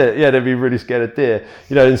 Yeah, that's it. Yeah, they'd be really scared of deer.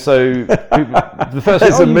 And so the first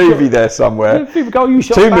there's a movie there somewhere. Yeah, people go, you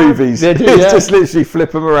shot two movies. Yeah, just literally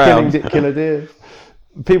flip them around. Kill a deer.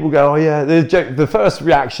 People go, oh yeah. The first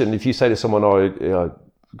reaction, if you say to someone,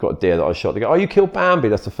 got a deer that I shot, they go, oh, you killed Bambi.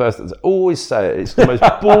 That's the first thing. They always say it. It's the most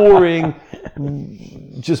boring,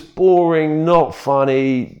 just boring, not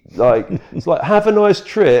funny. Like, it's like, have a nice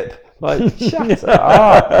trip. Like, shut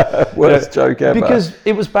up. Worst joke ever. Because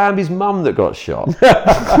it was Bambi's mum that got shot.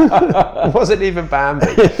 It wasn't even Bambi.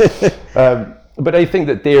 But they think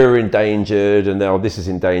that deer are endangered and this is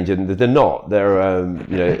endangered. And they're not.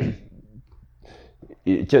 They're,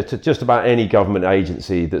 just about any government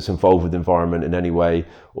agency that's involved with the environment in any way,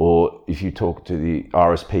 or if you talk to the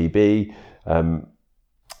RSPB,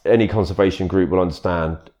 any conservation group will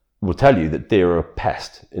tell you that deer are a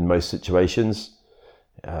pest in most situations.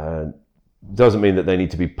 Doesn't mean that they need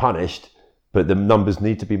to be punished, but the numbers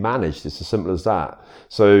need to be managed. It's as simple as that.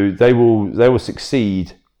 So they will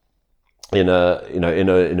succeed in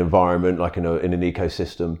an environment, like in an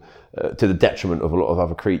ecosystem, to the detriment of a lot of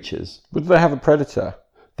other creatures. Would they have a predator?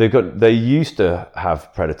 They used to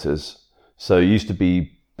have predators. So it used to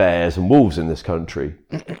be bears and wolves in this country.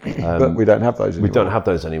 But we don't have those anymore. We don't have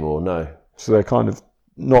those anymore, no. So they're kind of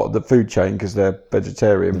not the food chain because they're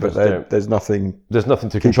vegetarian, but there's nothing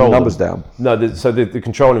to control the numbers them. down. No, so the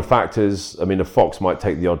controlling factors, I mean, a fox might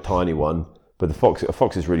take the odd tiny one, but a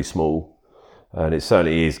fox is really small. And it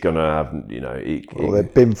certainly is going to have, Well, they're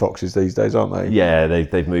bin foxes these days, aren't they? Yeah,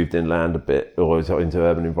 they've moved inland a bit or into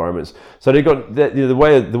urban environments. So they got the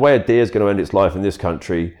way a deer is going to end its life in this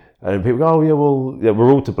country. And people go,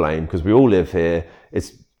 we're all to blame because we all live here.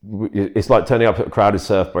 It's like turning up at a crowded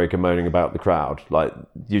surf break and moaning about the crowd. Like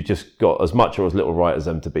you've just got as much or as little right as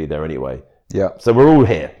them to be there anyway. Yeah. So we're all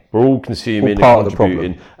here. We're all consuming all and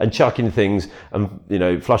contributing and chucking things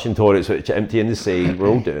and flushing toilets which are empty in the sea. We're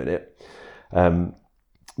all doing it.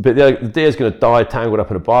 But the deer's going to die tangled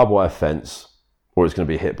up in a barbed wire fence, or it's going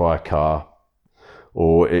to be hit by a car,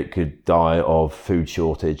 or it could die of food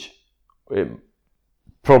shortage. It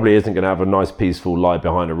probably isn't going to have a nice peaceful lie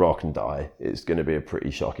behind a rock and die. It's going to be a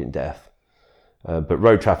pretty shocking death. But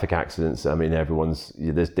road traffic accidents, I mean,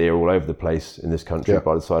 there's deer all over the place in this country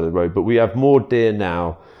by the side of the road, but we have more deer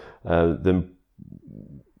now than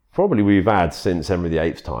probably we've had since Henry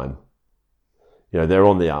VIII's time. They're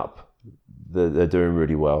on the up. They're doing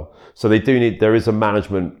really well. So there is a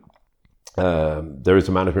management there is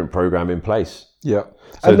a management program in place. Yeah,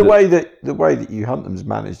 So and the way that you hunt them is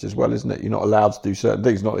managed as well, isn't it? You're not allowed to do certain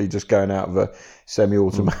things. Not that you're just going out with a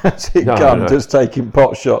semi-automatic gun, No. just taking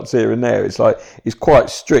pot shots here and there. It's like it's quite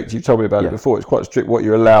strict. You've told me about it before. It's quite strict what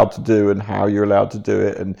you're allowed to do and how you're allowed to do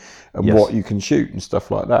it, and Yes. what you can shoot and stuff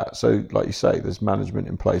like that. So, like you say, there's management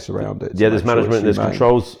in place around it. Yeah, there's management, there's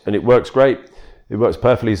controls, and it works great. It works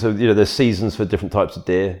perfectly. So, there's seasons for different types of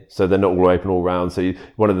deer, so they're not all open all round. So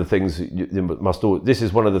one of the things you must always, this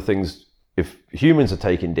is one of the things, if humans are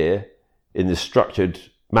taking deer in this structured,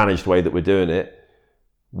 managed way that we're doing it,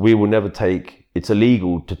 we will never take, it's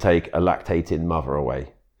illegal to take a lactating mother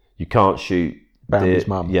away. You can't shoot Bambi's deer.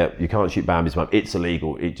 mum. Yeah, you can't shoot Bambi's mum. It's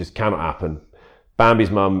illegal. It just cannot happen.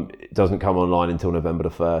 Bambi's mum doesn't come online until November the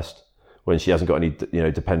 1st, when she hasn't got any,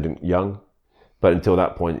 dependent young. But until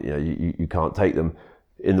that point, you can't take them.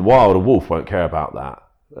 In the wild, a wolf won't care about that,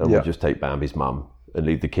 and will just take Bambi's mum and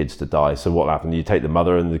leave the kids to die. So what happens? You take the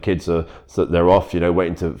mother, and the kids they're off,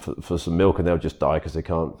 waiting for some milk, and they'll just die because they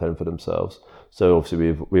can't fend for themselves. So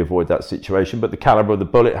obviously we avoid that situation. But the caliber of the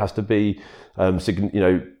bullet has to be,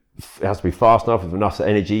 it has to be fast enough with enough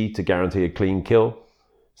energy to guarantee a clean kill.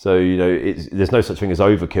 So there's no such thing as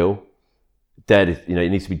overkill. Dead, it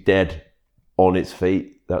needs to be dead on its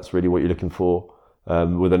feet. That's really what you're looking for.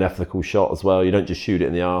 With an ethical shot as well. You don't just shoot it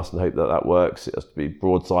in the arse and hope that works. It has to be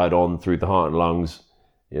broadside on through the heart and lungs.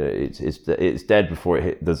 It's dead before it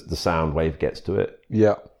hit the sound wave gets to it.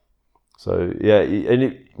 Yeah. So and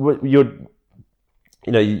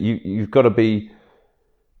you've got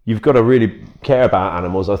to really care about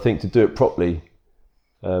animals, I think, to do it properly.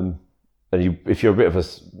 And if you're a bit of a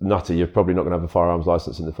nutter, you're probably not going to have a firearms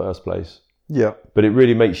license in the first place. Yeah. But it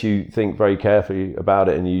really makes you think very carefully about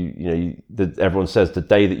it, and everyone says the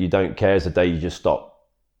day that you don't care is the day you just stop.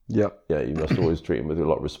 Yeah. Yeah, you must always treat them with a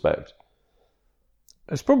lot of respect.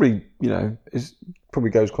 It's probably, it probably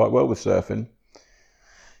goes quite well with surfing.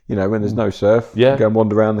 When there's no surf, Yeah. go and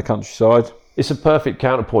wander around the countryside. It's a perfect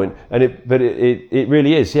counterpoint, and it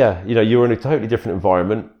really is. Yeah, you're in a totally different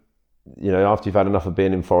environment. After you've had enough of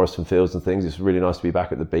being in forests and fields and things, it's really nice to be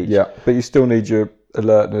back at the beach. Yeah, but you still need your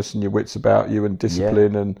alertness and your wits about you and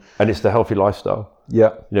discipline and it's the healthy lifestyle.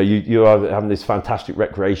 Yeah. You are having this fantastic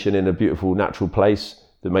recreation in a beautiful natural place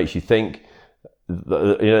that makes you think.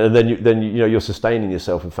 And then you're sustaining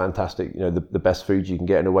yourself with fantastic, the best food you can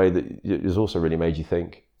get in a way that has also really made you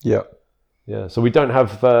think. Yeah. Yeah, so we don't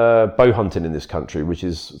have bow hunting in this country, which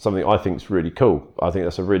is something I think is really cool. I think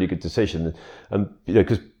that's a really good decision, and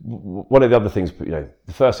because one of the other things, the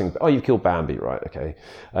first thing, you've killed Bambi, right? Okay,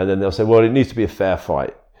 and then they'll say, well, it needs to be a fair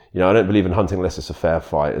fight. I don't believe in hunting unless it's a fair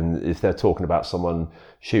fight. And if they're talking about someone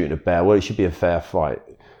shooting a bear, well, it should be a fair fight.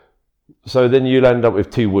 So then you'll end up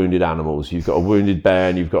with two wounded animals. You've got a wounded bear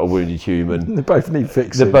and you've got a wounded human. They both need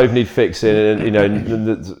fixing.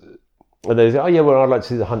 And they say, oh yeah, well, I'd like to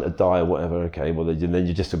see the hunter die or whatever. Okay, well then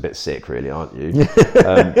you're just a bit sick, really, aren't you?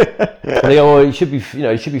 And they go, it should be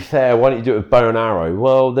fair. Why don't you do it with bow and arrow?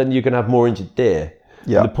 Well, then you're going to have more injured deer.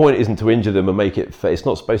 Yeah. And the point isn't to injure them and make it fair. It's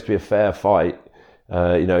not supposed to be a fair fight.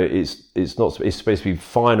 It's supposed to be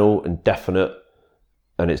final and definite,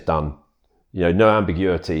 and it's done. No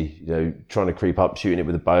ambiguity. Trying to creep up, shooting it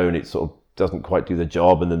with a bow, and it sort of doesn't quite do the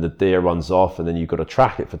job, and then the deer runs off, and then you've got to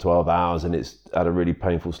track it for 12 hours, and it's at a really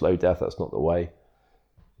painful, slow death. That's not the way.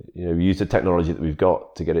 We use the technology that we've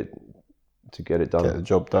got to get it done. Get the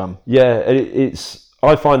job done. Yeah,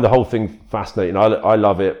 I find the whole thing fascinating. I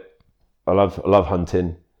love it. I love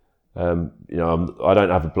hunting. I don't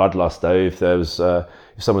have a bloodlust though. If there was,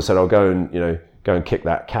 if someone said, "I'll go and kick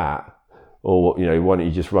that cat," or why don't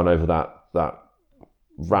you just run over that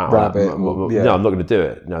rabbit? Yeah. No, I'm not going to do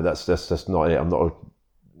it. No, that's not it. I'm not.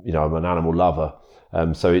 I'm an animal lover.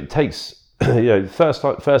 So it takes.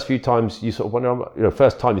 First few times you sort of wonder.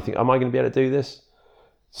 First time you think, "Am I going to be able to do this?"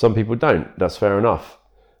 Some people don't. That's fair enough.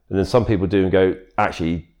 And then some people do and go,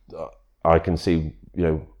 "Actually, I can see.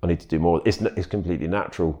 I need to do more." It's completely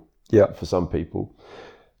natural. Yeah. For some people,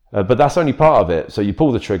 but that's only part of it. So you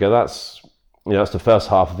pull the trigger. That's the first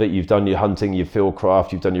half of it. You've done your hunting, your field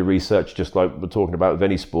craft, you've done your research, just like we're talking about with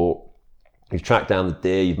any sport. You've tracked down the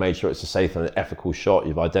deer. You've made sure it's a safe and an ethical shot.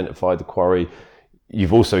 You've identified the quarry.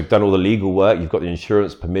 You've also done all the legal work. You've got the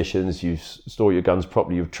insurance permissions. You've stored your guns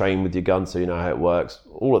properly. You've trained with your guns, so you know how it works.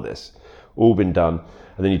 All of this, all been done.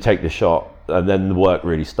 And then you take the shot, and then the work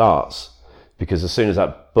really starts. Because as soon as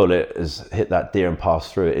that bullet has hit that deer and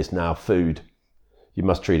passed through it, it's now food. You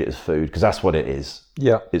must treat it as food, because that's what it is.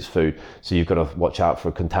 Yeah, it's food. So you've got to watch out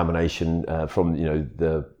for contamination from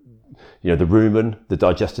the the rumen, the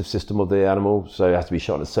digestive system of the animal. So it has to be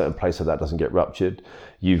shot in a certain place so that doesn't get ruptured.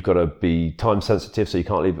 You've got to be time sensitive, so you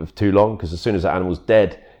can't leave it for too long, because as soon as that animal's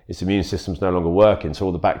dead, its immune system's no longer working. So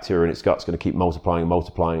all the bacteria in its gut's going to keep multiplying and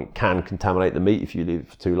multiplying. It can contaminate the meat if you leave it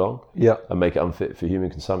for too long, and make it unfit for human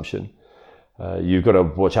consumption. You've got to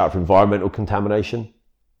watch out for environmental contamination.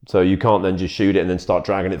 So you can't then just shoot it and then start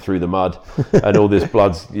dragging it through the mud, and all this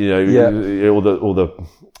blood's, all the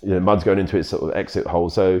mud's going into its sort of exit hole,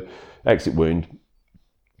 so exit wound.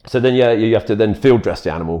 So then, you have to then field dress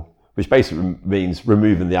the animal, which basically means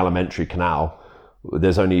removing the alimentary canal.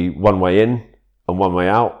 There's only one way in and one way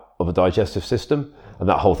out of a digestive system, and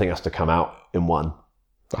that whole thing has to come out in one.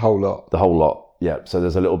 The whole lot. Yeah. So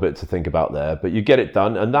there's a little bit to think about there, but you get it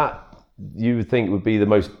done, and that you would think would be the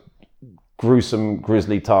most gruesome,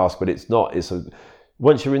 grisly task, but it's not.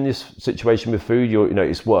 Once you're in this situation with food,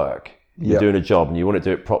 it's work. You're doing a job, and you want to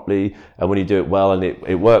do it properly. And when you do it well and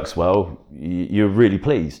it works well, you're really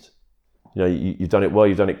pleased. You've done it well,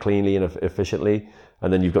 you've done it cleanly and efficiently,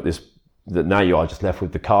 and then you've got this. That now you are just left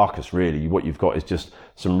with the carcass. Really, what you've got is just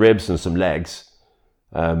some ribs and some legs,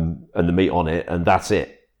 and the meat on it, and that's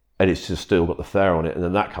it. And it's just still got the fur on it, and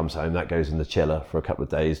then that comes home. That goes in the chiller for a couple of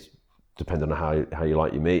days, depending on how you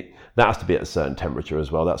like your meat. That has to be at a certain temperature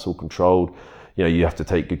as well. That's all controlled. You have to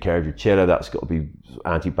take good care of your chiller. That's got to be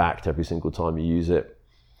anti-backed every single time you use it.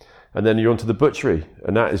 And then you're onto the butchery,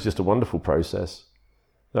 and that is just a wonderful process.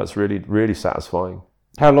 That's really, really satisfying.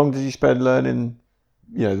 How long did you spend learning,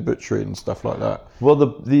 the butchery and stuff like that? Well,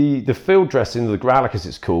 the field dressing, the Gralic as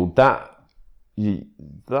it's called, that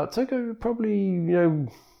took probably,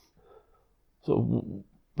 sort of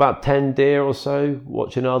about 10 deer or so,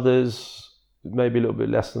 watching others, maybe a little bit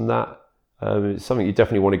less than that. It's something you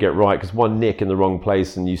definitely want to get right, because one nick in the wrong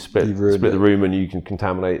place and you split the room and you can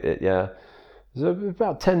contaminate it. Yeah. So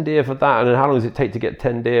about 10 deer for that. And then how long does it take to get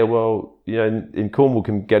 10 deer? Well, in Cornwall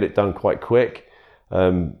can get it done quite quick.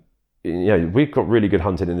 We've got really good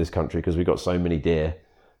hunting in this country because we've got so many deer.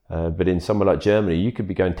 But in somewhere like Germany, you could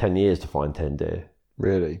be going 10 years to find 10 deer.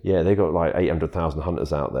 Really? Yeah, they've got like 800,000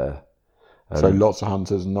 hunters out there. So lots of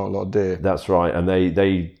hunters and not a lot of deer. That's right, and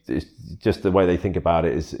they it's just the way they think about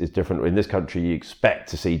it is different. In this country, you expect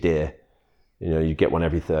to see deer. You get one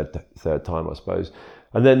every third time, I suppose.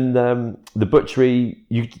 And then the butchery,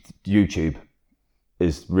 YouTube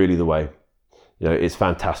is really the way. It's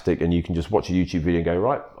fantastic, and you can just watch a YouTube video and go,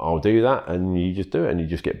 right, I'll do that, and you just do it, and you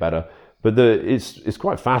just get better. But it's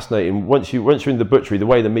quite fascinating. Once you're in the butchery, the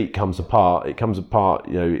way the meat comes apart,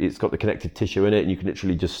 it's got the connective tissue in it, and you can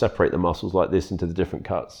literally just separate the muscles like this into the different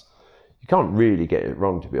cuts. You can't really get it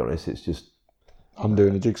wrong, to be honest. It's just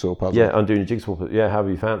undoing a jigsaw puzzle. Yeah, undoing a jigsaw puzzle. Yeah,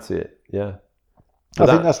 however you fancy it. Yeah. I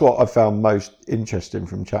think that's what I found most interesting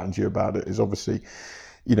from chatting to you about it, is obviously,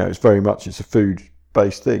 it's very much, it's a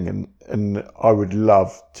food-based thing, and I would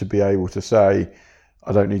love to be able to say,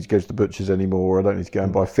 I don't need to go to the butchers anymore. I don't need to go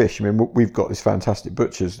and buy fish. I mean, we've got this fantastic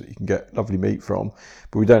butchers that you can get lovely meat from,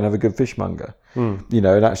 but we don't have a good fishmonger. And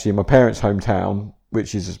actually in my parents' hometown,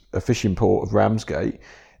 which is a fishing port of Ramsgate,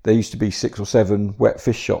 there used to be 6 or 7 wet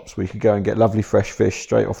fish shops where you could go and get lovely fresh fish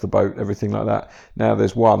straight off the boat, everything like that. Now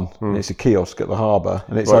there's one, and it's a kiosk at the harbour,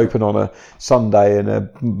 and it's open on a Sunday and a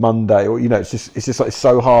Monday, or it's just like it's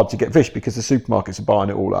so hard to get fish because the supermarkets are buying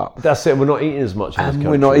it all up. That's it. We're not eating as much in this country.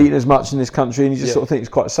 We're not eating as much in this country, and you just sort of think it's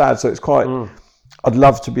quite sad. So it's quite. I'd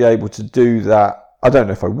love to be able to do that. I don't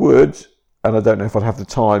know if I would. And I don't know if I'd have the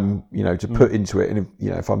time, to put into it. And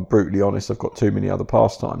if I'm brutally honest, I've got too many other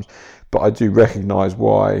pastimes. But I do recognise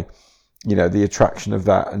why, the attraction of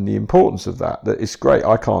that and the importance of that. That it's great.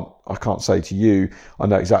 I can't say to you, I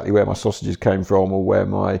know exactly where my sausages came from, or where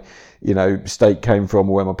my, steak came from,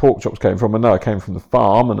 or where my pork chops came from. I know I came from the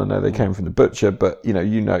farm, and I know they came from the butcher. But you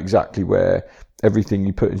know exactly where everything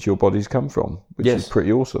you put into your bodies come from, which is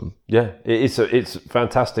pretty awesome. Yeah, it's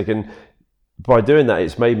fantastic, and by doing that,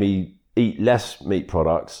 it's made me eat less meat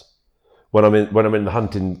products when I'm in the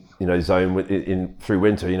hunting zone through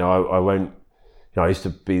winter. I won't. I used to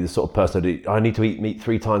be the sort of person I need to eat meat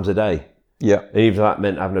 3 times a day. Yeah, and even that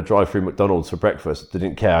meant having a drive-through McDonald's for breakfast.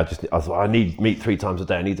 Didn't care. I thought I need meat 3 times a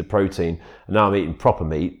day. I need the protein. And now I'm eating proper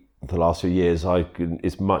meat. For the last few years,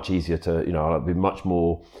 it's much easier to I'll be much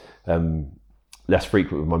more less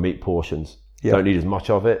frequent with my meat portions. Yeah. Don't need as much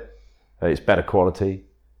of it. It's better quality.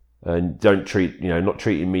 And don't treat, not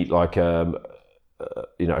treating meat like, a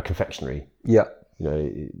confectionery. Yeah.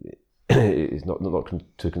 It's not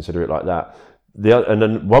to consider it like that. And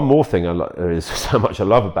then one more thing is so much I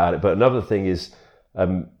love about it, but another thing is,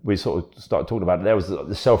 we sort of started talking about it. There was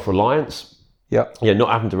the self-reliance. Yeah. Yeah.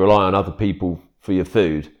 Not having to rely on other people for your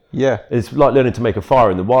food. Yeah. It's like learning to make a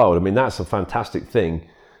fire in the wild. I mean, that's a fantastic thing.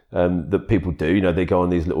 that people do. You know, they go on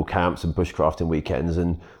these little camps and bushcrafting weekends,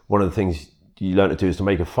 and one of the things you learn to do is to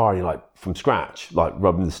make a fire. You're like from scratch, like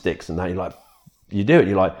rubbing the sticks, and then you do it.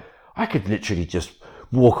 You're like, I could literally just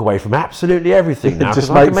walk away from absolutely everything now just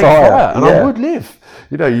because I can make fire, and yeah. I would live.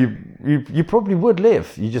 You know, you probably would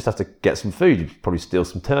live. You just have to get some food. You'd probably steal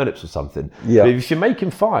some turnips or something. Yeah. But if you're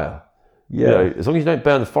making fire, you know, as long as you don't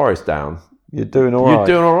burn the forest down, you're doing all right. You're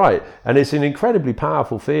doing all right, and it's an incredibly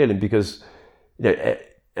powerful feeling because, you know,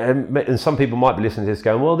 and some people might be listening to this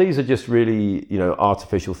going, well, these are just really, you know,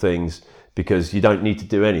 artificial things because you don't need to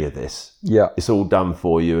do any of this. Yeah, it's all done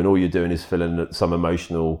for you, and all you're doing is filling some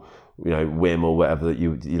emotional, you know, whim or whatever that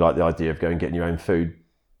you like the idea of going and getting your own food.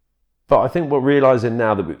 But I think we're realising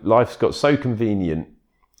now that life's got so convenient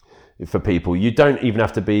for people, you don't even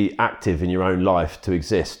have to be active in your own life to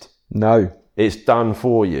exist. No. It's done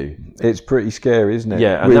for you. It's pretty scary, isn't it?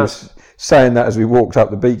 Yeah, and we were saying that as we walked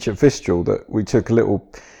up the beach at Fistral, that we took a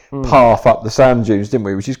little path up the sand dunes, didn't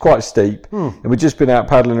we? Which is quite steep. And we've just been out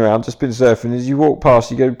paddling around, just been surfing. As you walk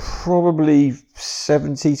past, you go, probably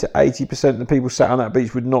 70 to 80% of the people sat on that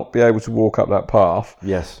beach would not be able to walk up that path.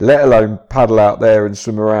 Yes. Let alone paddle out there and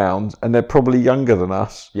swim around. And they're probably younger than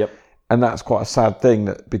us. Yep. And that's quite a sad thing,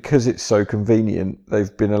 that because it's so convenient,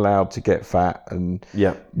 they've been allowed to get fat and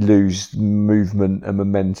lose movement and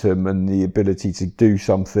momentum and the ability to do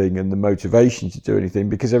something and the motivation to do anything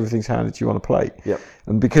because everything's handed to you on a plate. Yep.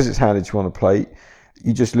 And because it's handed to you on a plate,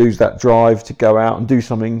 you just lose that drive to go out and do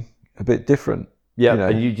something a bit different. Yeah, you know?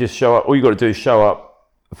 And you just show up. All you got to do is show up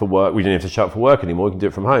for work. We don't have to show up for work anymore. We can do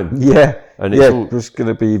it from home. Yeah, and it's going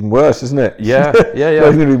to be even worse, isn't it? Yeah. Not even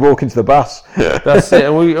going to be walking to the bus. That's it.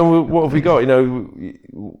 And we what have we got? You know,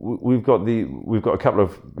 we've got a couple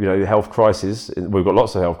of, you know, health crises. We've got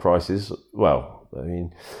lots of health crises. Well, I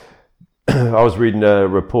mean, I was reading a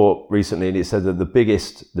report recently, and it said that the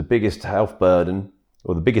biggest health burden,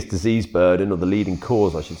 or the biggest disease burden, or the leading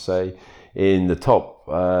cause, I should say, in the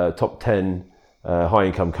top 10 high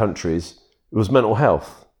income countries, it was mental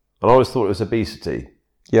health. And I always thought it was obesity.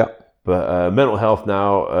 Yeah. But mental health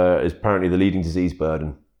now is apparently the leading disease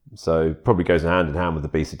burden. So probably goes hand in hand with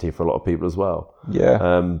obesity for a lot of people as well.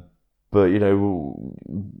 Yeah. But, you know,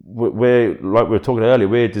 we're like we were talking earlier,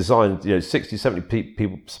 we're designed, you know,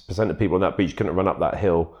 60-70% of people on that beach couldn't run up that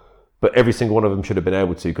hill. But every single one of them should have been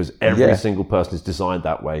able to, because every single person is designed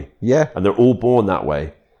that way. Yeah. And they're all born that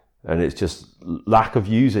way. And it's just lack of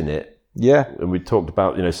using it. Yeah. And we talked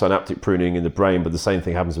about, you know, synaptic pruning in the brain, but the same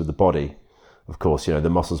thing happens with the body. Of course, you know, the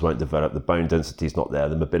muscles won't develop, the bone density is not there,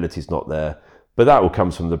 the mobility is not there. But that all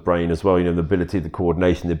comes from the brain as well, you know, the ability, the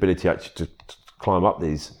coordination, the ability actually to climb up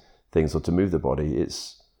these things or to move the body.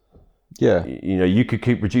 It's, you know, you could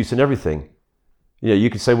keep reducing everything. You know, you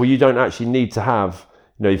could say, well, you don't actually need to have,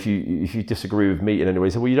 you know, if you disagree with meat in any way,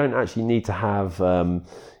 say, well, you don't actually need to have,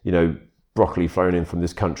 you know, broccoli flown in from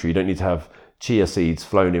this country. You don't need to have chia seeds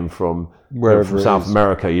flown in from South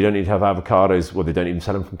America. You don't need to have avocados. Well, they don't even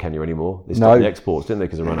sell them from Kenya anymore. They stopped the exports, didn't they,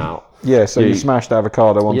 because they run out. Yeah, so you smashed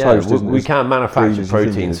avocado on toast, isn't it? We can't manufacture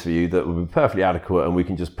proteins for you that would be perfectly adequate, and we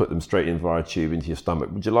can just put them straight in via a tube into your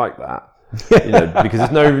stomach. Would you like that? You know, because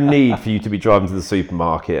there's no need for you to be driving to the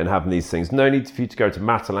supermarket and having these things. No need for you to go to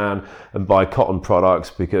Matalan and buy cotton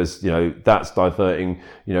products, because, you know, that's diverting,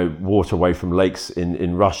 you know, water away from lakes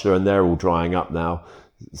in Russia, and they're all drying up now.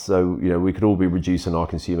 So, you know, we could all be reducing our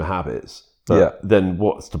consumer habits. But then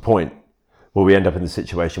what's the point? Well, we end up in the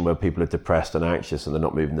situation where people are depressed and anxious, and they're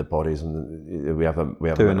not moving their bodies, and we have a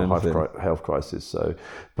mental health crisis. So,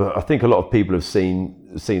 but I think a lot of people have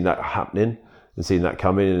seen that happening and seen that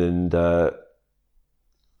coming, and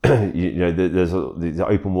you know, there's the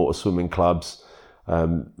open water swimming clubs.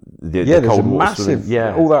 There's a massive.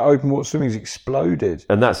 All that open water swimming's exploded,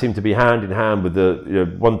 and that seemed to be hand in hand with the, you know,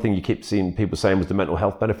 one thing you keep seeing people saying was the mental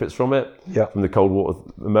health benefits from it. Yeah, from the cold water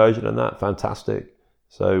immersion and that, fantastic.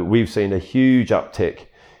 So we've seen a huge uptick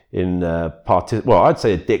in I'd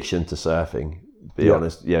say addiction to surfing. To be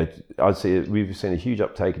honest, I'd say we've seen a huge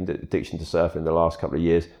uptake in addiction to surfing in the last couple of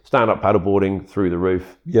years. Stand-up paddleboarding through the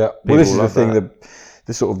roof. Yeah, well, this is the thing that.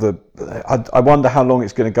 I wonder how long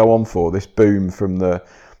it's going to go on for, this boom from the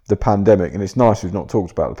pandemic. And it's nice we've not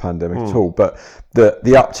talked about the pandemic at all, but the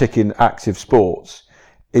uptick in active sports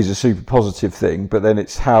is a super positive thing. But then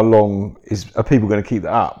it's how long are people going to keep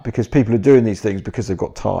that up? Because people are doing these things because they've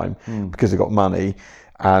got time, because they've got money,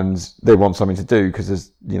 and they want something to do, because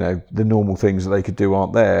there's, you know, the normal things that they could do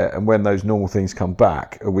aren't there. And when those normal things come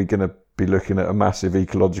back, are we going to be looking at a massive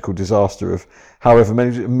ecological disaster of however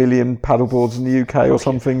many, 1 million paddleboards in the UK or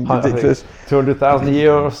something ridiculous. 200,000 a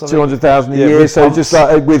year or something. 200,000 a year, so pumps. Just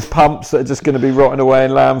like with pumps that are just going to be rotting away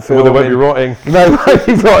in landfill. Well, they won't be rotting. No, they won't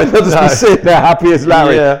be rotting. They'll just be sitting there happy as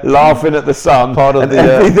Larry, laughing at the sun, part of and the,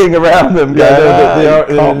 everything around them going,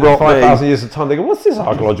 can't rot 5,000 years of time, they go, what's this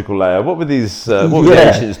archaeological layer? What were these, what were the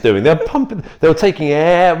ancients doing? They're pumping, they were taking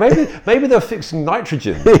air, maybe they were fixing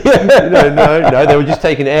nitrogen. No, they were just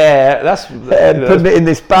taking air. And putting it in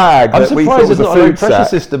this bag. I'm that we surprised thought there's was a not a food low pressure sack.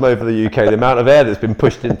 system over the UK, the amount of air that's been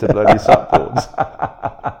pushed into bloody supports.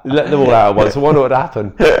 Let them all out at once, I wonder what would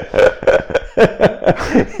happen.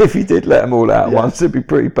 If you did let them all out at once, it'd be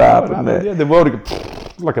pretty bad, wouldn't it? Yeah, the world would go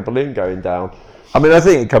like a balloon going down. I mean, I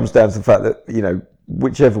think it comes down to the fact that,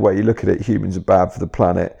 whichever way you look at it, humans are bad for the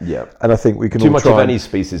planet. Yeah. And I think we can Too all much try of and, any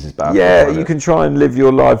species is bad. Yeah, you can try and live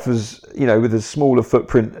your life as, with as small a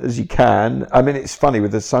footprint as you can. I mean, it's funny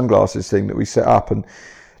with the sunglasses thing that we set up, and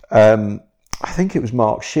I think it was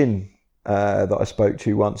Mark Shin that I spoke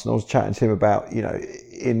to once, and I was chatting to him about,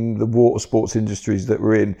 in the water sports industries that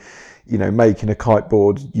we're in, making a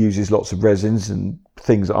kiteboard uses lots of resins and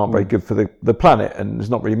things that aren't very good for the planet, and there's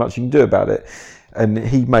not really much you can do about it. And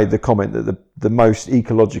he made the comment that the most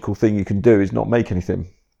ecological thing you can do is not make anything.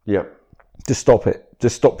 Yeah. Just stop it.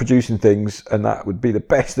 Just stop producing things, and that would be the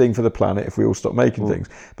best thing for the planet if we all stop making things.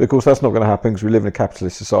 But of course, that's not going to happen because we live in a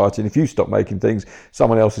capitalist society, and if you stop making things,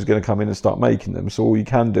 someone else is going to come in and start making them. So all you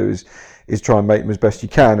can do is try and make them as best you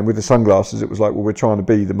can. And with the sunglasses, it was like, well, we're trying to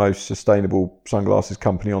be the most sustainable sunglasses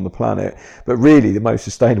company on the planet, but really the most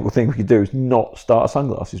sustainable thing we could do is not start a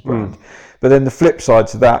sunglasses brand. But then the flip side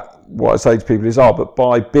to that, what I say to people is, but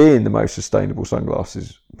by being the most sustainable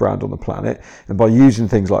sunglasses brand on the planet, and by using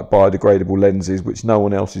things like biodegradable lenses, which no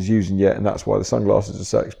one else is using yet, and that's why the sunglasses are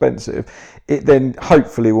so expensive, it then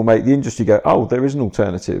hopefully will make the industry go, oh, there is an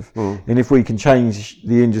alternative. And if we can change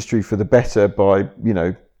the industry for the better by,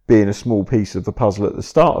 being a small piece of the puzzle at the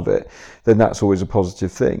start of it, then that's always a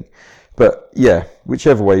positive thing. But yeah,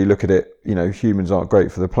 whichever way you look at it, humans aren't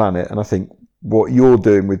great for the planet. And I think what you're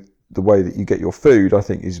doing with the way that you get your food, I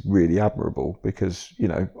think is really admirable, because,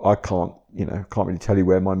 I can't really tell you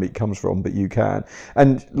where my meat comes from, but you can.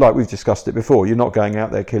 And like we've discussed it before, you're not going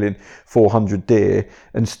out there killing 400 deer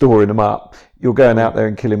and storing them up. You're going out there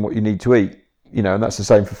and killing what you need to eat, and that's the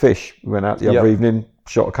same for fish. We went out the other evening,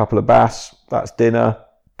 shot a couple of bass, that's dinner,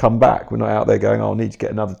 come back. We're not out there going, I need to get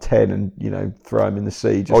another 10 and, throw them in the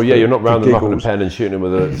sea. Just you're not rounding them up in a pen and shooting them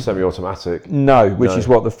with a semi-automatic. No, which is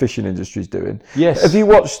what the fishing industry is doing. Yes. Have you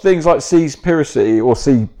watched things like Seaspiracy or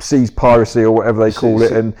Seas Piracy or whatever they call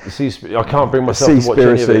it? And I can't bring myself to watch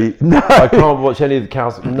any of it. No. I can't watch any of the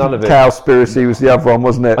cows, none of it. Cowspiracy was the other one,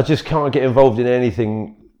 wasn't it? I just can't get involved in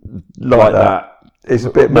anything like that. It's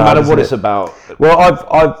a bit no mad, matter what it? It's about. Well,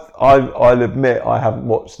 I'll admit I haven't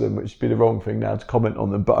watched them, which would be the wrong thing now to comment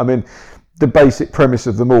on them. But I mean, the basic premise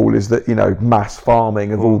of them all is that, mass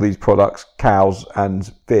farming of all these products, cows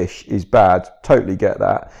and fish, is bad. Totally get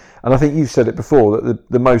that. And I think you've said it before,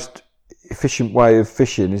 that the most efficient way of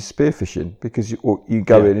fishing is spearfishing, because you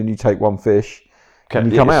go in and you take one fish and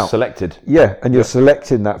you come out. Selected. Yeah, and you're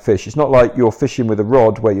selecting that fish. It's not like you're fishing with a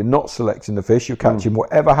rod where you're not selecting the fish. You're catching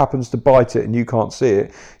whatever happens to bite it and you can't see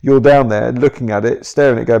it. You're down there looking at it,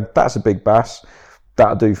 staring at it, going, that's a big bass.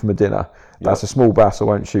 That'll do for my dinner. That's a small bass. I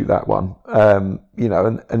won't shoot that one.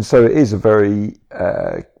 And so it is a very,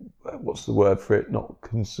 what's the word for it? Not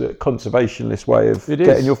conservationist way of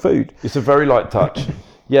getting your food. It's a very light touch.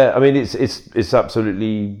 Yeah, I mean, it's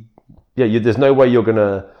absolutely, there's no way you're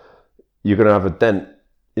gonna have a dent,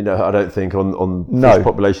 I don't think, on fish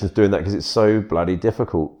populations doing that, because it's so bloody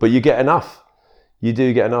difficult. But you get enough. You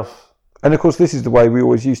do get enough. And of course, this is the way we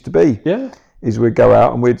always used to be. Yeah. Is we'd go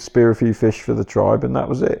out and we'd spear a few fish for the tribe, and that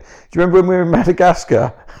was it. Do you remember when we were in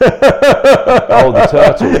Madagascar? Oh, the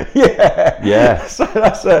turtle. Yeah.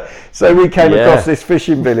 So we came across this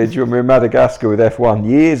fishing village when we were in Madagascar with F1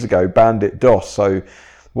 years ago, Bandit DOS. So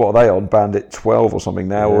what are they on? Bandit 12 or something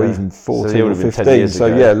now, or even 14 or 15.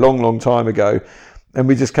 So long time ago. And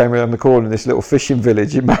we just came around the corner in this little fishing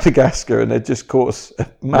village in Madagascar, and they'd just caught us a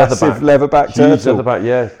massive leatherback turtle.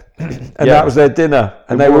 Leatherback, And that was their dinner.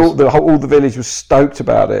 And they were all the village was stoked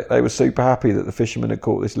about it. They were super happy that the fishermen had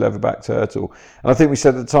caught this leatherback turtle. And I think we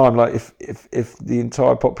said at the time, like, if the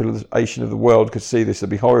entire population of the world could see this, they'd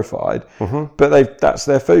be horrified. But that's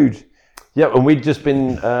their food. Yeah, and we'd just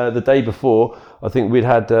been, the day before, I think we'd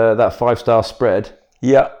had that 5-star spread.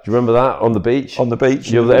 Yeah. Do you remember that on the beach? On the beach.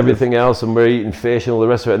 You know, everything else, and we're eating fish and all the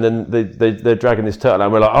rest of it, and then they're dragging this turtle out,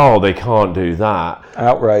 and we're like, oh, they can't do that.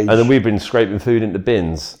 Outrage. And then we've been scraping food into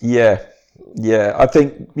bins. Yeah. Yeah, I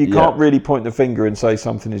think you can't really point the finger and say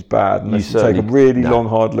something is bad unless you take a really long,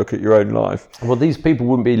 hard look at your own life. Well, these people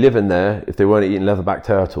wouldn't be living there if they weren't eating leatherback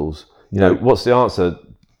turtles. You know, what's the answer?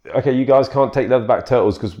 Okay, you guys can't take leatherback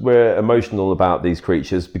turtles because we're emotional about these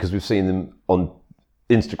creatures because we've seen them on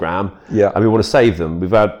Instagram, and we want to save them.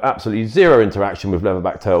 We've had absolutely zero interaction with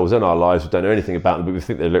leatherback turtles in our lives. We don't know anything about them, but we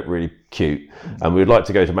think they look really cute, and we'd like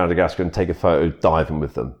to go to Madagascar and take a photo diving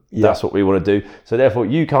with them. That's what we want to do. So therefore,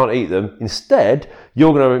 you can't eat them. Instead,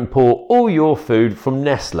 you're going to import all your food from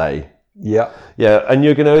Nestle. Yeah, and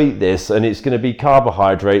you're going to eat this, and it's going to be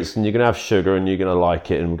carbohydrates, and you're going to have sugar, and you're going to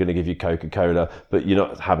like it, and we're going to give you Coca-Cola, but you're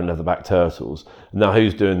not having leatherback turtles. Now,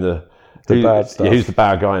 who's doing the bad stuff? Who's the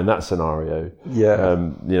bad guy in that scenario?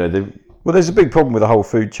 Well, there's a big problem with the whole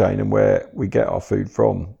food chain and where we get our food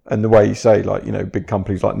from, and the way you say, like, you know, big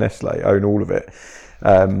companies like Nestle own all of it,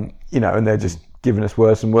 you know, and they're just giving us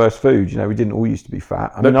worse and worse food. You know, we didn't all used to be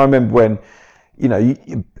fat. I mean, I remember when, you know,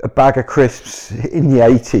 a bag of crisps in the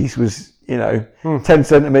 80s was, you know, 10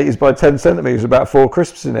 centimetres by 10 centimetres, about 4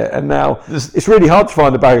 crisps in it. And now it's really hard to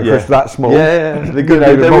find a bag of crisps that small.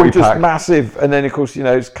 They're all just massive. And then, of course, you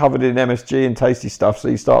know, it's covered in MSG and tasty stuff. So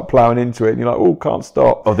you start ploughing into it and you're like, oh, can't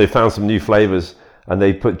stop. Oh, they found some new flavours and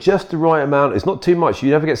they put just the right amount. It's not too much. You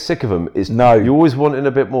never get sick of them. You always want in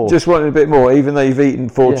a bit more. Just wanting a bit more, even though you've eaten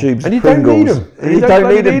 4 tubes of Pringles. And you don't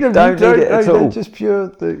need them. Don't need it at all. They're just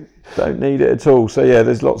pure... Don't need it at all. So yeah,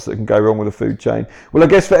 there's lots that can go wrong with the food chain. Well, I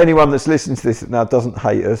guess for anyone that's listening to this that now doesn't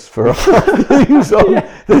hate us for our views on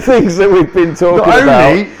the things that we've been talking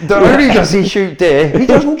about. Not only does he shoot deer, he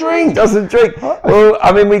doesn't drink. Well,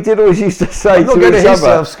 I mean, we did always used to say to each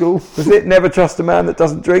other, school. Was it never trust a man that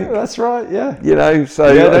doesn't drink? That's right, yeah. You know, so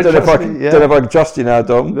I don't know if I can trust you now,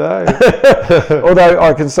 Dom. No. Although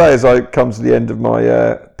I can say as I come to the end of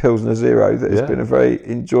my Pilsner Zero that it's been a very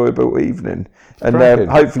enjoyable evening. And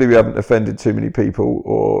hopefully we haven't offended too many people,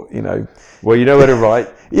 or, you know... Well, you know where to write.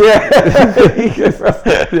 Drew's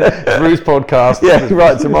podcast. Yeah,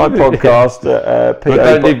 write to my podcast at But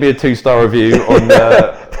don't leave me a 2-star review on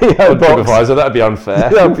TripAdvisor. That'd be unfair.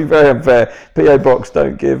 That would be very unfair. P.O. Box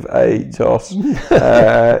don't give a toss.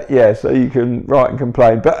 So you can write and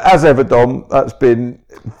complain. But as ever, Dom, that's been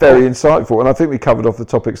very insightful. And I think we covered off the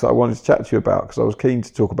topics that I wanted to chat to you about, because I was keen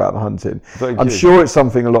to talk about the hunting. I'm sure it's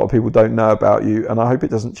something a lot of people don't know about you, and I hope it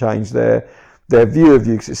doesn't change their view of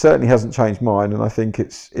you, because it certainly hasn't changed mine, and I think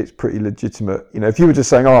it's pretty legitimate. You know, if you were just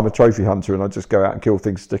saying, I'm a trophy hunter and I just go out and kill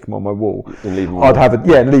things, stick them on my wall, and leave them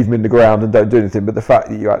and leave them in the ground and don't do anything. But the fact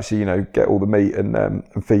that you actually, you know, get all the meat and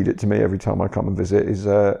feed it to me every time I come and visit is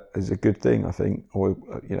a good thing, I think, or,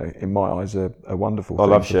 you know, in my eyes, a wonderful thing. I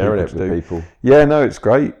love sharing it with people. Yeah, no, it's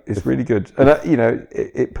great. It's really good, and you know,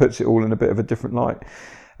 it puts it all in a bit of a different light.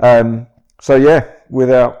 So yeah,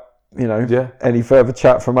 without, you know, any further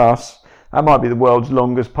chat from us. That might be the world's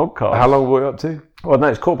longest podcast. How long were we up to? Well, no,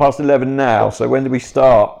 it's 11:15 now. So when did we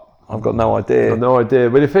start? I've got no idea.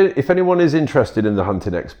 But if anyone is interested in the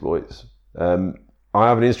hunting exploits, I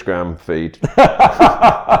have an Instagram feed.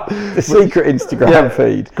 The secret Instagram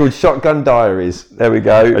feed called Shotgun Diaries. There we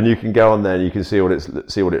go. And you can go on there and you can see what it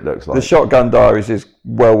looks like. The Shotgun Diaries is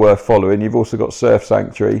well worth following. You've also got Surf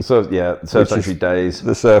Sanctuary. So Surf Sanctuary Days,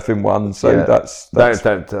 the surfing one. So that's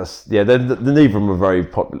neither of them are very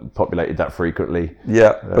populated that frequently.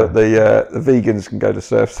 But the vegans can go to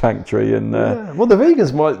Surf Sanctuary and. Well, the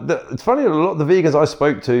vegans might. It's funny. A lot of the vegans I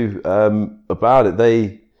spoke to about it,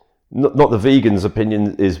 they. Not the vegans'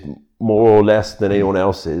 opinion is more or less than anyone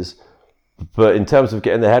else's, but in terms of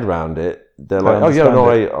getting their head around it, they're like,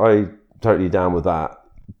 I totally Down with that.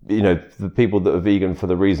 You know, the people that are vegan for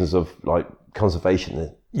the reasons of like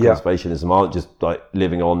conservationism aren't just like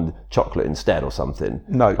living on chocolate instead or something.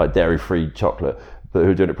 No, like dairy-free chocolate, but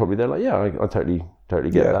who are doing it probably. They're like, I totally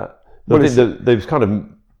get that. Well, I think they've kind of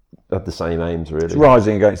have the same aims, really. It's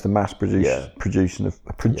rising against the mass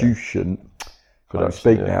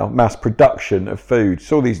mass production of food.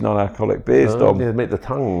 It's all these non-alcoholic beers, Dom. Make the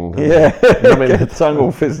tongue. Get the tongue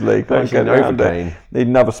all fizzly. Can't get around it. Need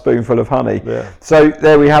another spoonful of honey. Yeah. So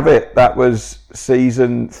there we have it. That was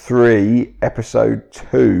season 3, episode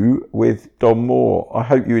 2 with Dom Moore. I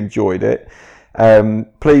hope you enjoyed it.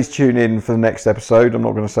 Please tune in for the next episode. I'm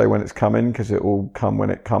not going to say when it's coming because it will come when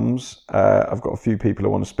it comes. I've got a few people I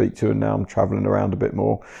want to speak to, and now I'm travelling around a bit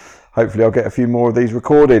more. Hopefully I'll get a few more of these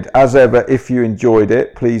recorded. As ever, if you enjoyed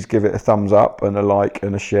it, please give it a thumbs up and a like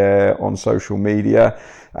and a share on social media.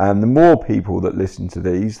 And the more people that listen to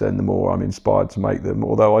these, then the more I'm inspired to make them.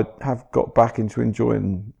 Although I have got back into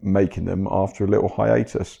enjoying making them after a little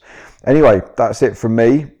hiatus. Anyway, that's it from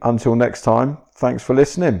me. Until next time, thanks for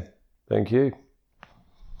listening. Thank you.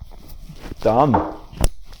 Done.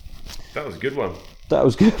 That was a good one. That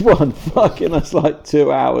was a good one. Fucking, that's like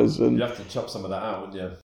 2 hours. And You'd have to chop some of that out, wouldn't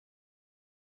you?